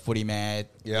 we're both footy mad.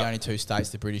 The only two states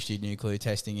the British did nuclear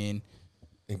testing in.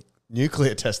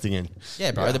 Nuclear testing in?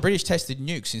 Yeah, bro. The British tested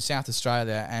nukes in South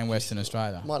Australia and Western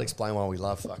Australia. Might explain why we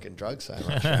love fucking drugs so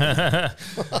much.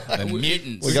 The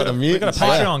mutants. We got a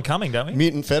Patreon coming, don't we?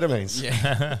 Mutant amphetamines.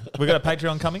 Yeah. We got a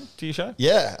Patreon coming to your show?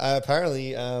 Yeah. Apparently,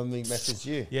 he messaged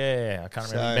you. Yeah. I can't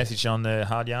remember the message on the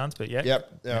Hard Yarns, but yeah.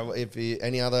 Yep. If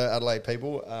any other Adelaide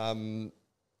people,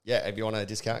 if you want a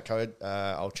discount code,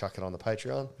 I'll chuck it on the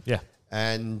Patreon. Yeah.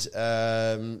 And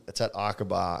it's at Arca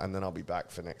Bar, and then I'll be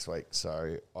back for next week.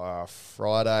 So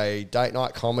Friday, date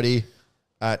night comedy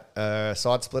at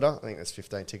Side Splitter. I think there's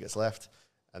 15 tickets left.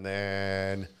 And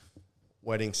then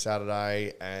wedding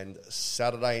Saturday, and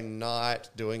Saturday night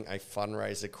doing a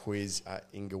fundraiser quiz at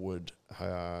Inglewood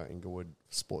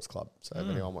Sports Club. So if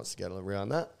anyone wants to get around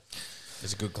that.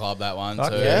 It's a good club, that one.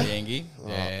 Fuck too, yeah. Yangy.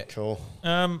 Yeah. Cool.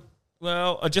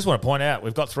 Well, I just want to point out,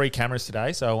 we've got 3 cameras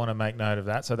today, so I want to make note of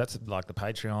that. So that's like the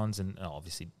Patreons, and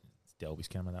obviously it's Delby's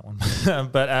camera, that one.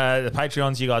 But the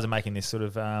Patreons, you guys are making this sort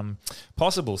of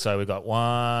possible. So we've got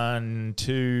 1,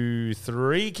 2,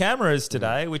 3 cameras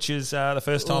today, which is the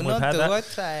first time we've had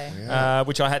that.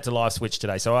 Which I had to live switch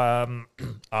today. So I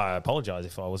apologise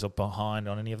if I was up behind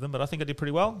on any of them, but I think I did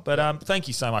pretty well. But thank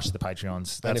you so much to the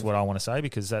Patreons. That's what I want to say,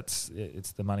 because it's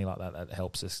the money like that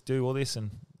helps us do all this.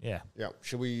 And yeah.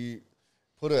 Should we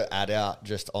put an ad out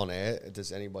just on air?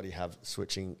 Does anybody have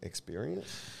switching experience?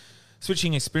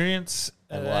 Switching experience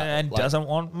and doesn't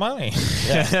want money.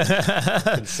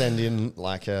 Can send in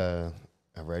like a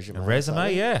resume. A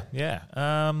resume, yeah.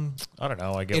 I don't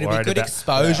know. I get It'll worried be good about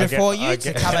exposure for you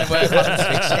to come and work on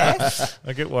Switchcast.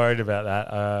 I get worried about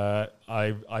that.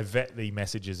 I vet the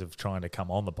messages of trying to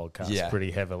come on the podcast pretty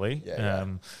heavily.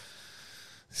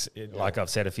 like I've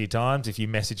said a few times, if you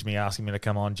message me asking me to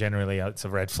come on, generally it's a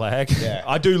red flag. Yeah.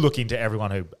 I do look into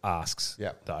everyone who asks.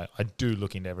 Yeah. Though. I do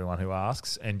look into everyone who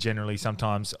asks, and generally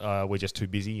sometimes we're just too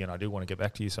busy, and I do want to get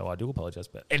back to you, so I do apologise.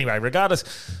 But anyway, regardless,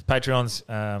 Patreons,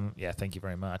 thank you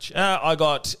very much.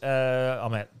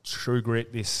 I'm at True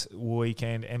Grit this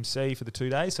weekend MC for the 2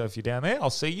 days, so if you're down there, I'll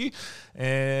see you.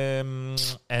 And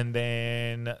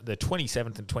then the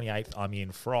 27th and 28th, I'm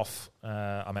in Froth.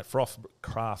 I'm at Froth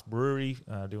Craft Brewery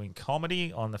doing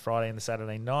comedy on the Friday and the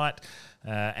Saturday night.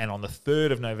 And on the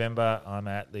 3rd of November, I'm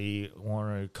at the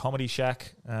Wanneroo Comedy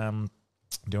Shack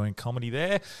doing comedy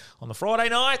there on the Friday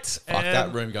night. Fuck,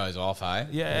 that room goes off, eh?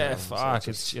 Yeah, fuck.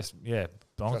 It's just,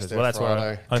 bonkers. Just Well, that's Friday.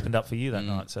 where I opened up for you that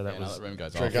night. So that was... that room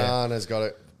goes off. Dragan has got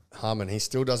it humming. He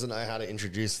still doesn't know how to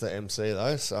introduce the MC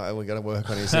though, so we're going to work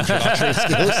on his introductory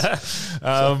skills.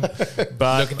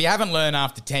 But Look, if you haven't learned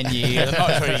after 10 years, I'm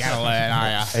not sure you're going to learn,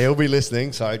 are you? He'll be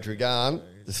listening, so Dragan,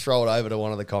 just throw it over to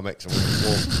one of the comics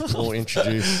and we'll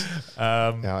introduce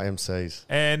our MCs.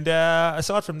 And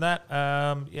aside from that,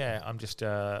 I'm just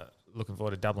looking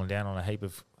forward to doubling down on a heap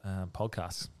of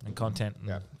podcasts and content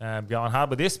and going hard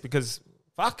with this because,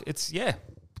 fuck, it's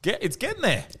getting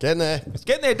there. Getting there. It's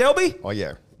getting there, Delby. Oh,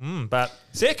 yeah. But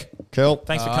sick. Cool.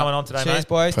 Thanks for coming on today, Cheers, mate.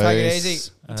 boys. Take it Peace.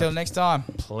 easy. Until next time.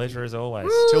 Pleasure as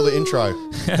always. Till the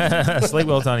intro. Sleep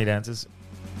well, tiny dancers.